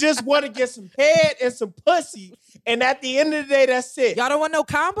 We just want to get some head and some pussy. And at the end of the day, that's it. Y'all don't want no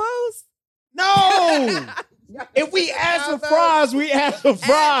combos? No. If we ask for fries, we ask for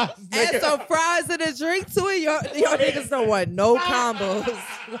fries. Add some fries and a drink to it. Y'all niggas don't want no combos.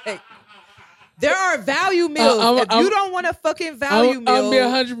 Like, there are value meals. If you don't want a fucking value meal, I'll be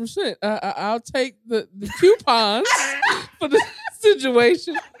 100%. I'll take the coupons for the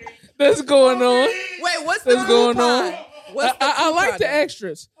situation that's going on. Wait, what's the coupon? I like the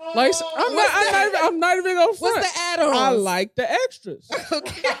extras. Like I'm not even gonna front. What's the add-ons? I like the extras.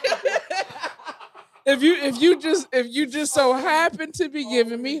 Okay. If you just so happen to be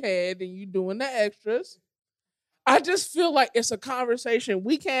giving me head and you doing the extras, I just feel like it's a conversation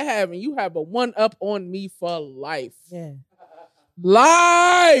we can't have, and you have a one up on me for life. Yeah.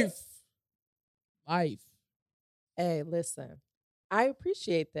 Life. Hey, listen. I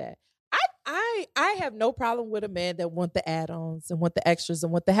appreciate that. I have no problem with a man that want the add-ons and want the extras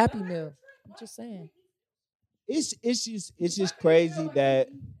and want the Happy Meal. I'm just saying. It's just crazy that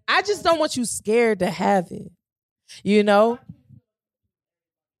I just don't want you scared to have it. You know?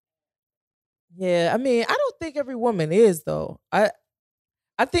 Yeah, I mean, I don't think every woman is though. I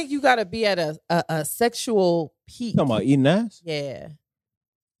think you got to be at a sexual peak. talking about eating ass. Yeah.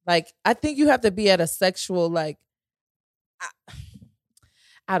 Like, I think you have to be at a sexual, like,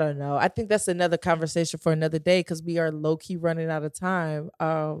 I don't know. I think that's another conversation for another day because we are low-key running out of time.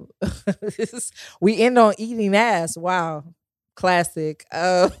 We end on eating ass. Wow. Classic.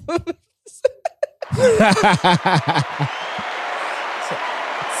 Sorry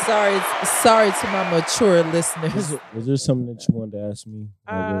to my mature listeners. Was there something that you wanted to ask me?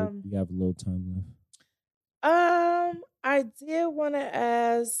 We have a little time left. I did want to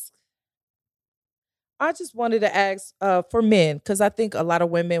ask. I just wanted to ask for men, because I think a lot of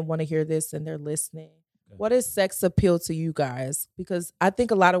women want to hear this and they're listening. Okay. What is sex appeal to you guys? Because I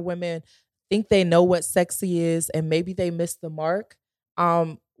think a lot of women think they know what sexy is and maybe they missed the mark.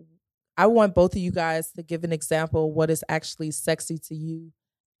 I want both of you guys to give an example of what is actually sexy to you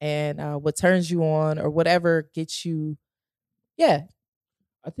and what turns you on or whatever gets you. Yeah.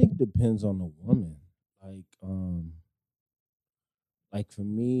 I think it depends on the woman. Like for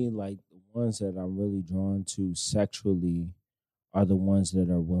me, like the ones that I'm really drawn to sexually are the ones that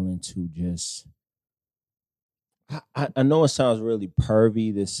are willing to just. I know it sounds really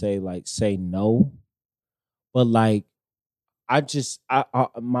pervy to say no, but like I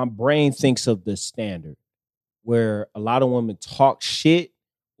my brain thinks of the standard where a lot of women talk shit,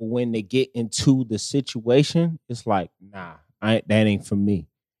 but when they get into the situation, it's like, nah, that ain't for me.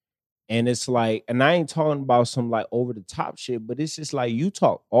 And it's like, and I ain't talking about some like over the top shit, but it's just like you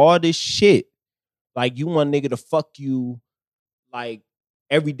talk all this shit. Like you want nigga to fuck you like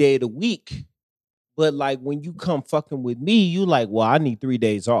every day of the week. But like when you come fucking with me, you like, well, I need 3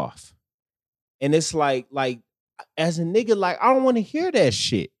 days off. And it's like as a nigga, like I don't want to hear that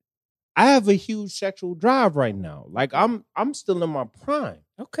shit. I have a huge sexual drive right now. Like I'm still in my prime.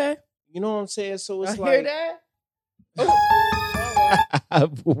 Okay. You know what I'm saying? So it's hear that? Yo.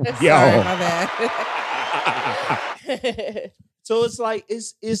 Sorry, my bad. So it's like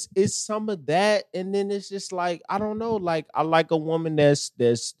it's some of that, and then it's just like I don't know. Like I like a woman that's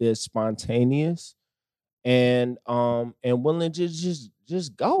spontaneous, and willing to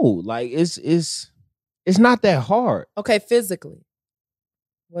just go. Like it's not that hard. Okay, physically,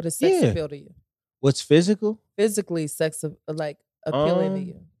 what is sex appeal to you? What's physical? Physically, sex like appealing to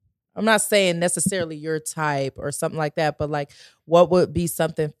you. I'm not saying necessarily your type or something like that, but like what would be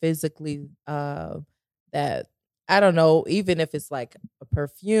something physically that, I don't know, even if it's like a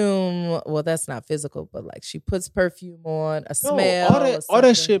perfume, well, that's not physical, but like she puts perfume on, a smell. All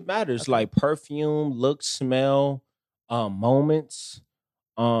that shit matters. Okay. Like perfume, look, smell, moments,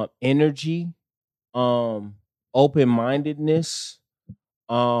 energy, open-mindedness.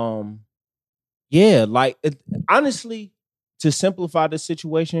 Yeah, like honestly, to simplify the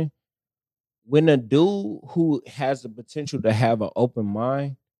situation, when a dude who has the potential to have an open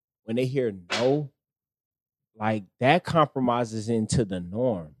mind, when they hear no, like that compromises into the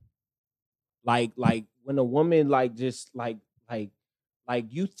norm. Like when a woman like just like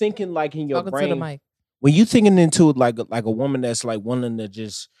you thinking like in your brain, to the mic. When you thinking into like a woman that's like wanting to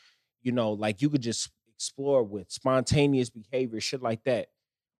just, you know, like you could just explore with spontaneous behavior, shit like that.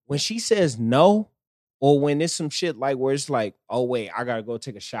 When she says no, or when it's some shit like where it's like, oh wait, I gotta go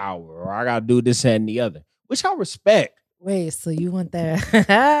take a shower, or I gotta do this and the other, which I respect. Wait, so you want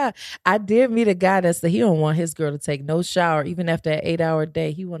that? I did meet a guy that said he don't want his girl to take no shower, even after an 8-hour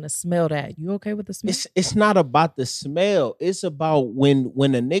day. He want to smell that. You okay with the smell? It's not about the smell. It's about when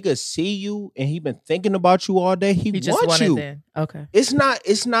a nigga see you and he been thinking about you all day. He just wants you. Then. Okay. It's not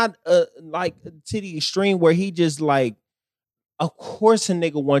like to the extreme where he just like, of course a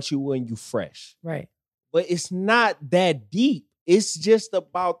nigga wants you when you fresh. Right. But it's not that deep. It's just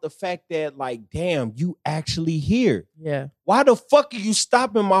about the fact that, like, damn, you actually here. Yeah. Why the fuck are you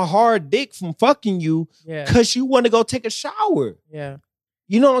stopping my hard dick from fucking you? Yeah. Because you want to go take a shower. Yeah.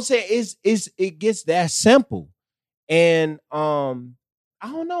 You know what I'm saying? It gets that simple. And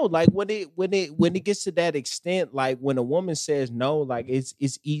I don't know. Like when it gets to that extent, like when a woman says no, like it's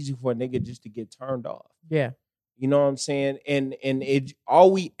easy for a nigga just to get turned off. Yeah. You know what I'm saying? And it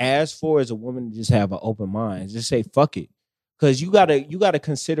all we ask for is a woman to just have an open mind. Just say fuck it. Cause you gotta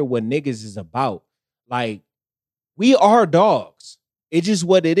consider what niggas is about. Like, we are dogs. It's just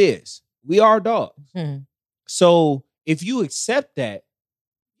what it is. We are dogs. Mm-hmm. So if you accept that,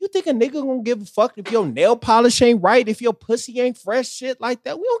 you think a nigga gonna give a fuck if your nail polish ain't right, if your pussy ain't fresh, shit like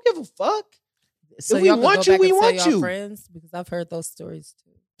that? We don't give a fuck. So if we y'all can want go you, back we and tell want y'all you. friends, because I've heard those stories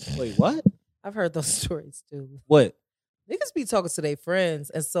too. Wait, what? I've heard those stories too. What? Niggas be talking to their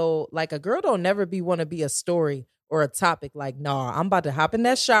friends, and so like a girl don't never want to be a story or a topic. Like, nah, I'm about to hop in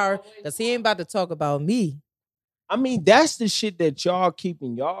that shower because he ain't about to talk about me. I mean, that's the shit that y'all keep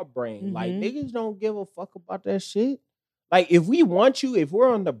in y'all brain. Like, niggas don't give a fuck about that shit. Like, if we want you, if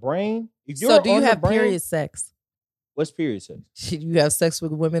we're on the brain, if you're So do you on the have brain, period sex? What's period sex? You have sex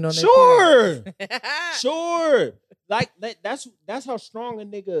with women on their Sure. period? Sure. Like, that's how strong a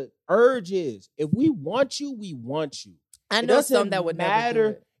nigga urge is. If we want you, we want you. I know some that would matter.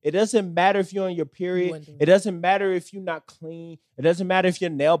 never do it. It doesn't matter if you're on your period. It doesn't matter if you're not clean. It doesn't matter if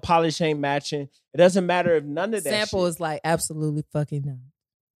your nail polish ain't matching. It doesn't matter if none of that Sample shit. is like, absolutely fucking not.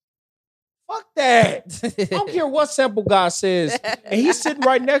 Fuck that. I don't care what Sample guy says. And he's sitting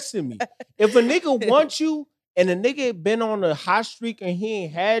right next to me. If a nigga wants you and a nigga been on a hot streak and he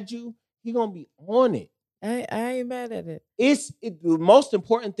ain't had you, he gonna be on it. I ain't mad at it. The most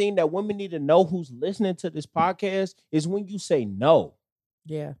important thing that women need to know who's listening to this podcast is when you say no.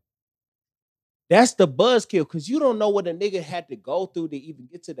 Yeah. That's the buzzkill, because you don't know what a nigga had to go through to even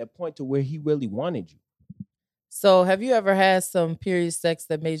get to that point to where he really wanted you. So have you ever had some period sex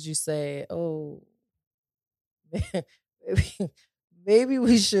that made you say, oh, maybe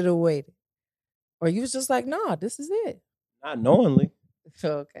we should have waited? Or you was just like, nah, this is it? Not knowingly.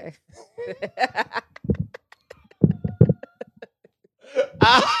 Okay.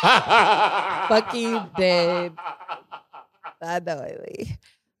 Fucking dead. Not knowingly.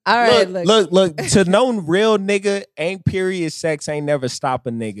 All right, look. To no real nigga, ain't period sex ain't never stop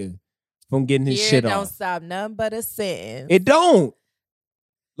a nigga from getting his shit on. Don't stop nothing but a sentence. It don't.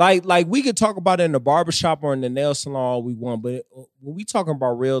 Like we could talk about it in the barbershop or in the nail salon all we want, but when we talking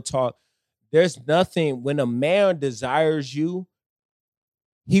about real talk, there's nothing. When a man desires you,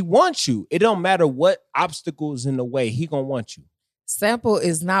 he wants you. It don't matter what obstacles in the way, he gonna want you. Sample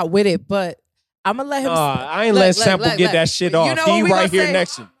is not with it, but I'm gonna let him. I ain't letting Sample get that shit off. He right here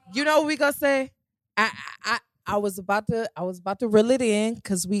next to me. You know what we gonna say? I was about to reel it in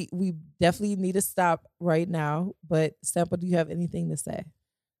because we definitely need to stop right now. But Sample, do you have anything to say?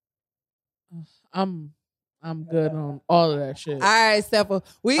 I'm good on all of that shit. All right, Sample.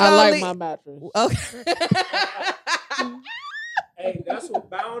 I like my mattress. Okay. Hey, that's what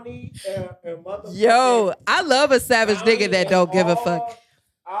Bounty and motherfucker. Yo, I love a savage nigga that don't give a fuck.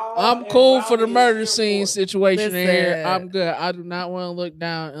 I'm cool for the murder scene situation in here. Listen. I'm good. I do not want to look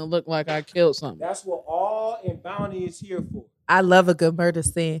down and look like I killed something. That's what all in Bounty is here for. I love a good murder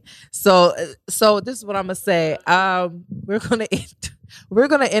scene. So this is what I'm gonna say. We're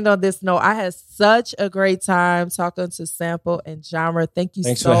gonna end on this note. I had such a great time talking to Sample and Genre. Thank you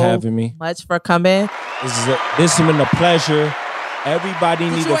Thanks so for having me. much for coming. This has been a pleasure. Everybody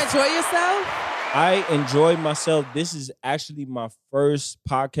Did you enjoy yourself? I enjoyed myself. This is actually my first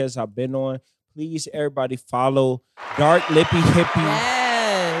podcast I've been on. Please, everybody, follow Dark Lippy Hippie.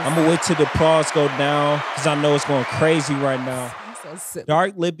 Yes. I'm gonna wait till the applause go down because I know it's going crazy right now. So silly.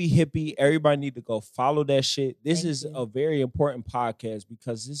 Dark Lippy Hippie. Everybody need to go follow that shit. This is a very important podcast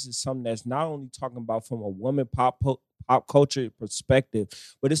because this is something that's not only talking about from a woman pop culture perspective,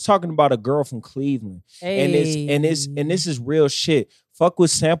 but it's talking about a girl from Cleveland. Hey. And this is real shit. Fuck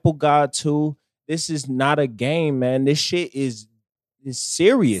with Sample God too. This is not a game, man. This shit is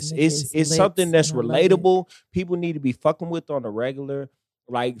serious. It's something that's relatable. People need to be fucking with on a regular.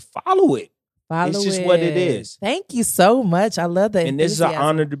 Like, follow it. It's just what it is. Thank you so much. I love that. And this is an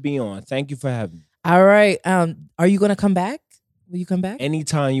honor to be on. Thank you for having me. All right. Are you gonna come back? Will you come back?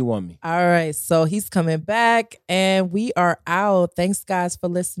 Anytime you want me. All right. So he's coming back and we are out. Thanks, guys, for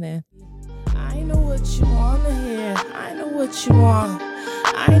listening. I know what you wanna hear. I know what you want.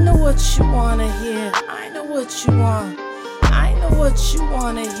 I know what you wanna hear. I know what you want. I know what you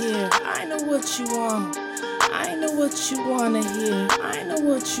wanna hear. I know what you want. I know what you wanna hear. I know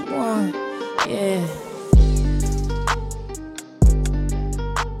what you want. Yeah.